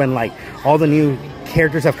been here when, like, all the new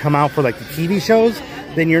characters have come out for, like, the TV shows,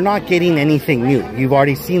 then you're not getting anything new. You've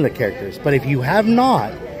already seen the characters. But if you have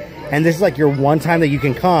not, and this is like your one time that you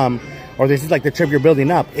can come, or this is like the trip you're building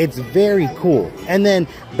up, it's very cool. And then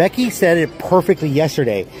Becky said it perfectly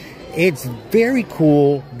yesterday. It's very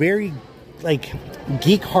cool, very like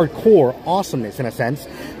geek hardcore awesomeness in a sense,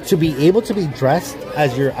 to be able to be dressed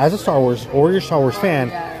as a Star Wars or your Star Wars fan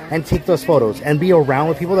and take those photos and be around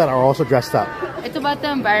with people that are also dressed up. It's about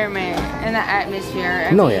the environment and the atmosphere.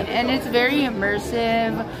 And it's very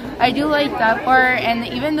immersive. I do like that part, and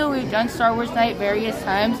even though we've done Star Wars Night various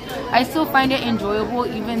times, I still find it enjoyable,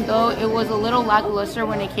 even though it was a little lackluster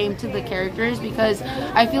when it came to the characters, because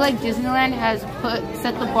I feel like Disneyland has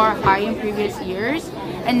set the bar high in previous years,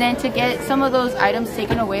 and then to get some of those items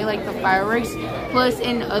taken away, like the fireworks, plus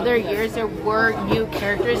in other years there were new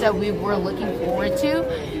characters that we were looking forward to,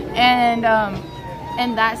 and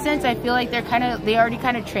in that sense, I feel like they already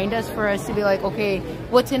kind of trained us for us to be like, okay,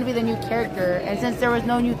 what's going to be the new character? And since there was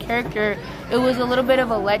no new character, it was a little bit of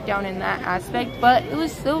a letdown in that aspect, but it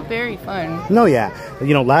was still very fun. No, yeah.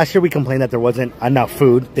 You know, last year we complained that there wasn't enough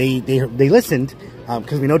food. They listened,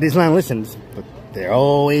 because we know Disneyland listens, but They're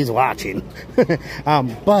always watching.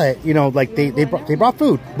 But you know, like they brought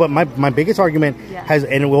food. But my biggest argument has,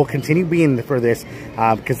 and it will continue being for this,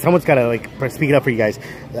 because someone's got to like speak it up for you guys.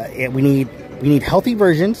 We need healthy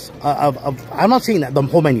versions of I'm not saying that the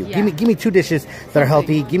whole menu. Yeah. Give me 2 dishes that are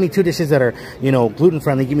healthy. Give me 2 dishes that are, you know, gluten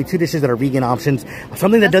friendly. Give me 2 dishes that are vegan options.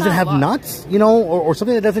 Something that doesn't have nuts, you know, or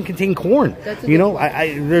something that doesn't contain corn. You know,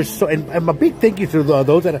 there's so, and a big thank you to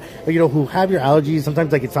those that, you know, who have your allergies.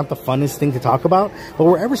 Sometimes like it's not the funnest thing to talk about, but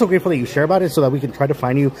we're ever so grateful that you share about it so that we can try to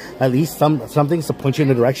find you at least some things to point you in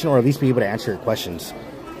the direction, or at least be able to answer your questions.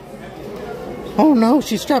 Oh no,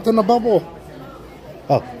 she's trapped in a bubble.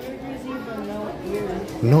 Oh.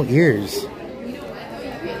 No ears.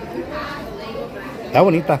 That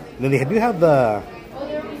bonita. They do have the...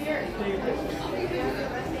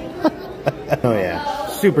 Oh yeah.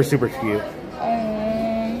 Super, super cute.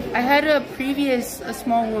 I had a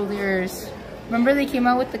Small World ears. Remember they came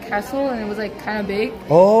out with the castle and it was like kind of big?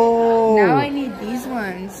 Oh! Now I need these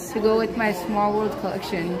ones to go with my Small World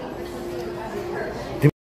collection.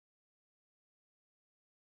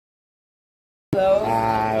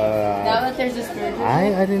 Now that there's a spirit jersey.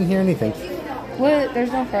 I didn't hear anything. What?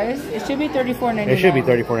 There's no price? It should be $34.99. It should be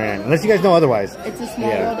 $34.99, unless you guys know otherwise. It's a Small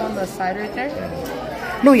World on the side right there.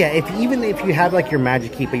 Yeah. No, yeah. Even if you have like your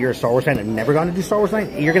Magic Key, but you're a Star Wars fan and never gone to do Star Wars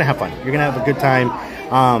night, you're gonna have fun. You're gonna have a good time.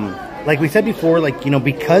 Like we said before, like, you know,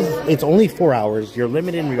 because it's only 4 hours, you're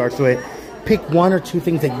limited in regards to it. Pick 1 or 2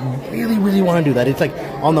 things that you really, really want to do. That it's like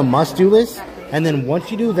on the must-do list. And then once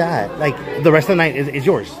you do that, like the rest of the night is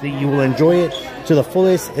yours. You will enjoy it to the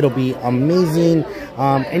fullest. It'll be amazing,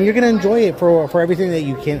 and you're gonna enjoy it for everything that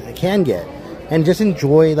you can get, and just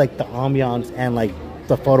enjoy like the ambiance and like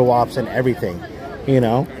the photo ops and everything. You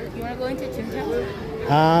know. You wanna go into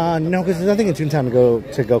Toontown? No, because there's nothing in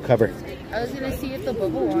Toontown to go cover. I was gonna see if the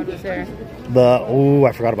bubble one was there.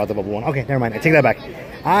 I forgot about the bubble one. Okay, never mind. I take that back.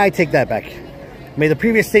 I take that back. May the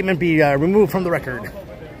previous statement be removed from the record.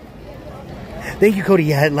 Thank you, Cody.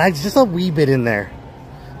 Yeah, it lags just a wee bit in there,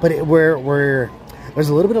 but there's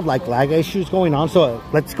a little bit of like lag issues going on. So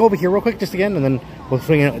let's go over here real quick just again, and then we'll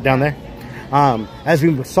swing it down there. As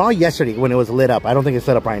we saw yesterday when it was lit up, I don't think it's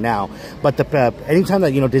lit up right now, but anytime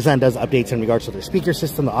that, you know, Disneyland does updates in regards to their speaker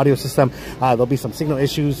system, the audio system, there'll be some signal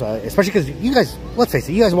issues, especially because you guys, let's face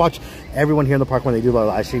it, you guys watch everyone here in the park when they do their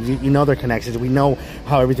live streams. You know their connections. We know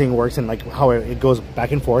how everything works and like how it goes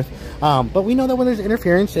back and forth. But we know that when there's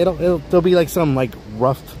interference, there'll be like some like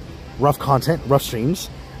rough content, rough streams.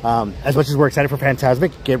 As much as we're excited for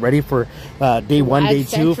Fantasmic, get ready for day 1, day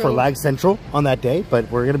 2 for Lag Central on that day.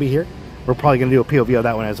 But we're gonna be here. We're probably going to do a POV of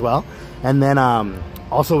that one as well. And then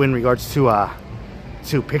also in regards to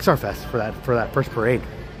Pixar Fest for that first parade.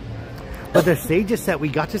 But the stage is set. We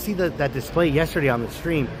got to see that display yesterday on the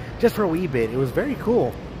stream just for a wee bit. It was very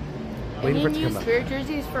cool. Waiting for it to come up. Spirit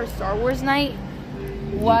jerseys for Star Wars night?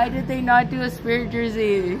 Why did they not do a Spirit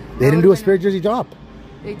jersey? They didn't do a Spirit jersey drop.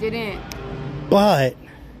 They didn't. But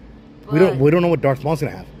we don't know what Darth Maul's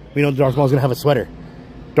going to have. We know Darth Maul's going to have a sweater.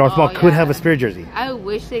 Darth Maul could have a Spirit jersey. I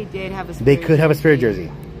wish they did have a Spirit jersey. They could have a Spirit jersey.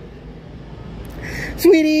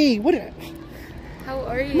 Sweetie, what? How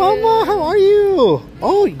are you? Mama, how are you?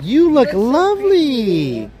 Oh, you look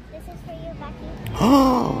lovely. This is for you, Becky.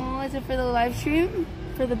 Oh, is it for the live stream?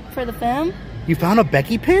 For the fam? You found a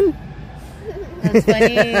Becky pin? That's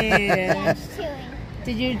funny. Yeah, she's chewing.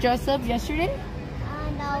 Did you dress up yesterday?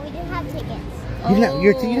 No, we didn't have tickets.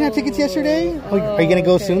 You didn't have tickets yesterday? Are you gonna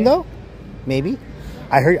go soon though? Maybe.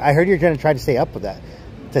 I heard you're gonna try to stay up with that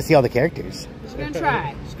to see all the characters. She's gonna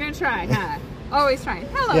try. She's gonna try, huh? Always trying.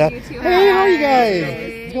 Hello, yeah. you two. Hey, how are you guys?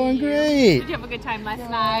 It's going great. Did you have a good time last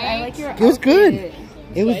night? I like your It was good.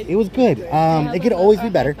 It was good. It could always be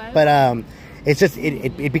better, but it's just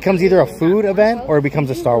it becomes either a food event or it becomes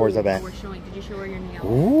a Star Wars event. Did you show her your nails?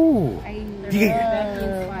 Ooh.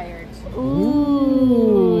 Inspired.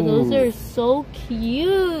 Ooh, those are so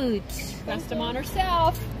cute. Custom on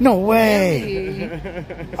herself. No way.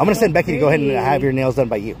 I'm gonna send Becky to go ahead and have your nails done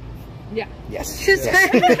by you. Yeah. Yes. She's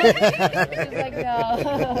yes. like,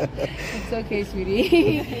 no. It's okay,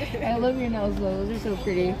 sweetie. I love your nails, though. Those are so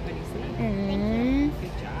pretty. Good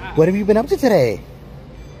job. What have you been up to today?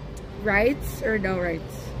 Rides or no rides?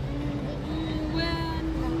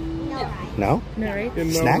 No? No rides?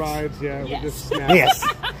 And no Snacks? rides, yeah. We just snacks. Yes.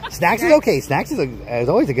 Snacks is okay. Snacks is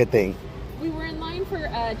always a good thing. We were in line for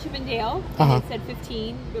Chippendale, and it said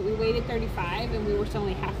 15, but we waited 35, and we were still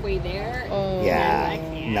only halfway there. Oh. Yeah.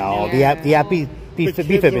 No, Yeah. the app be The kids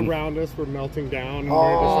fibbing. around us were melting down. And Oh,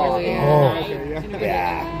 we were just like, yeah. okay, yeah.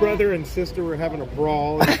 Yeah. Brother and sister were having a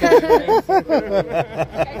brawl. I feel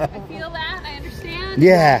that. I understand.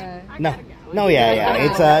 Yeah. I No. gotta go. No,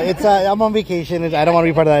 it's I'm on vacation. I don't want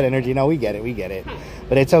to be part of that energy. No, we get it.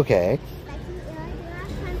 But it's okay.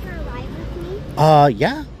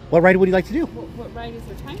 Yeah. What ride would you like to do? What ride is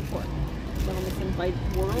there time for? Some of us invite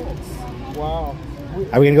worlds. Wow.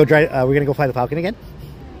 Are we gonna go drive? We're gonna go fly the Falcon again?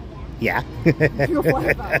 Yeah. You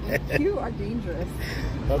fly Falcon. You are dangerous.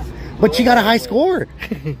 But she got a high score.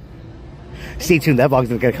 Stay tuned. That vlog's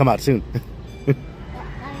gonna come out soon.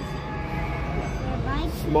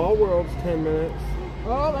 Small World's 10 minutes.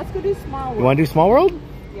 Oh, let's go do Small World. You want to do Small World?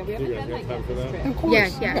 Yeah, we haven't You guys done got that time yet for this that? trip. Of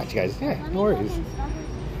course. Yeah. Got you guys. Yeah, no worries.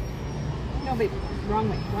 No, but wrong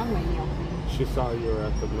way, Neil. She saw you were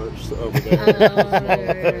at the merch over there.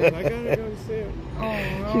 I gotta go see it.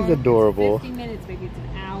 Oh, She's adorable. 50 minutes, baby. It's an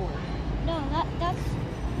hour. No, that's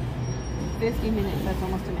 50 minutes. That's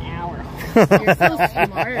almost an hour. You're so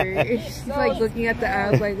smart. She's like looking at the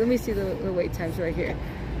app. Like, let me see the wait times right here.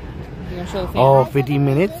 You gonna show the Oh, family? 50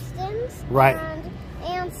 minutes? distance Right.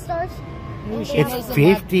 and starts. It's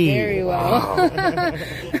 50. Very well.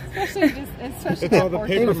 Especially It's all the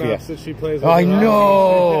paper maps that she plays with. I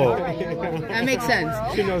know. That makes sense.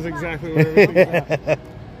 She knows exactly where everything's at.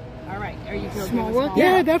 All right. Are you going Small World?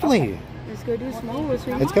 Yeah, definitely. Let's go do Small World.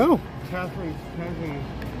 Let's go. Catherine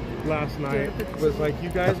last night was like, you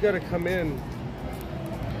guys gotta come in.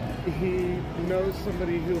 He knows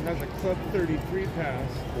somebody who has a Club 33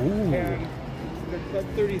 pass. Ooh. And the Club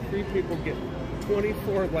 33 people get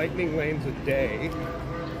 24 lightning lanes a day.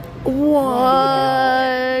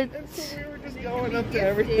 What? And so we were just going up to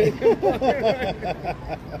everything.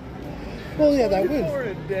 Well, yeah, that 24 was.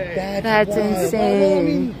 a day. That's Well, I insane.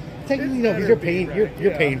 mean, technically, no, because you're paying.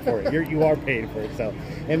 You're paying for it. You are paying for it, so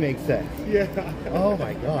it makes sense. Yeah. Oh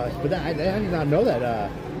my gosh! But I did not know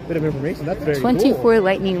that bit of information. That's very 24 cool.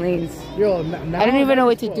 lightning lanes. Yo, I don't even know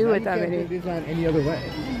what to do with that many. It's not any other way.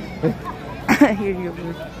 Here you go.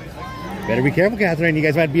 Better be careful, Catherine. You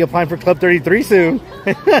guys might be applying for Club 33 soon.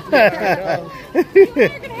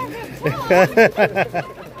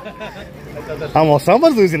 Almost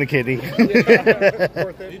someone's losing a kidney.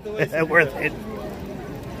 Worth it. Worth it.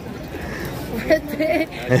 Worth it.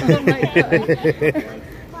 Oh my god.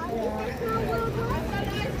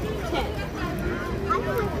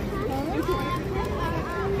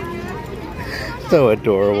 So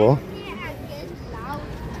adorable.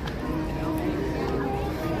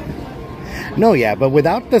 No, yeah, but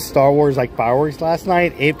without the Star Wars like fireworks last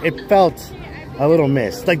night, it felt a little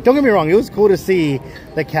missed. Like, don't get me wrong, it was cool to see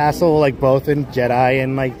the castle like both in Jedi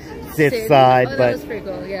and like Sith side, that but was pretty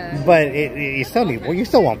cool, yeah. but you still need. Well, you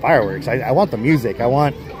still want fireworks. I want the music. I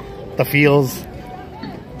want the feels.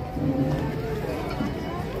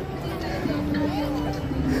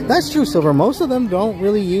 That's true, Silver. Most of them don't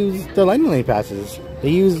really use the lightning lane passes.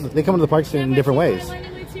 They come to the parks in different ways.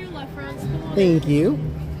 Thank you.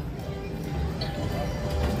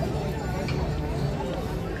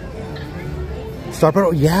 Star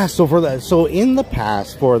Patrol, yeah. So in the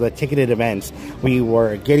past for the ticketed events, we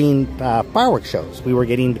were getting fireworks shows. We were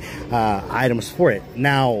getting items for it.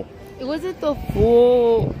 Now, it wasn't the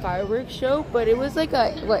full fireworks show, but it was like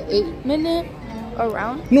a 8-minute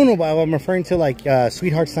around. No, but I'm referring to like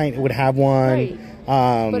Sweetheart's Night would have one. Right.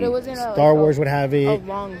 But it wasn't Star Wars would have it. A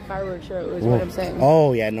long fireworks show is what I'm saying.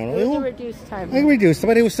 Oh yeah, no. It was a reduced time. It reduced,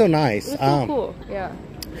 but it was still nice. It was still cool, yeah.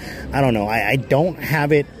 I don't know. I don't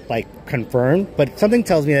have it like confirmed, but something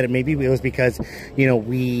tells me that maybe it was because, you know,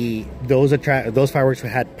 those fireworks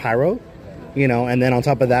had pyro, you know, and then on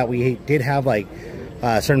top of that we did have like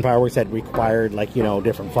certain fireworks that required like, you know,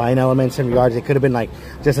 different flying elements in regards. It could have been like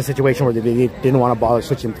just a situation where they didn't want to bother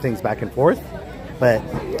switching things back and forth. But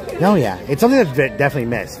no, yeah, it's something that's definitely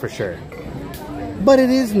missed for sure. But it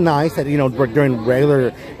is nice that, you know, during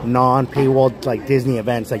regular non-paywall like Disney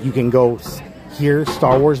events, like you can go hear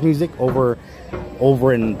Star Wars music over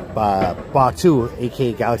in Batuu,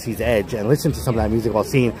 aka Galaxy's Edge, and listen to some of that music while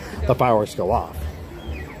seeing the fireworks go off.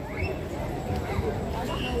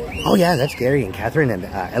 Oh yeah, that's Gary and Catherine and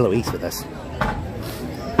Eloise with us.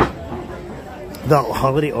 The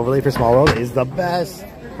holiday overlay for Small World is the best.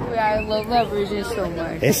 Yeah, I love that version so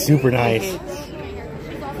much. It's super nice.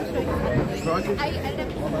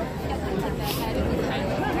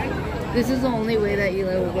 This is the only way that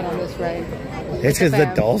Eli will get on this ride. It's because the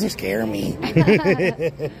dolls are scaring me.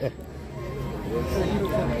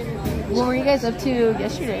 What were you guys up to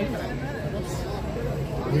yesterday?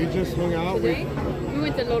 We just hung out. We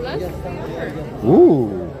went to Lola's.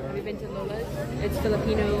 Ooh. We've been to Lola's. It's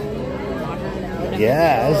Filipino.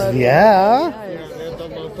 Yes, yeah. The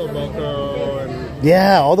loco moco and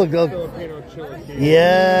Yeah, all the good. Filipino chili.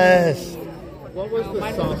 Yes. What was the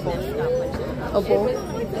sausage? A bowl?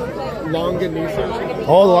 Longanisa.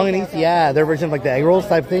 Oh, the longanise, yeah. Their version of like the egg rolls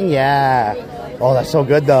type thing, yeah. Oh, that's so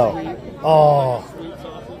good though. Oh.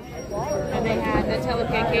 And they had Nutella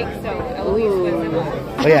pancakes, so Eloise was in them.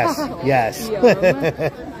 Oh, yes, yes.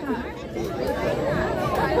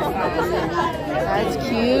 That's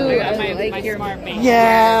cute. I got my like your smart man.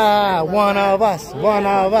 Yeah, one of us, one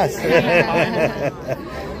of us.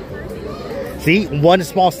 See, one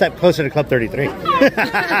small step closer to Club 33.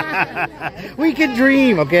 We can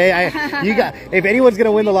dream, okay? You got. If anyone's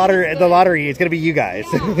gonna win the lottery, it's gonna be you guys.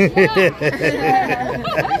 That's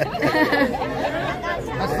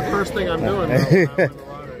the first thing I'm doing. Though.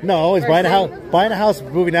 No, it's buying a house,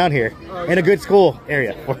 moving down here in a good school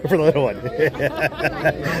area for the little one.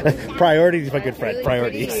 Priorities, my good friend.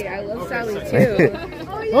 Priorities. I love Sally too.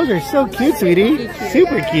 Those are so cute, sweetie.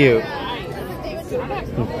 Super cute.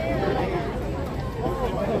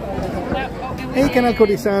 Hey,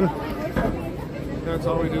 Kanakori-san. That's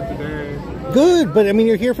all we did today. Good, but I mean,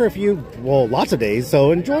 you're here for lots of days,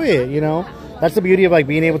 so enjoy it, you know. That's the beauty of like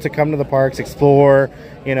being able to come to the parks, explore,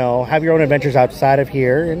 you know, have your own adventures outside of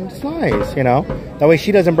here, and it's nice, you know. That way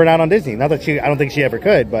she doesn't burn out on Disney. Not that I don't think she ever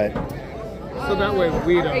could, but. So that way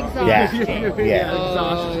we don't. Yeah.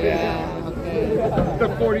 Exhaustion. Yeah. The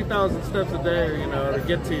 40,000 steps a day, you know, to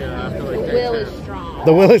get to you after like The will is strong.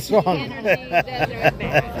 The will is strong. Energy doesn't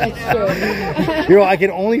bad. You know, I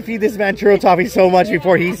can only feed this man churro toffee so much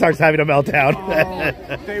before he starts having a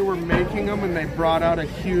meltdown. They were making them and they brought out a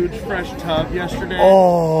huge fresh tub yesterday.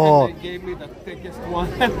 Oh. And they gave me the thickest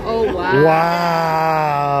one. Oh wow.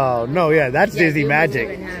 Wow. No, yeah, that's Disney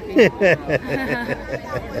magic.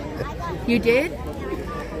 You did?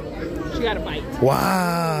 She got a bite.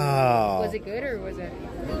 Wow. Was it good or was it?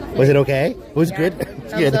 Was it okay? It was good.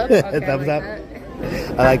 It's good. Thumbs up? Okay, Thumbs up.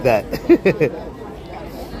 that. I like that.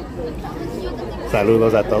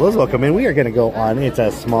 Saludos a todos. Welcome in. We are going to go on It's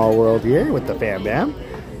a Small World here with the Fam Bam.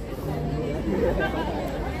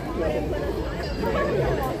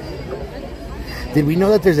 Did we know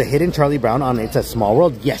that there's a hidden Charlie Brown on It's a Small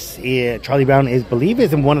World? Yes. Charlie Brown is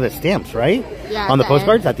in one of the stamps, right? Yeah. On the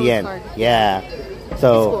postcards at the end. Yeah.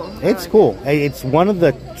 So it's cool. It's one of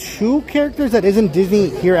the 2 characters that isn't Disney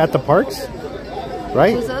here at the parks,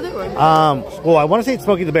 right? Who's the other one? Well, I want to say it's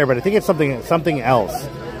Smokey the Bear, but I think it's something else.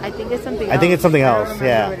 I think it's something else. I think it's something else.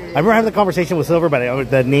 Yeah, I remember having the conversation with Silver, but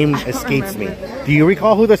the name escapes me. Do you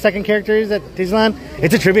recall who the second character is at Disneyland?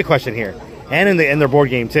 It's a trivia question here, and in their board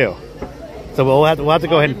game too. So we'll have to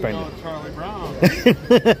go ahead and find it. Charlie Brown.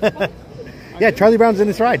 Yeah, Charlie Brown's in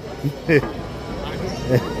this ride.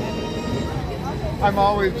 I'm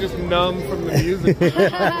always just numb from the music.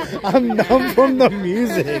 I'm numb from the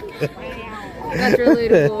music. That's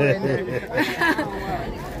relatable.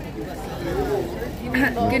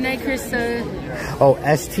 Good night, Krista. Oh,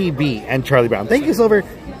 STB and Charlie Brown. Thank you, Silver.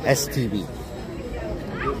 STB.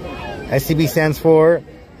 STB stands for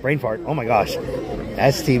brain fart. Oh my gosh.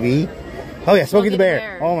 STB. Oh yeah, Smokey the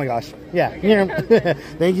Bear. Oh my gosh. Yeah.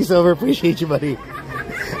 Thank you, Silver. Appreciate you, buddy.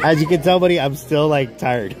 As you can tell, buddy, I'm still like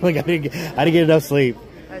tired. Like I didn't get enough sleep.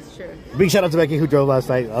 That's true. Big shout out to Becky who drove last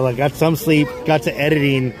night. I got some sleep, got to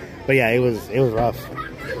editing, but yeah, it was rough.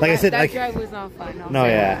 Like I said, that like drive was not fun. no,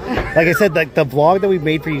 yeah. Like I said, like the vlog that we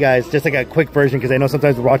made for you guys, just like a quick version, because I know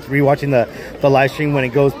sometimes rewatching the live stream when it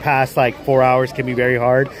goes past like 4 hours can be very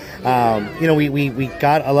hard. You know, we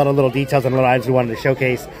got a lot of little details and little items we wanted to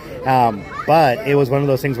showcase, but it was one of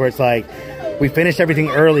those things where it's like we finished everything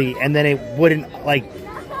early and then it wouldn't like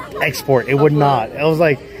export. It would not. It was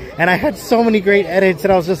like, and I had so many great edits,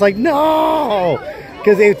 and I was just like, no.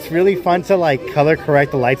 Because it's really fun to like color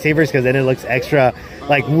correct the lightsabers, because then it looks extra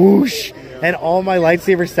like whoosh, and all my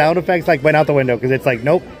lightsaber sound effects like went out the window because it's like,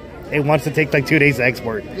 nope, it wants to take like 2 days to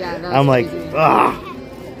export. Yeah, I'm like, ah.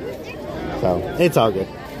 So it's all good.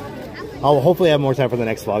 I'll hopefully have more time for the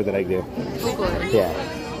next vlog that I do. Yeah.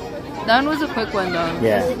 That one was a quick one though.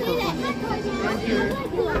 Yeah.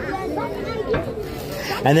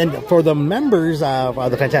 And then for the members of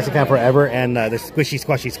the Fantastic Fan Forever and the Squishy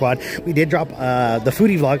Squashy Squad, we did drop the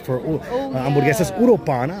foodie vlog for Hamburguesas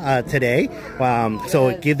Uropan today.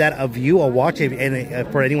 So give that a view, a watch, and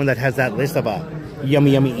for anyone that has that list of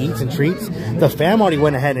yummy eats and treats. The fam already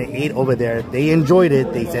went ahead and ate over there. They enjoyed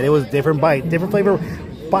it. They said it was different flavor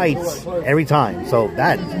bites every time. So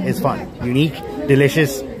that is fun. Unique,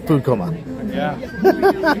 delicious food coma. Yeah,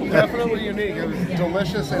 definitely unique. It was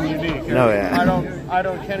delicious and unique.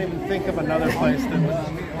 Can't even think of another place that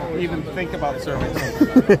would even think about serving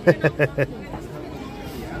something.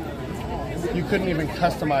 You couldn't even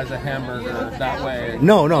customize a hamburger that way.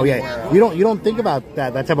 No, yeah. You don't think about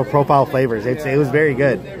that type of profile flavors. It was very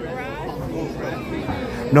good.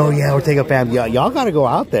 No, yeah, we're taking a fam. Y'all got to go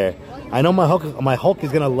out there. I know my Hulk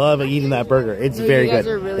is gonna love eating that burger. It's very good.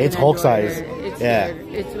 Really it's Hulk size.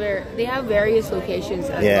 It's where they have various locations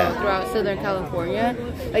as well throughout Southern California.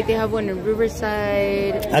 Like they have one in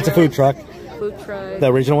Riverside. That's a food truck. Food truck.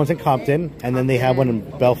 The original one's in Compton, and then they have one in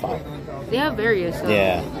Belfast. They have various. So.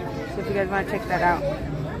 Yeah. So if you guys want to check that out.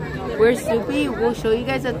 Where's Soupy? We'll show you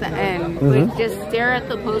guys at the end. But just stare at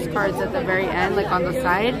the postcards at the very end, like on the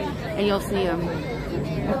side, and you'll see them.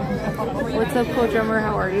 What's up, Coach Drummer?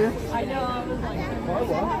 How are you?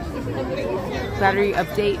 Battery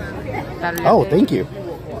update. Thank you.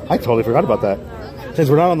 I totally forgot about that. Since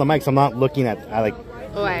we're not on the mics, I'm not looking at like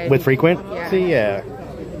with frequent. Yeah. See, yeah.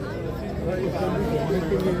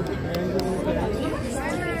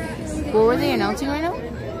 What were they announcing right now?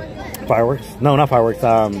 Fireworks? No, not fireworks.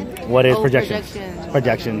 What is projections?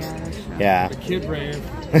 Projections. Yeah. The kid rave.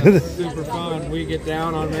 Super fun. We get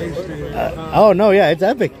down on Main Street. Oh no, yeah, it's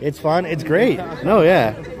epic. It's fun. It's great. No,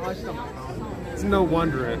 yeah. It's no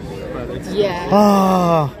wonder but it's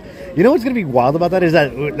Oh, you know what's gonna be wild about that is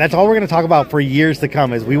that's all we're gonna talk about for years to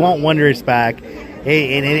come. Is we want Wondrous back.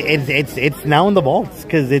 It's now in the vaults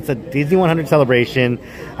because it's a Disney 100 celebration.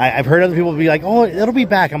 I've heard other people be like, "Oh, it'll be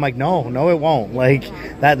back." I'm like, "No, it won't." Like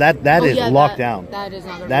that is locked down. That is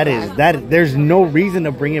not. That there's no reason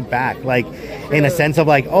to bring it back. Like in a sense of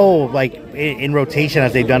like, oh, like in rotation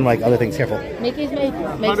as they've done like other things. Careful. Mickey's makes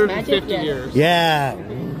 150 magic. years. Yeah.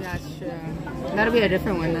 That's true. That'll be a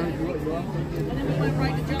different one though.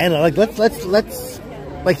 And like let's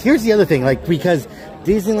like here's the other thing, like because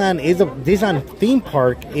Disneyland theme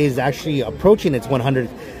park is actually approaching its 100th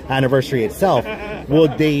anniversary itself. Will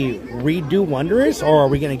they redo Wondrous, or are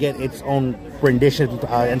we going to get its own rendition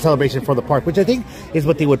and celebration for the park, which I think is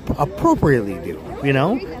what they would appropriately do, you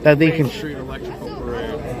know, that they can Street electrical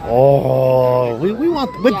parade. Oh, we want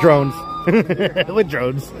with drones. With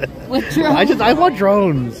drones. I want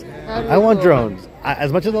drones. I want drones.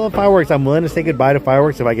 As much as I love fireworks, I'm willing to say goodbye to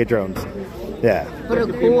fireworks if I get drones. Yeah. But a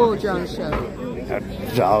cool drone show.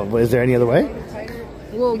 Is there any other way?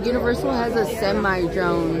 Well, Universal has a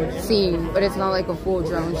semi-drone scene, but it's not like a full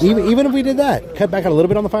drone show. Even if we did that, cut back a little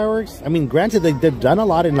bit on the fireworks. I mean, granted, they've done a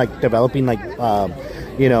lot in like developing like,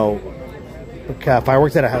 you know,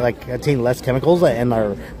 fireworks that have like attain less chemicals and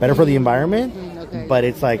are better for the environment. Okay. But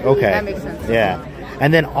it's like, okay. That makes sense. Yeah.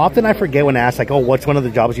 And then often I forget when asked like, oh, what's one of the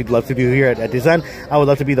jobs you'd love to do here at Disneyland? I would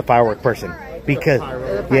love to be the firework person. Because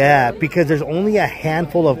because there's only a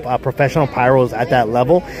handful of professional pyros at that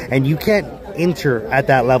level, and you can't enter at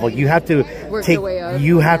that level. You have to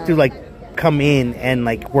you have to like come in and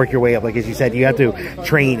like work your way up. Like as you said, you have to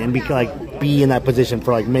train and be in that position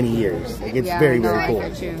for like many years. Like, it's very cool.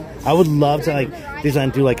 I would love to like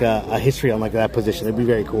Disneyland do like a history on like that position. It'd be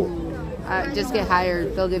very cool. Just get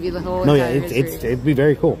hired. They'll give you the whole. No, yeah, it'd be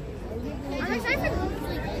very cool.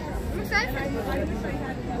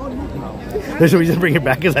 There's a reason to bring it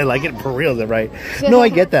back because I like it for real, right? No, I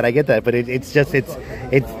get that, but it's just it's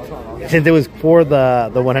since it was for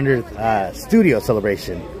the 100th studio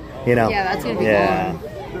celebration, you know. Yeah, that's gonna be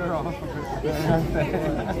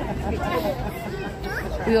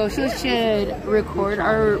cool. We also should record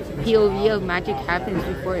our POV of Magic Happens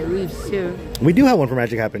before it leaves too. We do have one for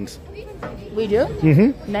Magic Happens. We do?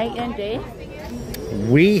 Mm-hmm. Night and day?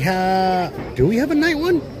 Do we have a night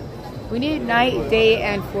one? We need night, day,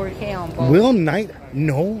 and 4K on both. Will night?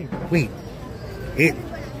 No, wait.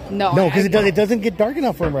 No, because it doesn't get dark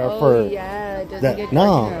enough for yeah, it doesn't get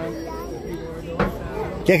dark enough.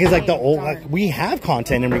 Yeah, because like we have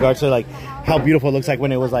content in regards to like how beautiful it looks like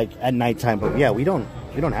when it was like at nighttime, but yeah, we don't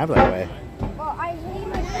have it that way. Well, I leave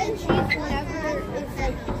my bed sheets whenever it's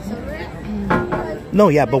like silver. No,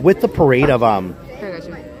 yeah, but with the parade of and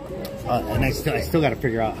I still got to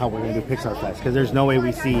figure out how we're gonna do Pixar Fest because there's no way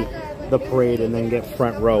we see the parade and then get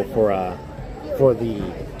front row for the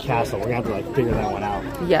castle. We're gonna have to like figure that one out.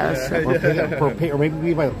 Yes. Or maybe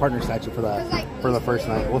we buy the partner statue for the first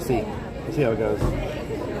night. We'll see. We'll see how it goes.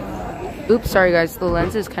 Oops, sorry guys. The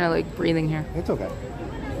lens is kind of like breathing here. It's okay.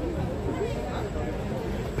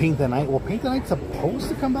 Paint the Night. Well, Paint the Night's supposed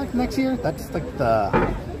to come back next year. That's like the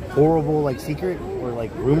horrible like secret or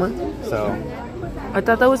like rumor. So. I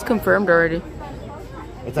thought that was confirmed already.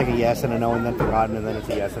 It's like a yes and a no and then forgotten and then it's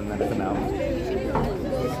a yes and then it's a no.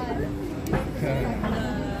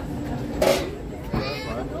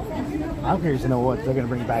 I'm curious to know what they're going to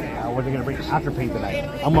bring back, what they're going to bring after Paint the Night.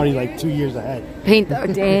 I'm already like 2 years ahead.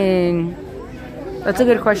 Dang. That's a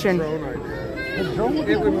good question.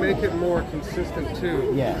 It would make it more consistent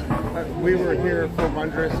too. Yeah. We were here for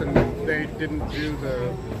Wondrous and they didn't do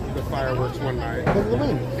the fireworks one night.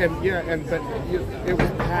 And yeah, but it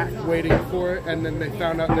was packed waiting for it, and then they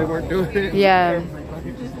found out they weren't doing it. Yeah.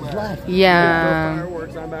 left. Yeah. No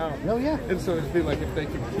fireworks, I'm out. Oh yeah. And so it'd be like if they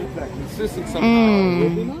could keep that consistent somehow, it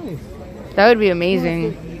would be nice. That would be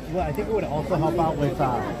amazing. Well, I think it would also help out with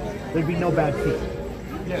there'd be no bad seat.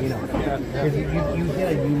 Yes. You know, because you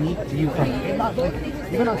get a unique view from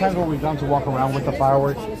even on times where we've gone to walk around with the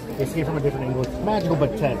fireworks, they see it from a different angle. It's magical,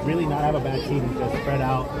 but to really not have a bad seat and just spread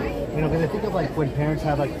out, you know, because I think of like when parents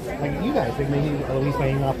have like you guys, like maybe Eloise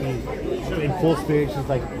might not be in full spirit, she's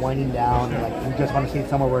like winding down, and like you just want to see it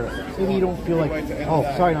somewhere where maybe you don't feel like, oh,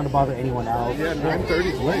 sorry not to bother anyone else. Yeah, 9:30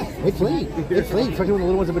 is late. It's late. It's late, especially when the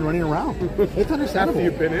little ones have been running around. It's understandable. After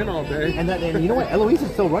you've been in all day. And you know what? Eloise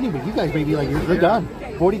is still running, but you guys may be like, you're done.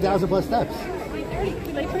 40,000 plus steps.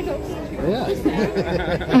 Yeah.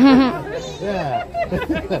 Yeah.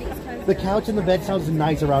 The couch and the bed sounds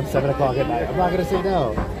nice around 7 o'clock at night. I'm not going to say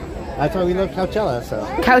no. That's why we love Coachella, so.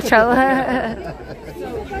 Coachella.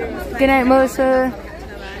 Good night, Melissa.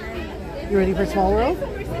 You ready for Small World?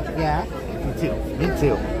 Yeah. Me too. Me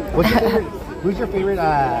too. Who's your favorite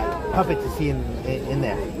puppet to see in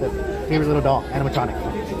there? The favorite little doll, animatronic?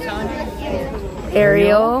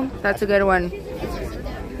 Ariel. That's a good one.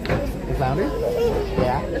 The flounder?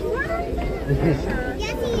 Yeah.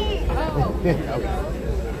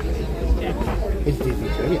 It's Disney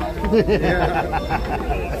trivia.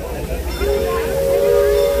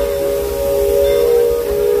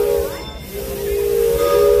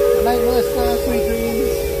 Good night, Melissa. Sweet dreams.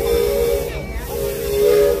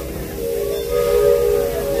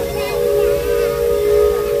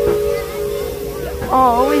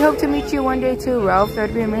 Oh, we hope to meet you one day too, Ralph.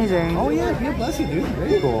 That'd be amazing. Oh yeah, bless you, dude.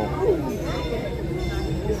 Very cool.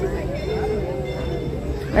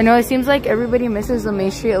 I know it seems like everybody misses the Main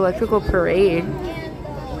Street Electrical Parade.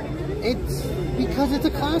 It's because it's a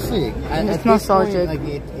classic. It's nostalgic. Point,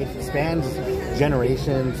 like it spans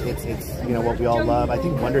generations. It's you know what we all love. I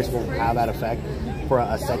think Wonders will have that effect for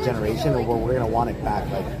a set generation, where we're gonna want it back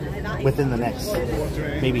like within the next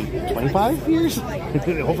maybe 25 years,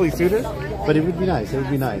 hopefully sooner. But it would be nice. It would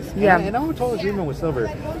be nice. Yeah. And I'm in total agreement with Silver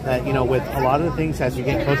that, you know, with a lot of the things as you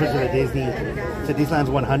get closer to the Disneyland's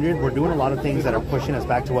 100, we're doing a lot of things that are pushing us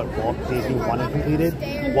back to what Walt Disney wanted completed,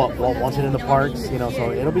 what Walt wanted in the parks. You know, so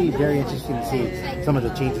it'll be very interesting to see some of the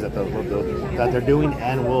changes that they're doing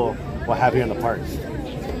and we'll have here in the parks.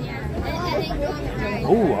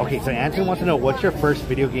 Oh, okay. So Anthony wants to know, what's your first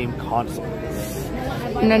video game console?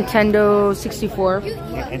 Nintendo 64.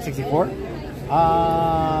 N64?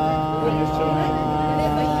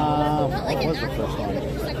 What was the first one?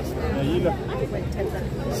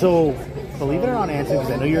 So, believe it or not, Anthony,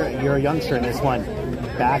 because I know you're a youngster in this one.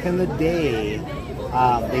 Back in the day,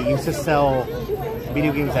 they used to sell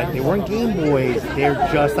video games that they weren't Game Boys. They're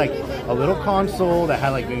just like a little console that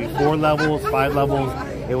had like maybe 4 levels, 5 levels.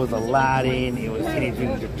 It was Aladdin, it was Teenage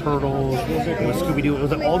Mutant Ninja Turtles, it was Scooby-Doo. It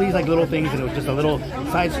was like all these like little things, and it was just a little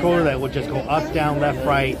side scroller that would just go up, down, left,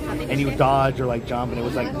 right, and you would dodge or like jump, and it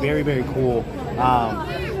was like very, very cool.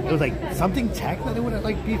 It was like something tech that it would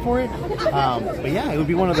like be for it. But yeah, it would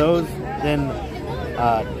be one of those. Then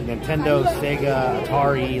Nintendo, Sega,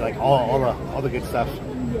 Atari, like all the good stuff.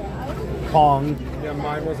 Pong. Yeah,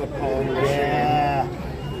 mine was a Pong. Yeah.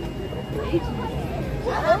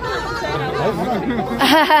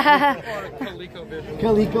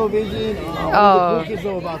 ColecoVision. Oh,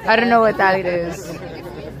 I don't know what that is.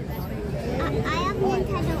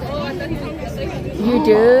 You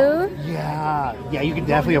do? Yeah, you can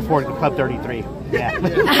definitely afford the Club 33.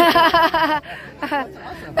 Yeah.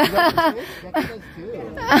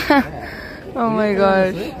 Oh my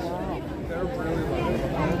gosh.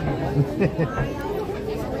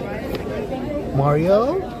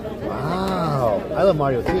 Mario? Wow. I love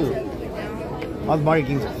Mario too. All the Mario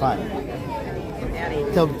games are fun.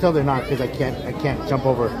 Till they're not, because I can't jump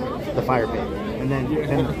over the fire pit. And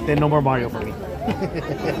then no more Mario for me.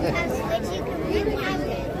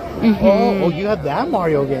 Oh, you have that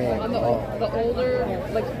Mario game. On the older,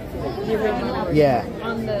 like the original. Yeah.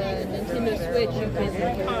 On the Nintendo Switch, you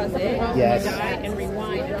can pause it, Yes. die, and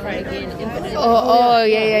rewind and try again infinitely. Oh,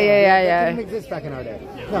 yeah. That didn't exist back in our day.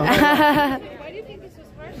 No. Why do you think this was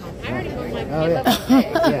hard? I already won my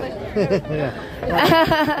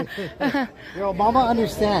yeah. Girl, Mama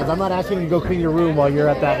understands. I'm not asking you to go clean your room while you're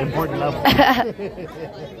at that important level.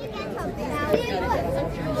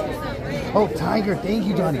 Oh, tiger. Thank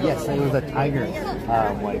you, Johnny. Yes, it was a tiger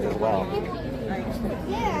wife as well.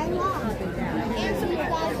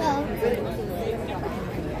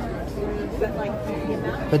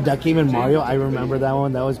 The duck game in Mario, I remember that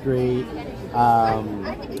one. That was great.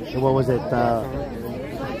 What was it?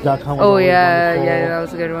 Duck Hunt. Oh yeah, that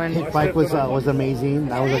was a good one. Hit Bike was amazing.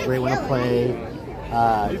 That was a great one to play.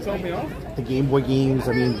 You told me off? the Game Boy games.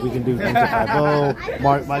 I mean, we can do games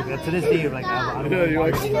like to this day, like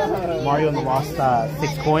Mario and the Lost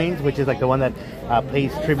Six Coins, which is like the one that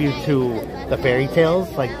pays tribute to the fairy tales.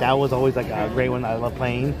 Like that was always like a great one that I love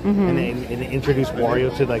playing, and it introduced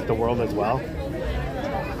Wario to like the world as well.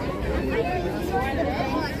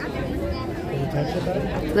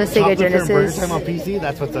 The Sega Genesis. Time on PC.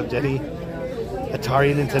 That's what's up, Jenny.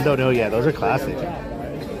 Atari and Nintendo. No, yeah, those are classic.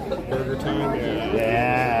 Burger Time.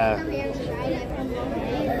 Yeah.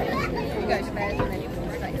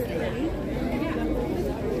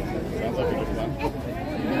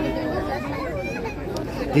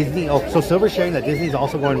 Disney. Oh, so Silver's sharing that Disney's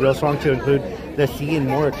also going real strong to include the sea and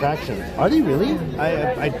more attractions. Are they really?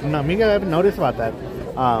 Maybe I haven't noticed about that.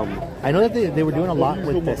 I know that they were doing a lot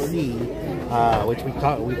with the sea, which we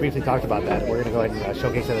briefly talked about that. We're gonna go ahead and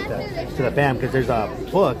showcase it to the fam because there's a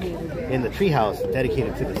book in the treehouse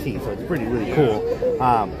dedicated to the sea, so it's really cool.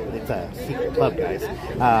 It's a secret club, guys.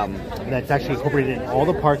 That's actually incorporated in all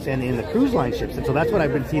the parks and in the cruise line ships, and so that's what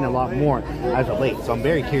I've been seeing a lot more as of late. So I'm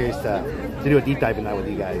very curious to do a deep dive in that with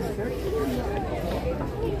you guys.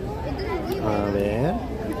 Man.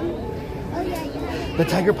 The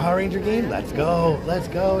Tiger Power Ranger game. Let's go,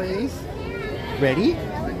 Ace. Ready?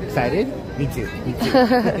 Excited? Me too.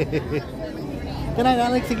 Good night,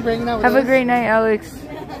 Alex. Thank you for hanging out with us. Have a great night, Alex.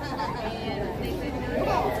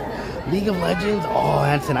 League of Legends. Oh,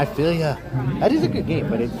 Anson, I feel ya. That is a good game,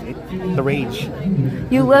 but it's the rage.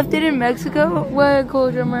 You left it in Mexico, what,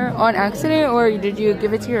 Cold Drummer, on accident, or did you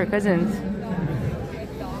give it to your cousins?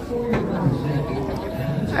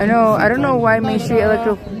 I don't know why Main Street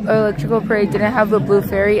Electrical Parade didn't have the Blue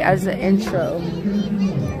Fairy as the intro.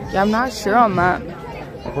 Yeah, I'm not sure on that.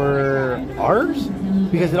 For ours?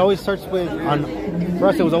 Because it always starts with, for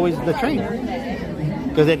us it was always the train.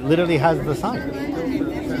 Because it literally has the sign.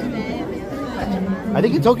 I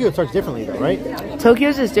think in Tokyo it starts differently though, right?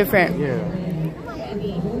 Tokyo's is different. Yeah.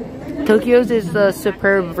 Tokyo's is the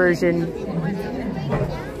superb version.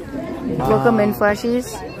 Welcome in,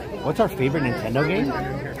 Flashies. What's our favorite Nintendo game?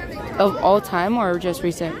 Of all time or just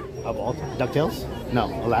recent? Of all time. DuckTales? No.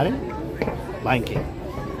 Aladdin? Lion King.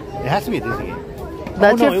 It has to be a Disney game.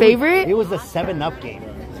 That's your favorite? It was the 7-Up game.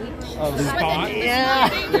 Yeah.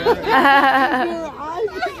 I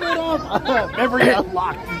picked it up. Memory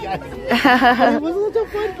unlocked, you guys. But it was such a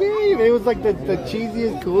fun game. It was like the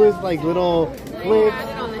cheesiest, coolest, like little flicks.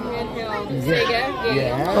 On the handheld Sega game.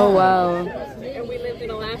 Yeah. Oh wow. And we lived in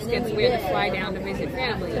Alaska, so we had to fly down to visit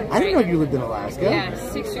family. I didn't know you lived in Alaska. Yeah,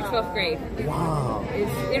 6th through 12th grade. Wow.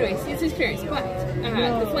 Anyways, it's experience, but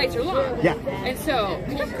the flights are long. Yeah. And so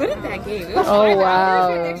we got good at that game. It was Oh 5 wow.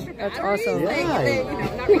 hours with extra That's batteries, awesome. like,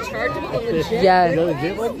 Yeah. not rechargeable, but legit. Yeah. The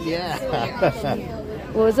legit one? Yeah.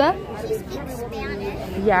 What was that?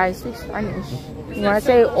 Yeah, I speak Spanish. You want to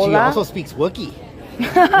say hola? She also speaks Wookiee.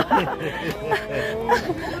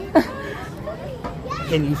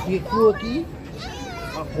 Can you speak Wookiee?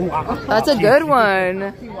 That's a good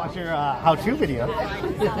one. You watch your how-to video.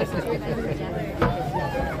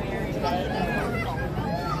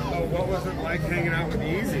 What was it like hanging out with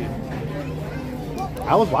Easy?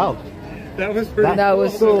 That was wild. That was pretty That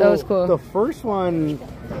was cool. The first one,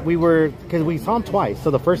 because we saw him twice. So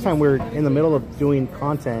the first time we were in the middle of doing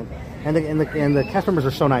content, and the cast members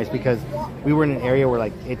are so nice because we were in an area where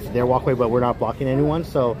like it's their walkway, but we're not blocking anyone.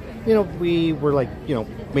 So we were like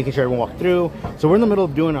making sure everyone walked through. So we're in the middle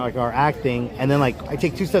of doing like our acting, and then like I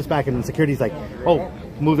take 2 steps back, and then security's like, "Oh,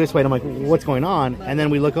 move this way." And I'm like, "What's going on?" And then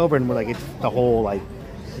we look over, and we're like, "It's the whole like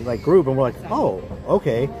group," and we're like, "Oh,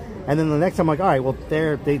 okay." And then the next time, I'm like, all right, well,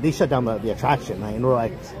 they shut down the attraction, right? And we're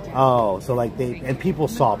like, oh, so like people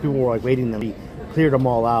were like waiting, and we cleared them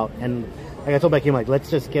all out. And like I told Becky, I'm like,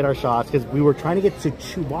 let's just get our shots because we were trying to get to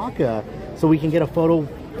Chewbacca so we can get a photo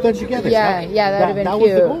together. Yeah, that would have been that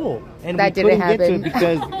cute. Was the goal, and that we didn't couldn't get to happen it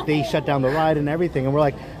because they shut down the ride and everything. And we're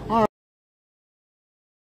like, all right,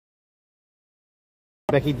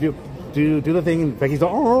 Becky, do the thing, and Becky's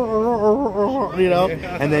like,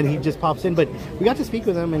 and then he just pops in. But we got to speak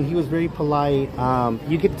with him, and he was very polite.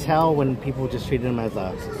 You could tell when people just treated him as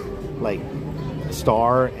a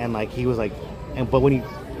star, and like he was like, but when he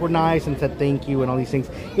were nice and said thank you and all these things,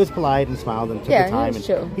 he was polite and smiled and took the time.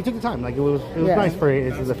 He took the time. Like it was nice for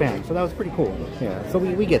as a fan. So that was pretty cool. Yeah. So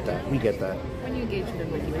we get that. We get that. When you engage with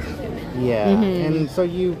him, when he was a human. Yeah. And so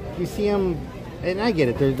you see him, and I get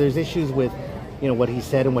it. There's issues with what he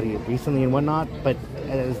said and what he did recently and whatnot, but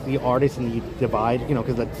as the artist and the divide,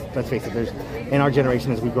 because let's face it, there's in our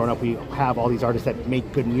generation as we've grown up, we have all these artists that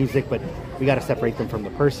make good music, but we got to separate them from the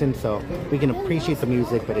person. So we can appreciate the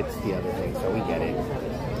music, but it's the other thing. So we get it.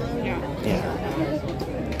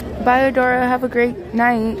 Yeah. Bye, Adora. Have a great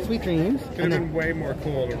night. Sweet dreams. Could have been way more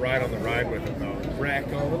cool to ride on the ride with it though. Wreck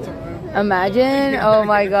all the time. Imagine. Oh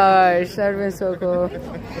my gosh, that would have been so cool.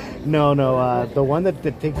 No, the one that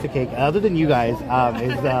takes the cake, other than you guys,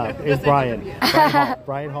 is Brian.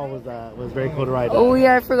 Brian Hall was very cool to ride. Oh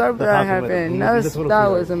yeah, I forgot that happened.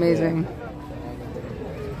 That was amazing. Yeah.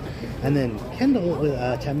 And then Kendall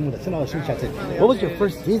chatting with a $10 super chat said, what was your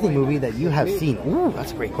first Disney movie that you have seen? Ooh,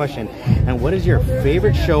 that's a great question. And what is your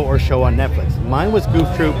favorite show or show on Netflix? Mine was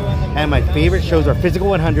Goof Troop, and my favorite shows are Physical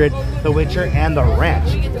 100, The Witcher, and The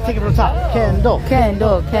Ranch. Take it from the top. Kendall.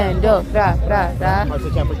 Kendall. Ra, ra, ra. Hearts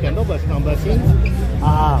of chat for Kendall. Blessings on blessings.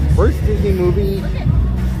 First Disney movie. Ooh.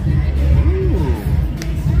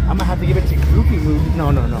 I'm going to have to give it to Goofy movie.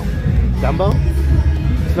 No. Dumbo?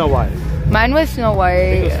 Snow White. Mine was Snow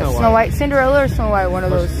White. Snow White. Cinderella or Snow White, one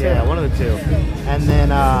of those two. Yeah, one of the two. And then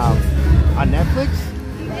on Netflix,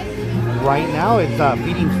 right now it's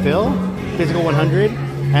Feeding Phil, Physical 100,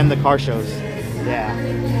 and the car shows. Yeah.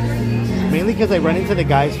 Mainly because I run into the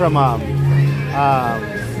guys from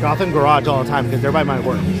Gotham Garage all the time because they're by my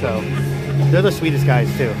work. So they're the sweetest guys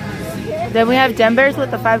too. Then we have Denver's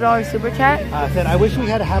with the $5 super chat. Said, I wish we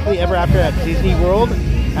had a happily ever after at Disney World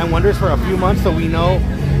and Wonders for a few months so we know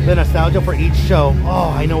the nostalgia for each show. Oh,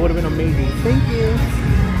 I know, it would have been amazing. Thank you.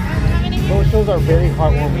 Those shows are very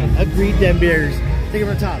heartwarming. Agreed, Denver's. Take it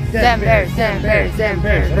from the top. Denver's.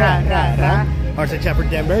 Ra, ra, ra. Hearts and chat for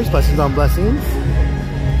Denver's. Blessings on blessings.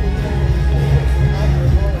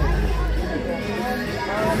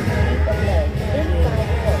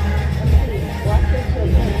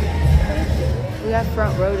 We have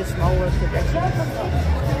front row to Small World Production.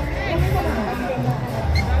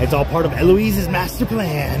 It's all part of Eloise's master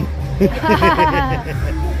plan.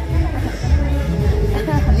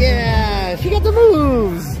 Yeah, she got the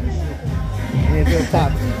moves. And to the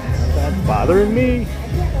top. That's bothering me.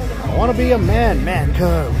 I want to be a man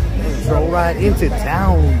cub, and throw right into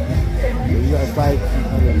town. You guys like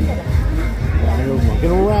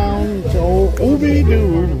walking around, so ooby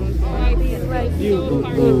doo.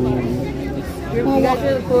 You guys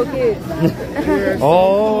are the cool kids.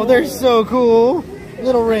 Oh, they're so cool.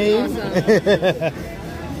 Little rays.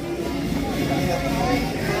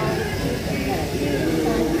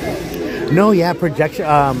 No, yeah,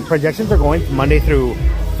 projections are going from Monday through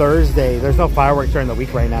Thursday. There's no fireworks during the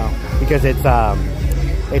week right now because it's not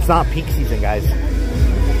peak season, guys.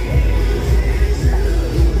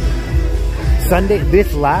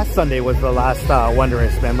 This last Sunday was the last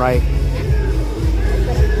Wondrous, man, right?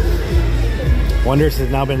 Wondrous has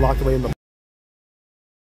now been locked away in the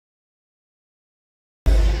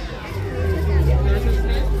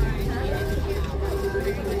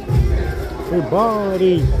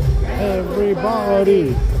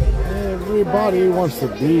Everybody wants to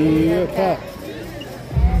be a cat.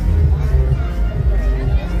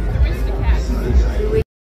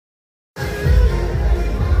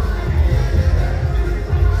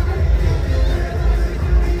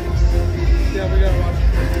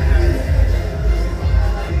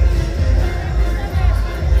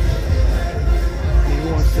 He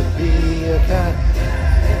wants to be a cat.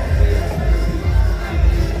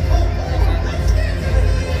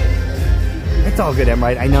 It's all good, Em,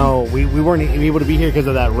 right? I know we weren't able to be here because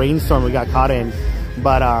of that rainstorm we got caught in,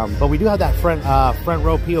 but we do have that front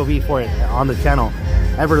row POV for it on the channel.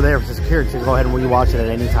 Ever there, if it's curious, to go ahead and rewatch it at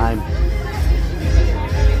any time.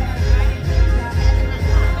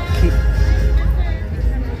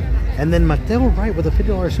 And then Mateo Wright with a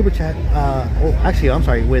 $50 super chat.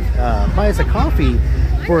 With buy us a coffee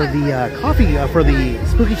for the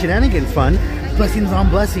Spooky Shenanigans Fund. Blessings on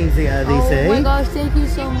blessings, they say. Oh my gosh, thank you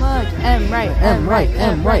so much. M right.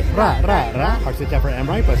 Ra, ra, ra. Hearts to chat for M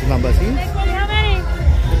right. Blessings on blessings. How many?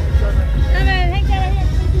 Hang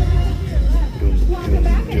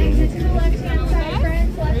down.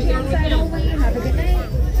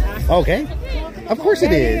 Okay. Of course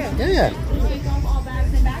it is. Yeah.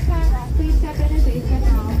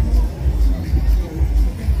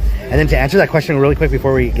 And then to answer that question really quick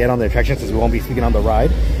before we get on the attractions, since we won't be speaking on the ride,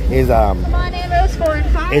 is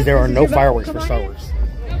there are no fireworks for Star Wars.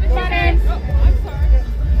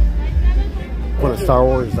 For the Star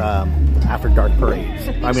Wars after dark parades.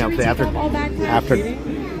 I mean, I'm saying after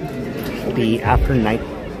the after night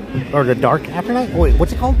or the dark after night. Oh wait,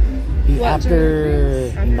 what's it called? The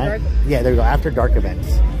after night. Yeah, there you go. After dark events.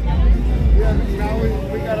 Yeah, now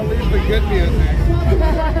we gotta leave the good music.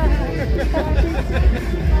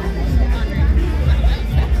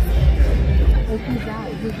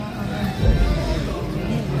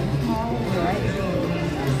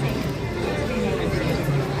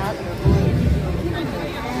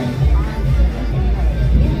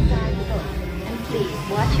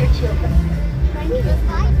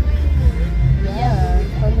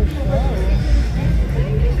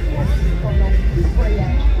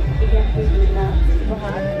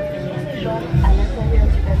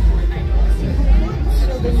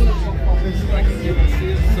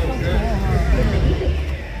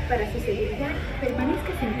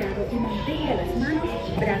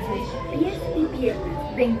 brazos, pies y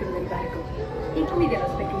piernas dentro del barco. Y cuide a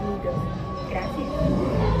los pequeñitos. Gracias.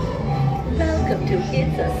 Welcome to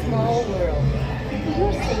It's a Small World. For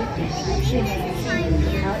your safety, you should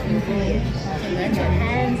throughout your voyage to lend your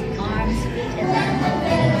hands, arms, feet, and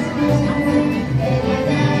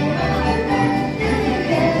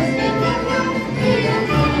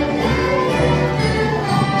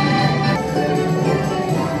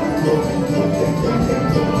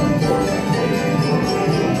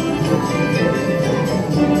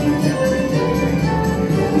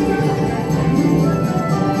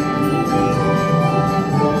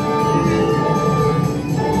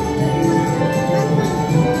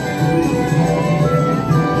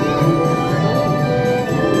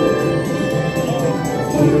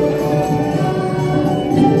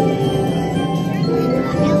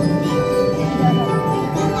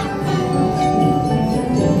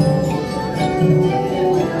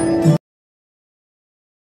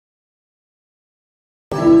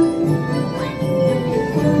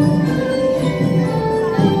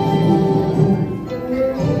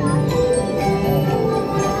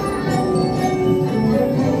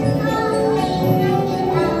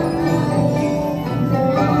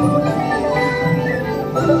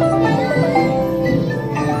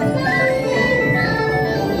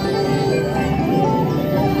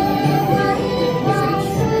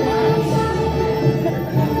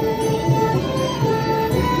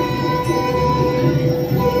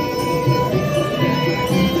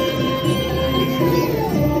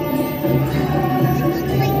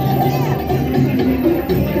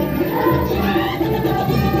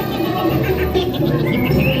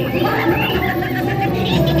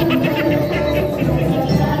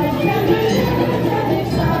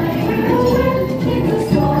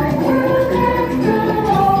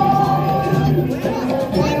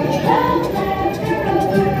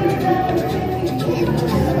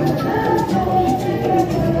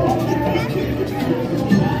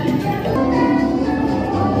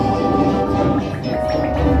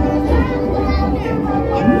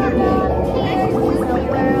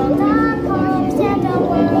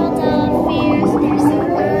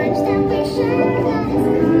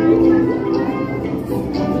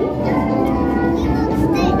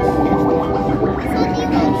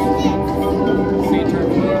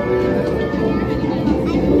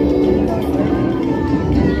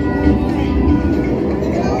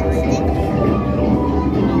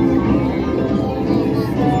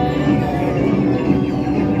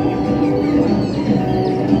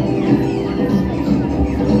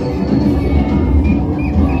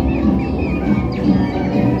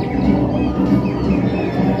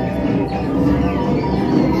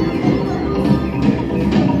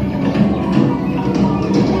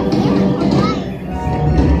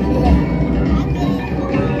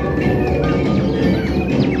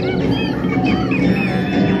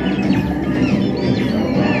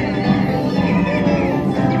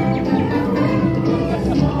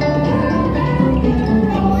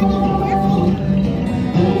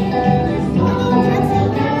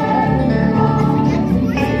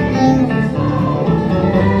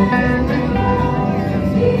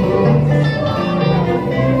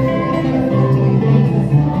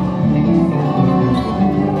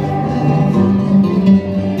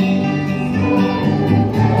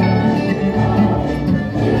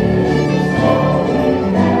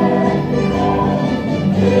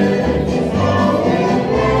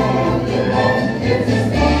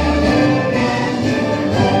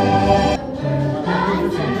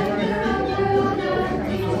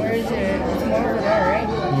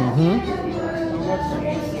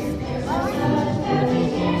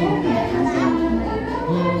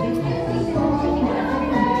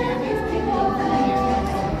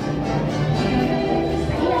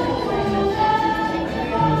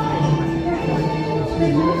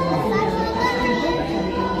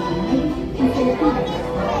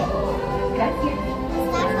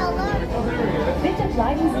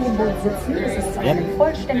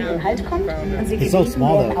He's so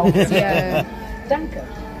small though. Yeah. Danke.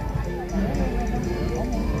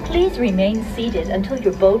 Please remain seated until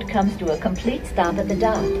your boat comes to a complete stop at the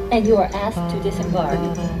dock and you are asked to disembark.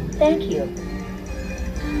 Thank you.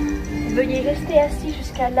 Veuillez rester assis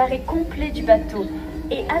jusqu'à l'arrêt complet du bateau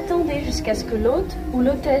et attendez jusqu'à ce que l'hôte ou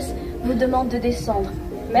l'hôtesse vous demande de descendre.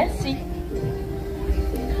 Merci.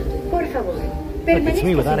 Por favor,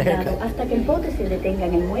 permanezca sentado hasta que el bote se detenga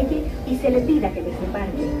en el muelle y se le pida que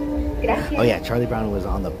desembarque. Gracias. Oh yeah, Charlie Brown was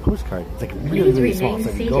on the postcard. It's like really, really small. So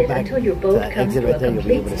if you go back until your boat to the comes exit to right a there, you'll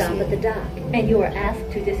be able complete to stop see at the dock, and you are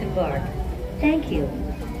asked to disembark. Thank you.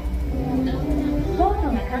 Hold on.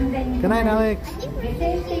 Good night, Alex. 下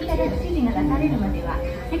船していただく指示が出されるまでは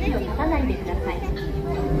席を立たないでください。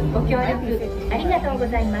ご協力ありがとうご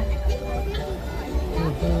ざいます。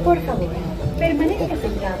Por favor, permanezca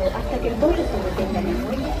sentado hasta que el bote se detenga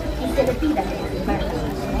lejos y se despida de desembarco.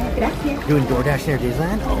 Gracias. Doing DoorDash near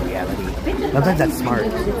Disneyland? Oh yeah, buddy. Sometimes that's smart.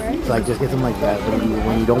 So like just get some like that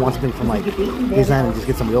when you don't want something from like Disneyland and just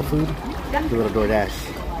get some real food. Do a little DoorDash.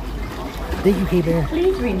 Thank you, K-Bear.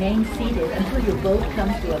 Please remain seated until your boat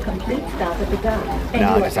comes to a complete stop at the dock.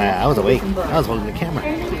 No, just I was awake. I was holding the camera.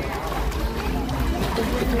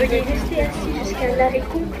 Veuillez rester assis jusqu'à l'arrêt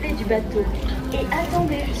complet du bateau et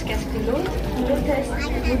attendez jusqu'à ce que l'hôtesse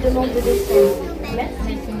vous demande de descendre.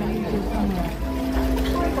 Merci.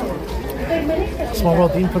 Small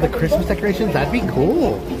world theme for the Christmas decorations? That'd be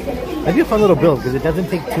cool. That'd be a fun little build because it doesn't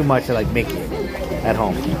take too much to like make it at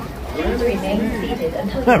home. Please remain seated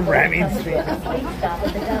until your boat comes to a complete stop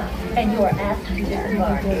at the dock and you are asked to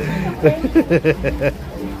disembark. Thank you.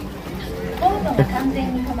 ボートが完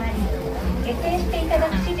全に止まり、下船していただ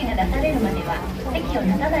く指示が出されるまでは席を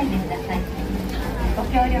立たないでください。ご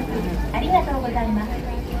協力ありがとうございます。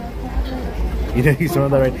You know, he's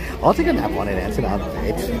throwing that right. I'll take a nap on it, Anson.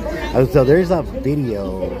 So there's a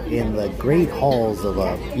video in the great halls of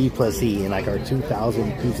B+E in like our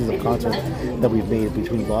 2,000 pieces of content that we've made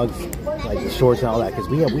between vlogs, like the shorts and all that, because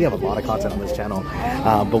we have a lot of content on this channel.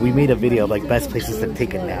 But we made a video of like best places to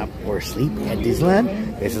take a nap or sleep at Disneyland.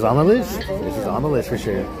 This is on the list. This is on the list for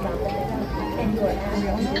sure.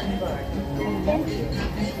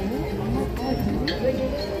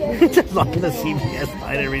 Just on the CBS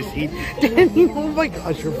line and receipt. Danny, oh my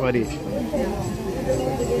gosh, you're funny.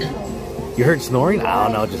 You heard snoring? I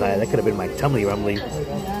don't know, Josiah. That could have been my tummy rumbling.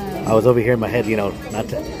 I was over here in my head, you know, not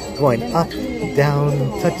to, going up, down,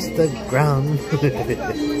 touch the ground.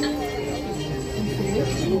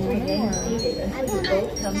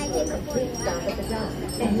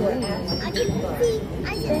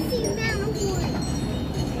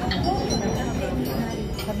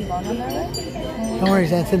 No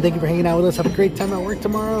worries, Anson. Thank you for hanging out with us. Have a great time at work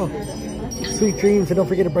tomorrow. Sweet dreams, and don't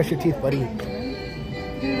forget to brush your teeth, buddy.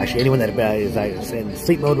 Actually, anyone that is in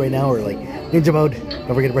sleep mode right now or like ninja mode,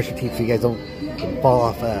 don't forget to brush your teeth so you guys don't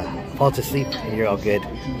fall to sleep and you're all good.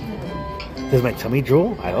 Does my tummy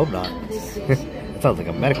drool? I hope not. That sounds like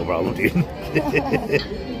a medical problem, dude.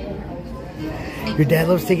 Your dad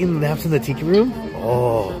loves taking naps in the tiki room?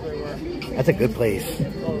 Oh, that's a good place.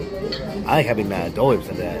 I like having dollars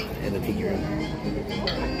in the tiki room.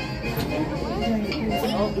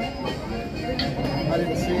 I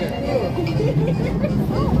didn't see it.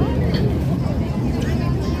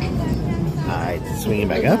 Alright, swinging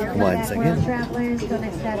back up. 1 second.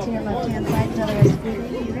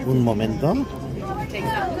 Un momento. Good,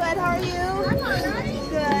 how are you?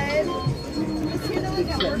 Good.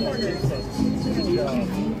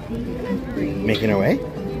 Making our way.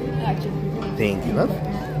 Thank you, love.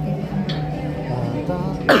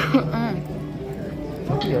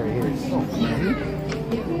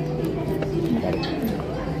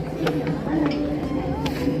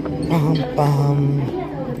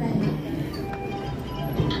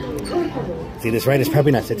 See, this right is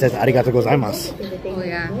probably not. It says arigato gozaimasu. Oh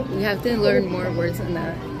yeah, we have to learn more words than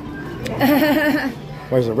that.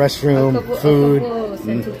 Where's the restroom? Food.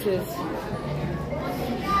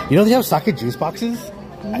 You know they have sake juice boxes?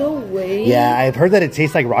 No way. Yeah, I've heard that it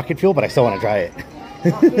tastes like rocket fuel, but I still want to try it.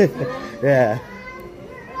 Yeah.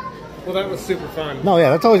 Well, that was super fun. No, yeah,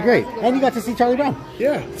 that's always great. And you got to see Charlie Brown.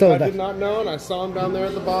 Yeah. So I did not know, and I saw him down there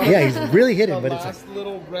at the bottom. Yeah, he's really hidden, The but it's last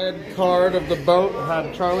little red card of the boat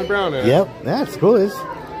had Charlie Brown in it. Yep, that's cool.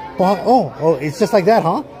 Oh, it's just like that,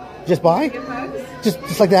 huh? Just bye?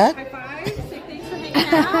 Just like that?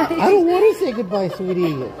 I don't want to say goodbye,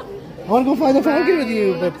 sweetie. I want to go find the falcon with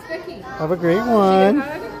you, but have a great one.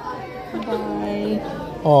 Bye.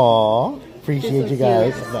 Aw, appreciate you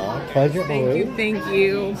guys. No, pleasure. Thank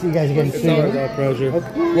you. See you guys again It's soon. always our pleasure.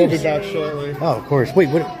 We'll be back shortly. Oh, of course. Wait,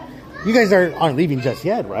 what? You guys aren't leaving just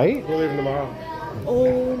yet, right? We're leaving tomorrow.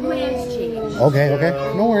 Oh, plans changed. Okay.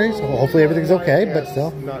 No worries. Well, hopefully everything's okay, but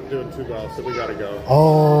still. Not doing too well, so we gotta go.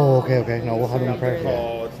 Oh, okay. No, we'll have them in Got the prayer.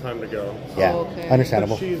 call. It's time to go. Yeah, okay.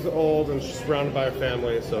 understandable. But she's old and she's surrounded by her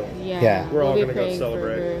family, so Yeah. we're all We'll be gonna go praying for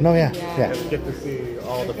celebrate. her. No, yeah. And get to see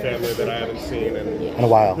all the family that I haven't seen in a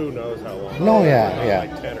while. Who knows how long. No, yeah.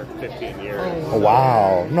 Like 10 or 15 years. Oh,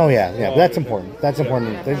 wow. No, yeah. That's important. That's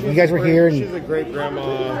important. You guys were here, She's and a great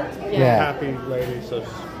grandma, Yeah. happy lady, so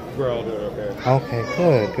we're all doing okay.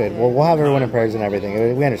 okay, good. Well, we'll have everyone in prayers and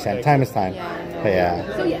everything. We understand. Time is time. But yeah.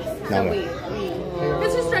 So yes. No.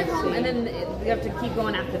 Let's just drive home and then then we have to keep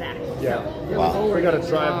going after that. Yeah. Wow. We got to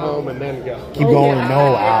drive home and then go. Keep going. Yeah.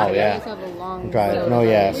 No, wow, You yeah. guys have a long Drive. No,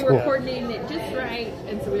 yeah, We cool. were coordinating it just right,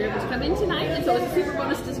 and so we were able to come in tonight, and so it's a super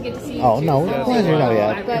bonus just to get to see you. Oh, too. no, So, pleasure, no, yeah.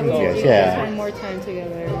 I'm Glad we Yes, could yeah. spend more time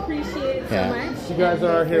together. appreciate it so Yeah. much. You guys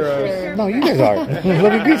are our heroes. No, you guys are.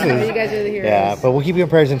 Love you pieces. You guys are the heroes. Yeah, but we'll keep you in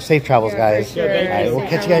prayers and safe travels, guys. For sure. All right, we'll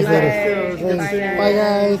catch you guys later. Bye. Bye,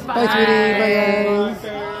 guys. Bye, sweetie. Bye, guys.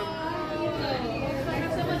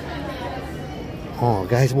 Oh,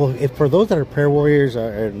 guys, well, if for those that are prayer warriors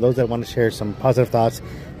or those that want to share some positive thoughts,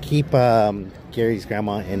 keep Gary's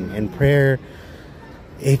grandma in prayer.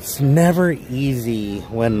 It's never easy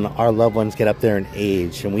when our loved ones get up there in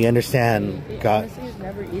age, and we understand God. Honestly, it's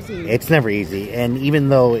never easy. It's never easy, and even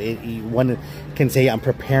though one can say I'm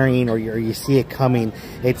preparing or you see it coming,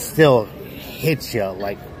 it still hits you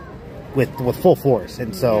like with full force.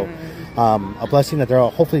 And so a blessing that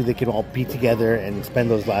hopefully they can all be together and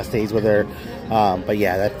spend those last days with her. But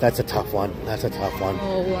yeah, that's a tough one. That's a tough one.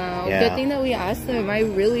 Oh wow! Yeah. Good thing that we asked them. I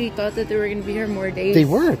really thought that they were going to be here more days. They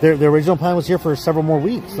were. Their original plan was here for several more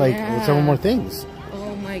weeks, like Yeah. several more things.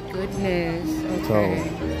 Oh my goodness. Okay.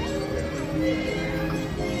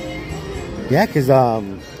 Yeah, because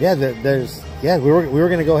we were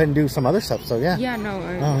gonna go ahead and do some other stuff. So yeah. Yeah. No.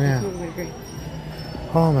 yeah. I totally agree.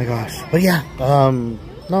 Oh my gosh. But yeah.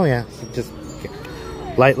 No. Yeah. Just.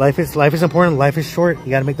 Life is important. Life is short. You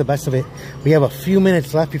got to make the best of it. We have a few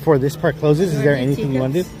minutes left before this part closes. Is there anything you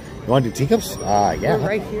want to do? You want to do teacups? Yeah. We're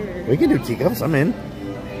right here. We can do teacups. I'm in.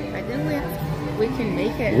 I think we can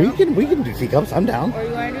make it. We can do teacups. I'm down. Or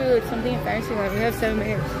you want to do something fancy? Like we have 7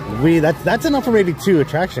 minutes. That's enough for maybe 2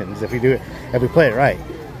 attractions if we do it. If we play it right.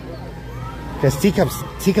 Because teacups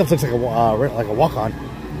looks like a walk-on.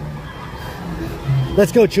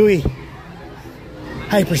 Let's go, Chewy.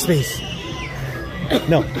 Hyperspace.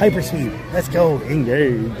 No, hyperspeed. Let's go.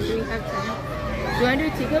 Engage. Do we have time? Do you want to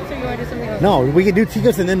do teacups or you want to do something else? No, we can do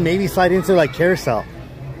teacups and then maybe slide into like carousel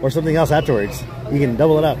or something else afterwards. You can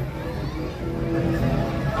double it up.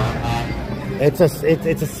 It's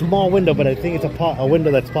a small window, but I think it's a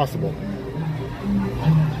window that's possible.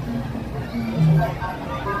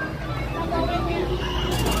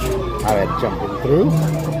 All right, jumping through.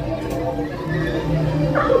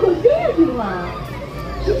 Oh, there you are.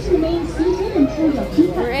 Please remain seated until your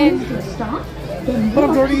teacup comes to a stop. Then What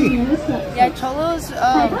up, Jordy? Yeah, Cholo's,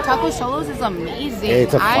 Taco Cholo's is amazing.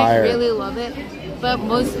 It's a fire. I really love it. But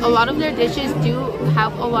a lot of their dishes do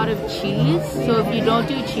have a lot of cheese. So if you don't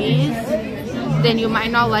do cheese, then you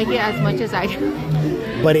might not like it as much as I do.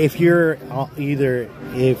 But if you're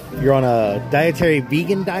if you're on a dietary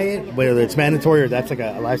vegan diet, whether it's mandatory or that's like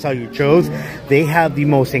a lifestyle you chose, they have the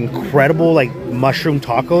most incredible like mushroom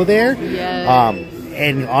taco there. Yeah.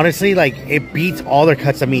 And honestly, like it beats all their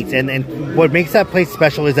cuts of meats. And what makes that place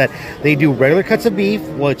special is that they do regular cuts of beef,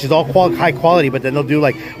 which is all high quality, but then they'll do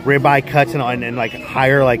like ribeye cuts and like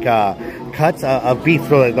higher like cuts of beef,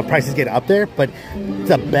 so like, the prices get up there. But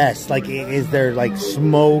the best like is their like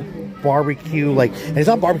smoked barbecue, like, and it's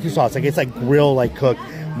not barbecue sauce, like it's like grill like cooked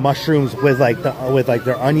mushrooms with like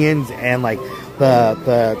their onions and like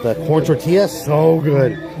the corn tortilla. So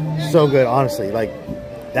good, honestly. Like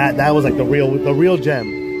that was like the real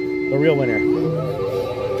gem, the real winner.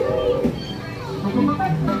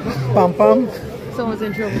 Bum bum. Someone's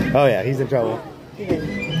in trouble. Oh yeah, he's in trouble.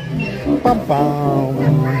 Bum bum.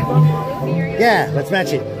 Yeah, let's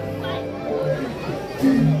match it.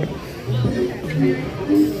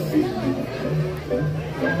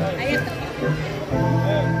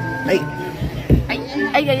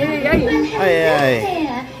 Hey.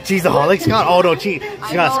 Cheeseaholic, Scott? Oh no,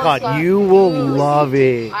 Scott, you will love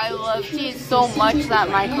it. I love cheese so much that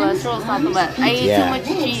my cholesterol is not the best. I eat too much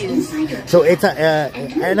cheese. So it's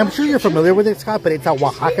and I'm sure you're familiar with it, Scott, but it's a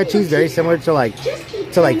Oaxaca cheese, very similar to like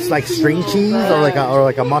string cheese or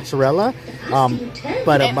like a mozzarella.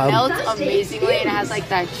 But it melts amazingly and it has like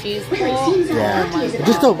that cheese pull. Yeah, Oh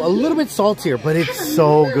just a little bit saltier, but it's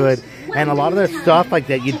so good. And a lot of their stuff like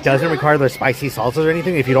that, it doesn't require the spicy salsas or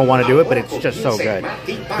anything if you don't want to do it, but it's just so good.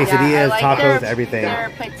 Quesadillas, like tacos, everything. Their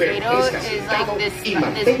potato is like this big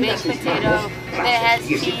potato that has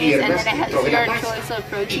cheese and then it has your choice of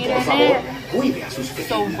protein in it.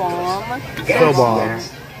 So bomb. So bomb.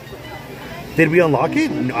 Did we unlock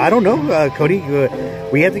it? I don't know, Cody.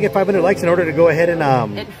 We have to get 500 likes in order to go ahead and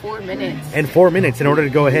in 4 minutes. In 4 minutes, in order to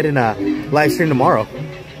go ahead and live stream tomorrow.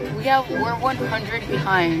 We're 100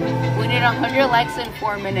 behind. We need 100 likes in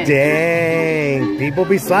 4 minutes. Dang, people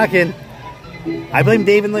be slacking. I blame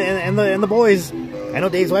Dave and the boys. I know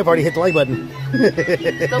Dave's wife already hit the like button.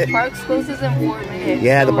 The park closes in 4 minutes.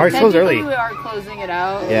 Yeah, the park's closed early. We are closing it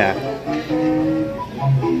out. Yeah.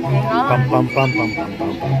 Bum, bum, bum, bum, bum,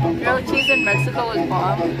 bum, bum, Grilled cheese in Mexico is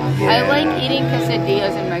bomb. I like eating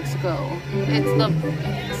quesadillas in Mexico. It's the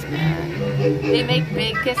best, man. They make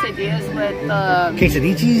big quesadillas with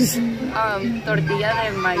quesadillas? Tortilla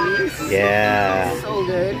de maíz. Yeah. So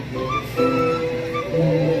good.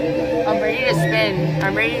 I'm ready to spin.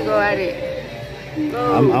 I'm ready to go at it.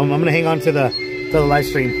 Go. I'm gonna hang on to the live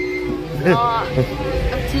stream. I'm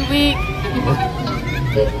too weak.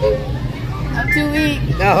 I'm too weak.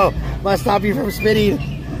 No, must stop you from spinning.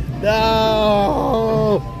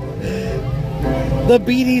 No. The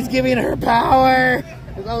BD's giving her power.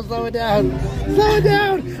 Oh, slow it down. Slow it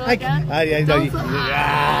down. I know you.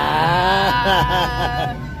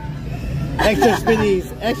 Extra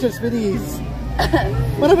spinnies. Extra spinnies.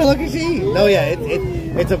 What am I looking at? No, yeah,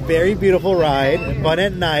 it's a very beautiful ride. Fun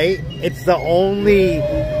at night. It's the only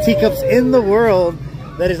teacups in the world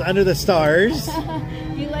that is under the stars.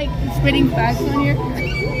 You like spitting facts on your...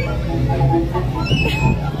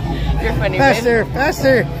 You're funny, faster, babe.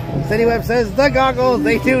 Faster. City Web says the goggles,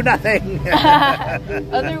 they do nothing.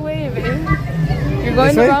 Other way, babe. You're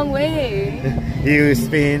going the wrong way. You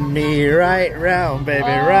spin me right round, baby,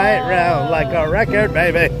 right round like a record,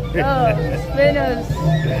 baby. Oh, spin us.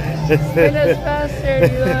 Spin us faster,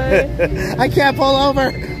 Eli. I can't pull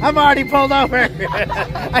over. I'm already pulled over.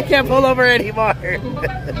 I can't pull over anymore.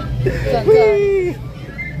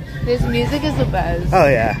 This music is the best. Oh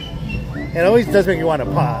yeah. It always does make you want to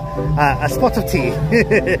pop a spot of tea.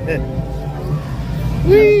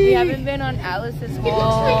 We haven't been on Alice's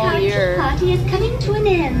whole year. Party is coming to an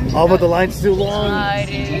end. Oh, but the line's too long.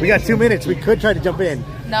 We got 2 minutes. We could try to jump in.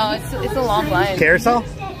 No, it's a long line. Carousel?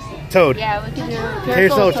 Toad. Yeah, we can do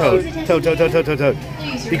Carousel, Toad. Toad.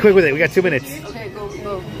 Be quick with it. We got 2 minutes. Okay, go.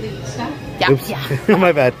 Yeah, oops. yeah.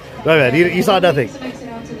 My bad. You saw nothing.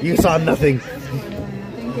 You saw nothing.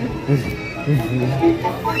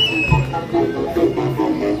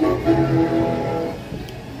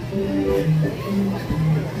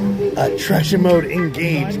 Attraction mode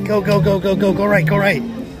engaged. Go right.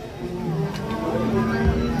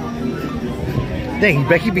 Dang,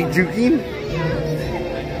 Becky be juking.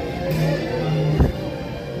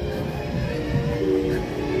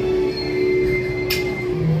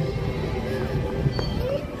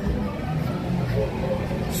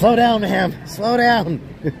 Slow down, ma'am. Slow down.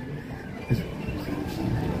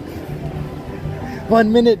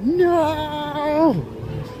 1 minute. No.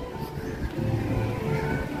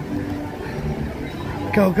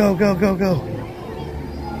 Go.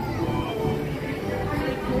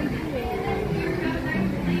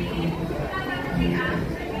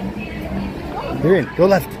 You're in. Go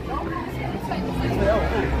left.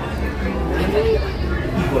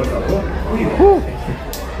 Whew.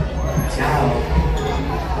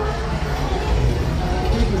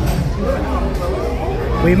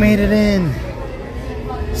 We made it in.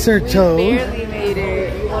 Sir Toad. We barely made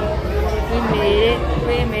it.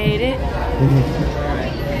 We made it.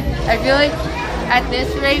 I feel like at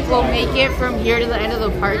this rate, we'll make it from here to the end of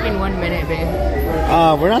the park in 1 minute, babe.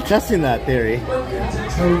 We're not testing that theory.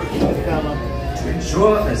 To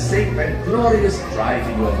ensure a safe and glorious drive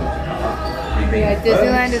in your Yeah,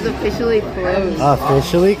 Disneyland is officially closed.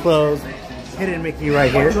 Officially closed. Hidden Mickey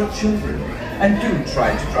right here. your children, and do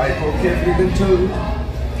try to drive more carefully than Toad.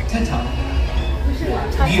 Ta-ta.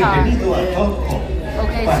 Bienvenido a Toco.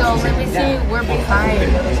 Okay, so let me see. We're behind.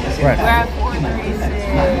 Right. We're at 436.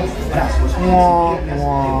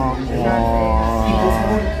 Y por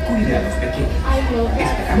favor, cuide a los pequeños.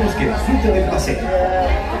 Esperamos que disfrute del paseo.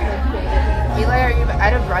 Eli, are you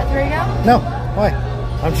out of breath right now? No. Why?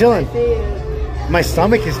 I'm chilling. My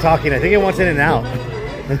stomach is talking. I think it wants in and out.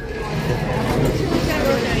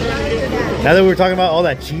 Now that we're talking about all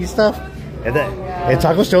that cheese stuff, and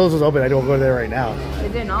Taco Joe's was open, I don't go there right now.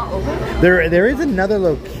 Is it not open? There is another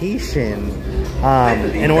location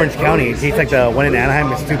in Orange County. It's like the one in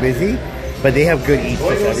Anaheim is too busy, but they have good eats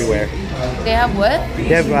just everywhere. They have what? They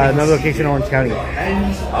have another location in Orange County.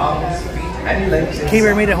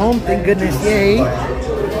 K-Bear made it home, thank goodness, yay.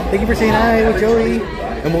 Thank you for saying hi with Joey.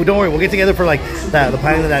 And don't worry, we'll get together for like the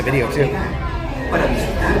planning of that video too. I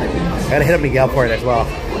gotta hit up Miguel for it as well.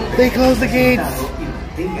 They closed the gates.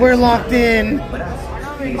 We're locked in. I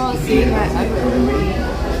don't recall seeing that ever.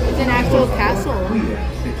 It's an actual castle.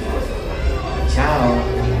 Ciao.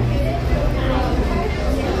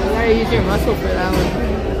 You gotta use your muscle for that one.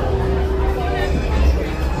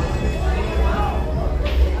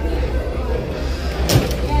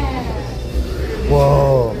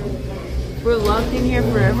 Whoa. We're locked in here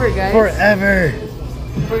forever, guys. Forever.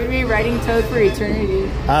 We're gonna be riding Toad for eternity.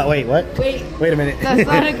 Wait, what? Wait a minute. That's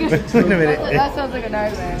not a good. Wait a minute. That sounds like a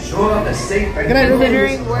nightmare. Good night,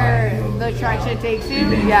 Considering where the attraction takes you,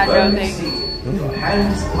 yeah, no thanks.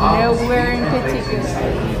 Nowhere in particular.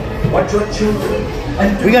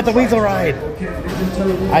 We got the Weasel ride.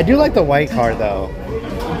 I do like the white car though.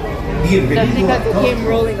 That's because it came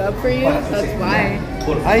rolling up for you. That's why.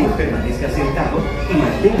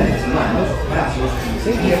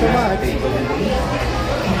 Thank you so much.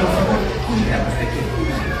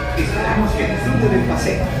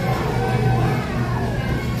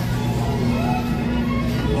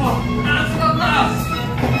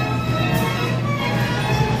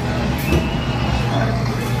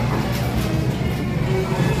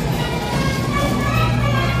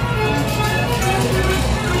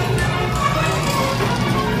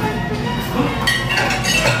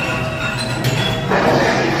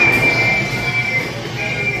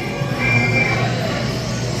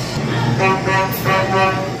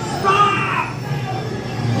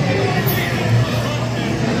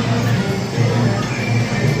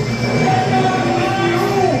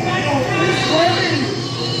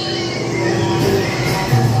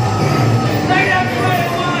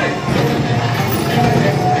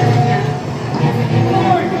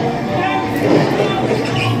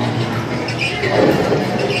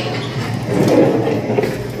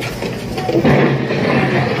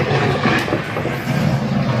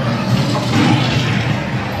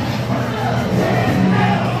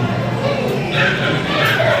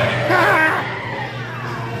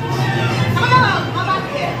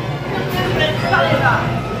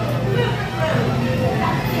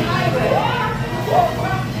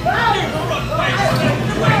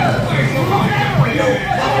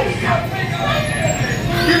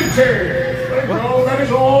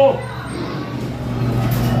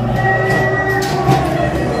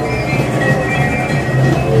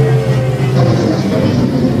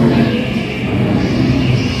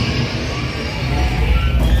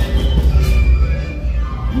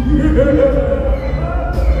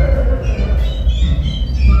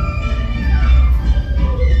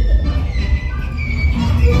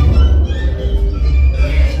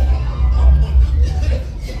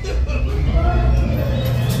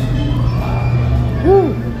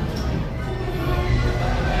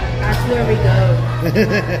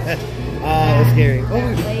 That's scary. Oh,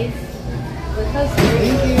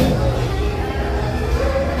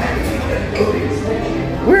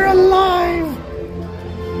 we're alive!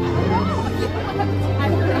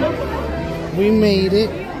 We made it.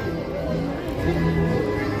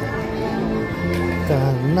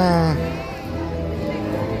 Ta-na.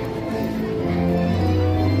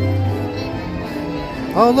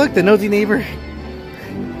 Oh, look, the nosy neighbor.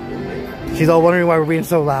 She's all wondering why we're being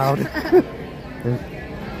so loud.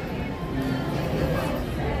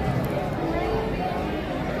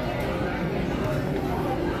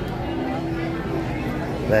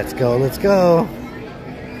 Let's go, let's go.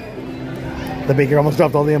 The baker almost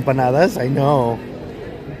dropped all the empanadas. I know.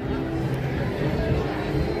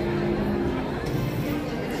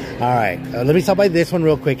 Alright, let me stop by this one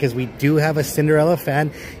real quick because we do have a Cinderella fan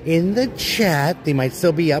in the chat. They might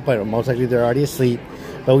still be up, but most likely they're already asleep.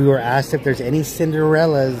 But we were asked if there's any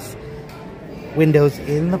Cinderella's windows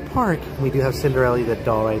in the park. We do have Cinderella the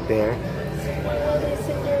doll right there.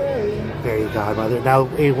 Fairy godmother. Now,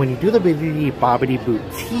 when you do the Blvd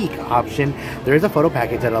boutique option, there is a photo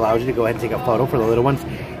package that allows you to go ahead and take a photo for the little ones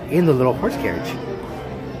in the little horse carriage.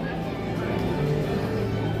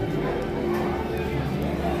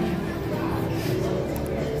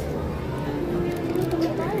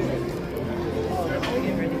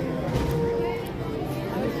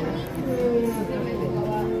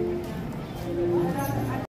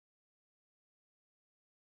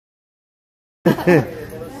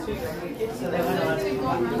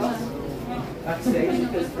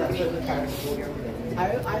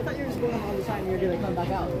 I thought you were just going all the time. You were going to come back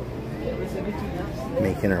out.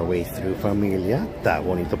 Making our way through, familia. Está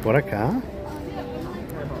bonito por acá.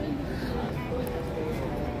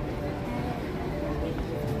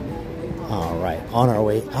 Alright, on our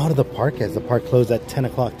way out of the park as the park closed at 10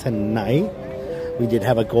 o'clock tonight. We did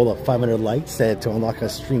have a goal of 500 likes to unlock a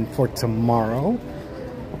stream for tomorrow.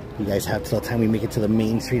 You guys have till the time we make it to the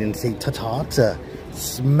main street and say ta-ta to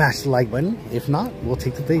smash the like button. If not, we'll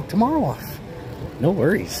take the day tomorrow off. No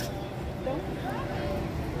worries.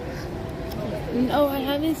 No, I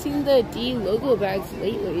haven't seen the D logo bags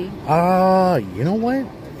lately. You know what?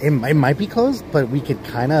 It might be closed, but we could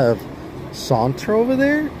kind of saunter over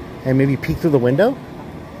there and maybe peek through the window.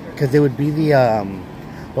 Because it would be the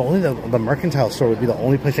mercantile store would be the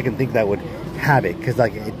only place I can think that would have it. Because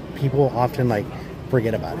like people often like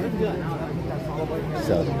forget about it.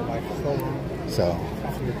 So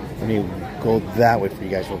let me go that way for you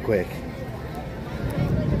guys real quick.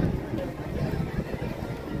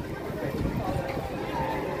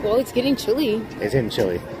 Well, it's getting chilly. It's getting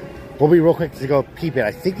chilly. We'll be real quick to go peep it.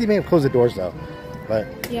 I think they may have closed the doors though. But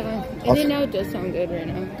yeah, and then now it does sound good right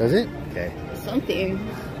now. Does it? Okay. Something.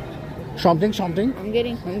 Something. I'm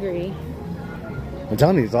getting hungry. I'm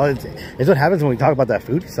telling you, it's what happens when we talk about that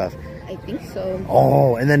food stuff. I think so.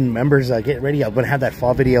 Oh, and then members, get ready. I'm gonna have that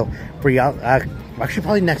fall video for you out. Actually,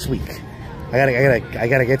 probably next week. I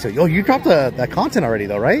gotta get to it. Oh, you dropped the content already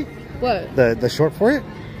though, right? What? The short for it?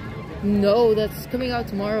 No, that's coming out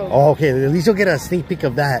tomorrow. Oh, okay. At least you'll get a sneak peek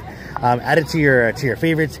of that. Add it to your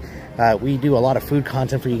favorites. We do a lot of food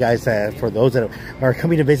content for you guys. For those that are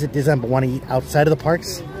coming to visit Disneyland but want to eat outside of the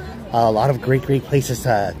parks, a lot of great places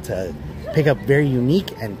to pick up very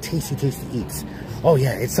unique and tasty eats. Oh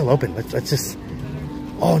yeah, it's still open. Let's just.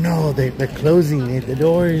 Oh no, they're closing the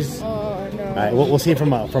doors. Oh no. All right, we'll see it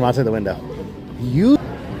from outside the window.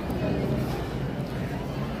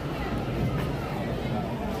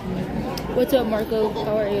 What's up, Marco?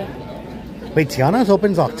 How are you? Wait, Tiana's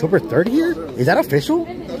opens October 3rd here? Is that official?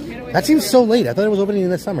 That seems so late. I thought it was opening in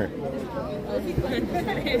the summer.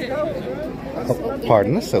 Oh,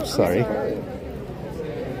 pardon, I'm so sorry.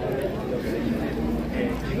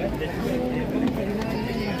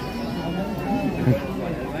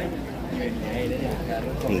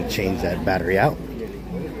 Need to change that battery out.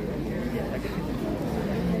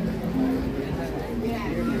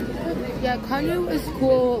 Yeah, Kanye was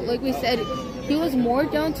cool. Like we said, he was more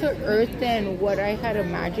down to earth than what I had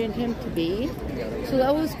imagined him to be. So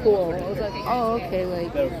that was cool. I was like, oh, okay,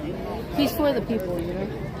 like, he's for the people, you know?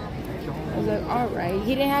 I was like, alright.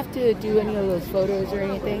 He didn't have to do any of those photos or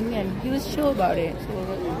anything, and he was chill about it. So I was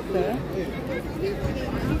like, okay.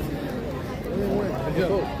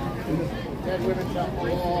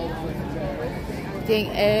 Dang,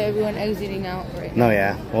 everyone exiting out right now. No,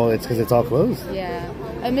 yeah. Well, it's because it's all closed. Yeah.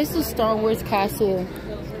 I missed the Star Wars castle.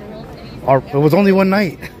 It was only one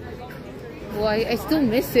night. Well, I still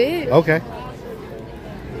miss it. Okay.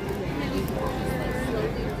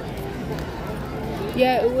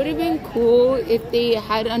 Yeah, it would have been cool if they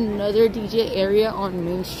had another DJ area on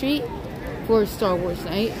Main Street for Star Wars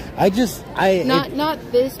night. Not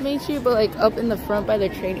this Main Street, but like up in the front by the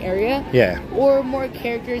train area. Yeah. Or more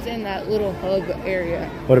characters in that little hub area.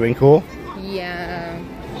 Would have been cool. Yeah.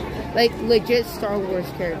 Like legit Star Wars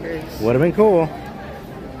characters. Would have been cool.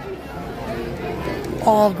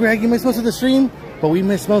 Oh, Greg, you missed most of the stream, but we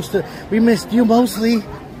missed you mostly.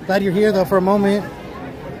 Glad you're here though for a moment.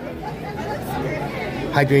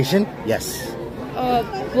 Hydration? Yes.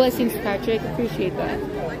 Blessings, Patrick. Appreciate that.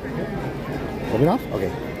 Moving off?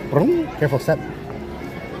 Okay. Careful step.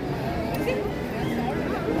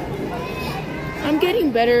 I'm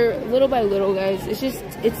getting better little by little, guys.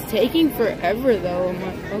 It's taking forever though. I'm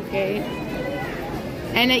like, okay.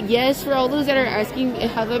 And yes, for all those that are asking,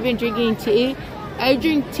 have I been drinking tea? I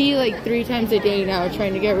drink tea like 3 times a day now,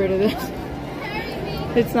 trying to get rid of this.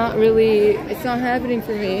 It's not happening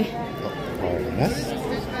for me. Yes.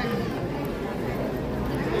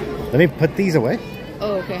 Let me put these away.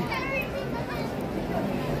 Oh, okay.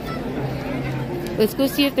 Let's go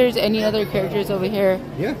see if there's any other characters over here.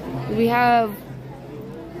 Yeah. We have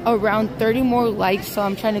around 30 more likes, so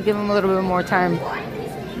I'm trying to give them a little bit more time.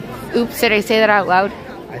 Oops, did I say that out loud?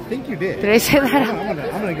 I think you did. Did I say that out loud?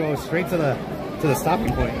 I'm gonna go straight to the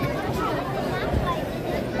stopping point.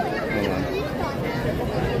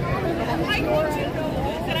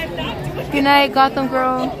 Good night, Gotham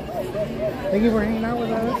girl. Thank you for hanging out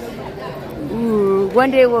with us. Ooh, one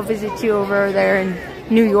day we'll visit you over there in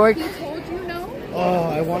New York. Oh,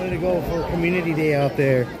 I wanted to go for community day out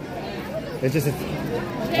there. It's just, I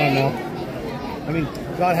don't know. I mean,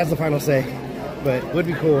 God has the final say, but it would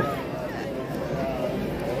be cool.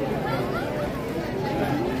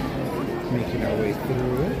 Making our way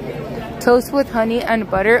through it. Toast with honey and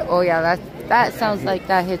butter. Oh yeah, that sounds like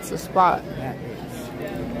that hits the spot.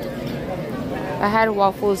 I had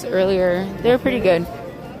waffles earlier. They're pretty good.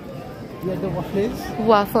 You had the waffles?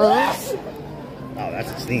 Waffles. Oh,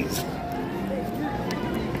 that's a sneeze.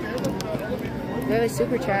 We have a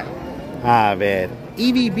super chat. Ah, man.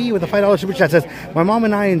 EVB with a $5 super chat says, my mom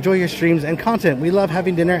and I enjoy your streams and content. We love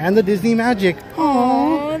having dinner and the Disney magic.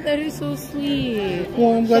 Aww, that is so sweet.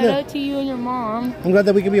 Well, shout out to you and your mom. I'm glad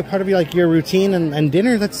that we could be a part of your routine and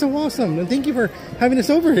dinner. That's so awesome. And thank you for having us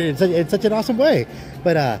over here in such an awesome way.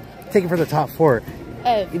 But take it for the top 4.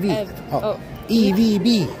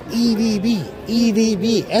 EVB,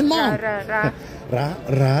 and mom. Ra, ra,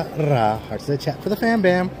 ra. Ra. Hearts to the chat for the fam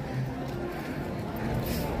bam.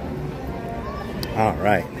 All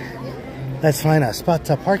right. Let's find a spot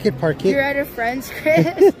to park it. You're at a friend's,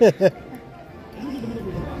 Chris.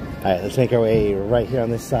 All right, let's make our way right here on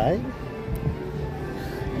this side.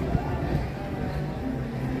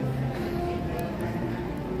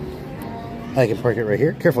 I can park it right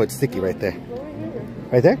here. Careful, it's sticky right there.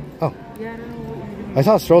 Right there? Oh. Yeah, I don't know what I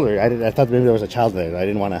saw a stroller. I thought maybe there was a child there. I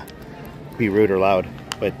didn't want to be rude or loud,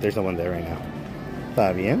 but there's no one there right now.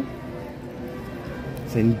 Está bien.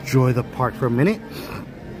 Let's enjoy the park for a minute.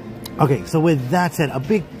 Okay, so with that said, a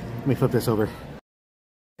big, let me flip this over.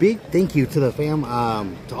 Big thank you to the fam,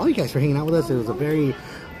 to all you guys for hanging out with us. It was a very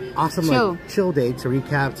awesome, chill day to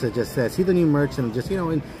recap, to just see the new merch and just, you know,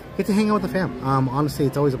 and get to hang out with the fam. Honestly,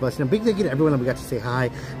 it's always a blessing. A big thank you to everyone that we got to say hi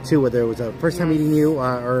to, whether it was a first time meeting you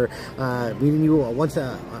or meeting you once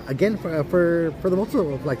again for the most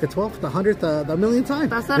of like the 12th, the 100th, the millionth time.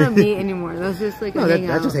 That's not a meet anymore. That's just like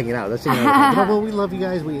that's just hanging out. That's hanging out. But, well, we love you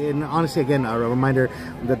guys. And honestly, again, a reminder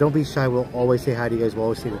that don't be shy. We'll always say hi to you guys. We'll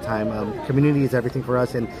always take the time. Community is everything for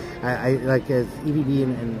us. And I like as EVB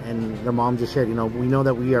and their mom just shared, you know, we know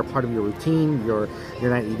that we are part of your routine, your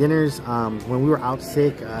nightly dinners. When we were out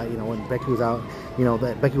sick, you know, when Becky was out, you know,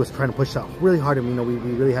 that Becky was trying to push out really hard, and you know, we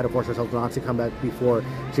really had to force ourselves not to come back before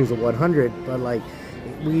she was at 100. But like,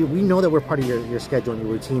 we know that we're part of your schedule and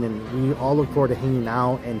your routine, and we all look forward to hanging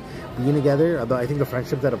out and being together. Although I think the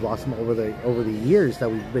friendships that have blossomed over the years that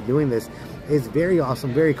we've been doing this is very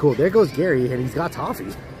awesome, very cool. There goes Gary, and he's got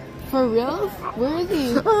toffee. For real? Where is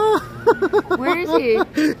he? Where is he?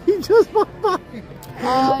 He just walked by.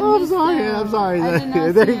 I'm sorry.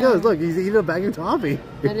 There he goes. Look, he's eating a bag of toffee.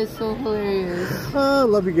 That is so hilarious. Oh,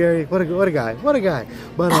 love you, Gary. What a guy. What a guy.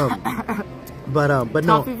 But no.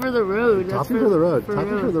 Toffee for the road. Toffee for the road.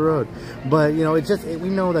 Toffee for the road. But you know, it's just we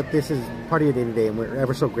know that this is part of your day to day, and we're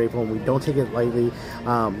ever so grateful, and we don't take it lightly.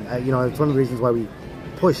 You know, it's one of the reasons why we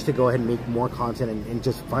push to go ahead and make more content and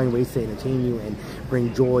just find ways to entertain you and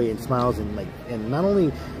bring joy and smiles and not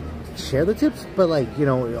only share the tips, but like, you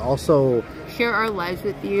know, also share our lives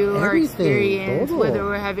with you, our experience, whether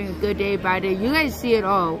we're having a good day, bad day. You guys see it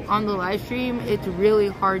all on the live stream. It's really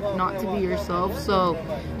hard not to be yourself, so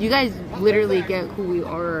you guys literally get who we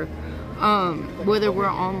are. Whether we're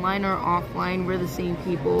online or offline, we're the same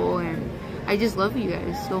people, and I just love you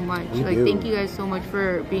guys so much. Thank you guys so much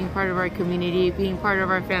for being part of our community, being part of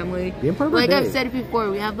our family. Being part of like I've said before,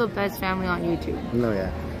 we have the best family on YouTube. No, yeah.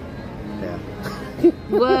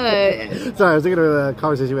 What? Sorry, I was thinking of a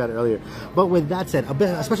conversation we had earlier. But with that said,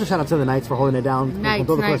 a special shout out to the Knights for holding it down. Nice. And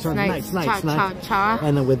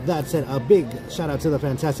then with that said, a big shout out to the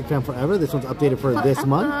Fantastic Fam Forever. This one's updated for this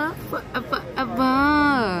month.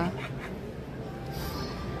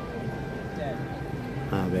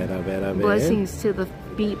 Blessings to the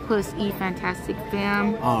B+E Fantastic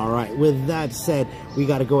Fam. Alright, with that said, we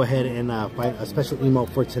got to go ahead and find a special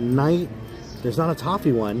emote for tonight. There's not a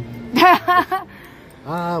toffee one.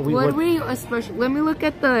 Let me look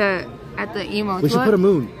at the emotes. We should put a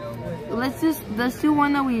moon. Let's do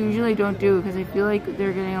one that we usually don't do, because I feel like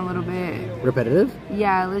they're getting a little bit repetitive.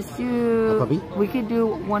 Yeah, let's do a puppy. We could do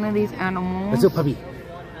one of these animals. Let's do a puppy.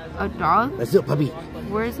 A dog? Let's do a puppy.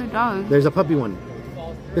 Where's the dog? There's a puppy one.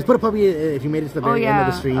 Let's put a puppy if you made it to the very end of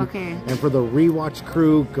the stream. Okay. And for the rewatch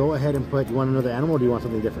crew, go ahead and put, you want another animal or do you want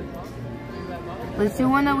something different? Let's do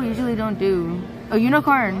one that we usually don't do. A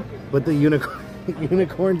unicorn. Put the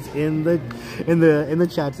unicorns in the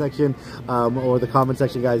chat section or the comment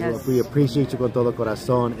section, guys. Yes. We appreciate you con todo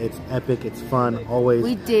corazón. It's epic. It's fun. Always.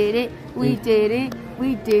 We did it. We did it.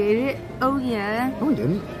 We did it. Oh yeah. No, we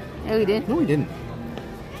didn't. Yeah, we did. No, we didn't.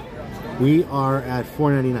 We are at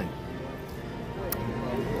 $4.99.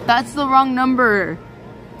 That's the wrong number.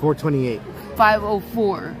 $4.28.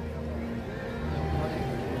 504.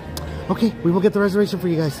 Okay, we will get the reservation for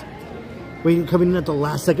you guys. Coming in at the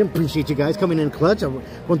last second. Appreciate you guys coming in clutch. Con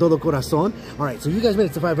todo corazón. All right, so you guys made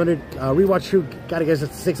it to 500. Rewatch crew got to get us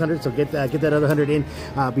to 600. So get that other 100 in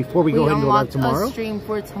before we go ahead and go live tomorrow. A stream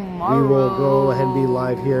for tomorrow. We will go ahead and be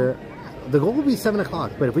live here. The goal will be 7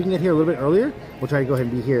 o'clock, but if we can get here a little bit earlier, we'll try to go ahead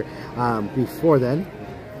and be here before then.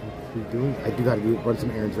 I do got to run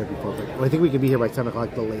some errands right before, but I think we can be here by 7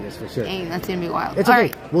 o'clock the latest for sure. Dang, that's gonna be wild. It's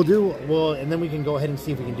okay. Right. And then we can go ahead and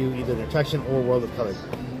see if we can do either the attraction or World of Color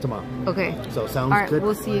tomorrow. Okay. So sounds good.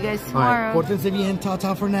 We'll see you guys tomorrow. All right. Pórtense bien. Ta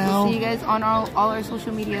for now. We'll see you guys on all our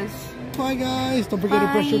social medias. Bye guys. Don't forget to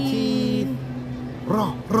brush your teeth.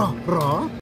 Raw.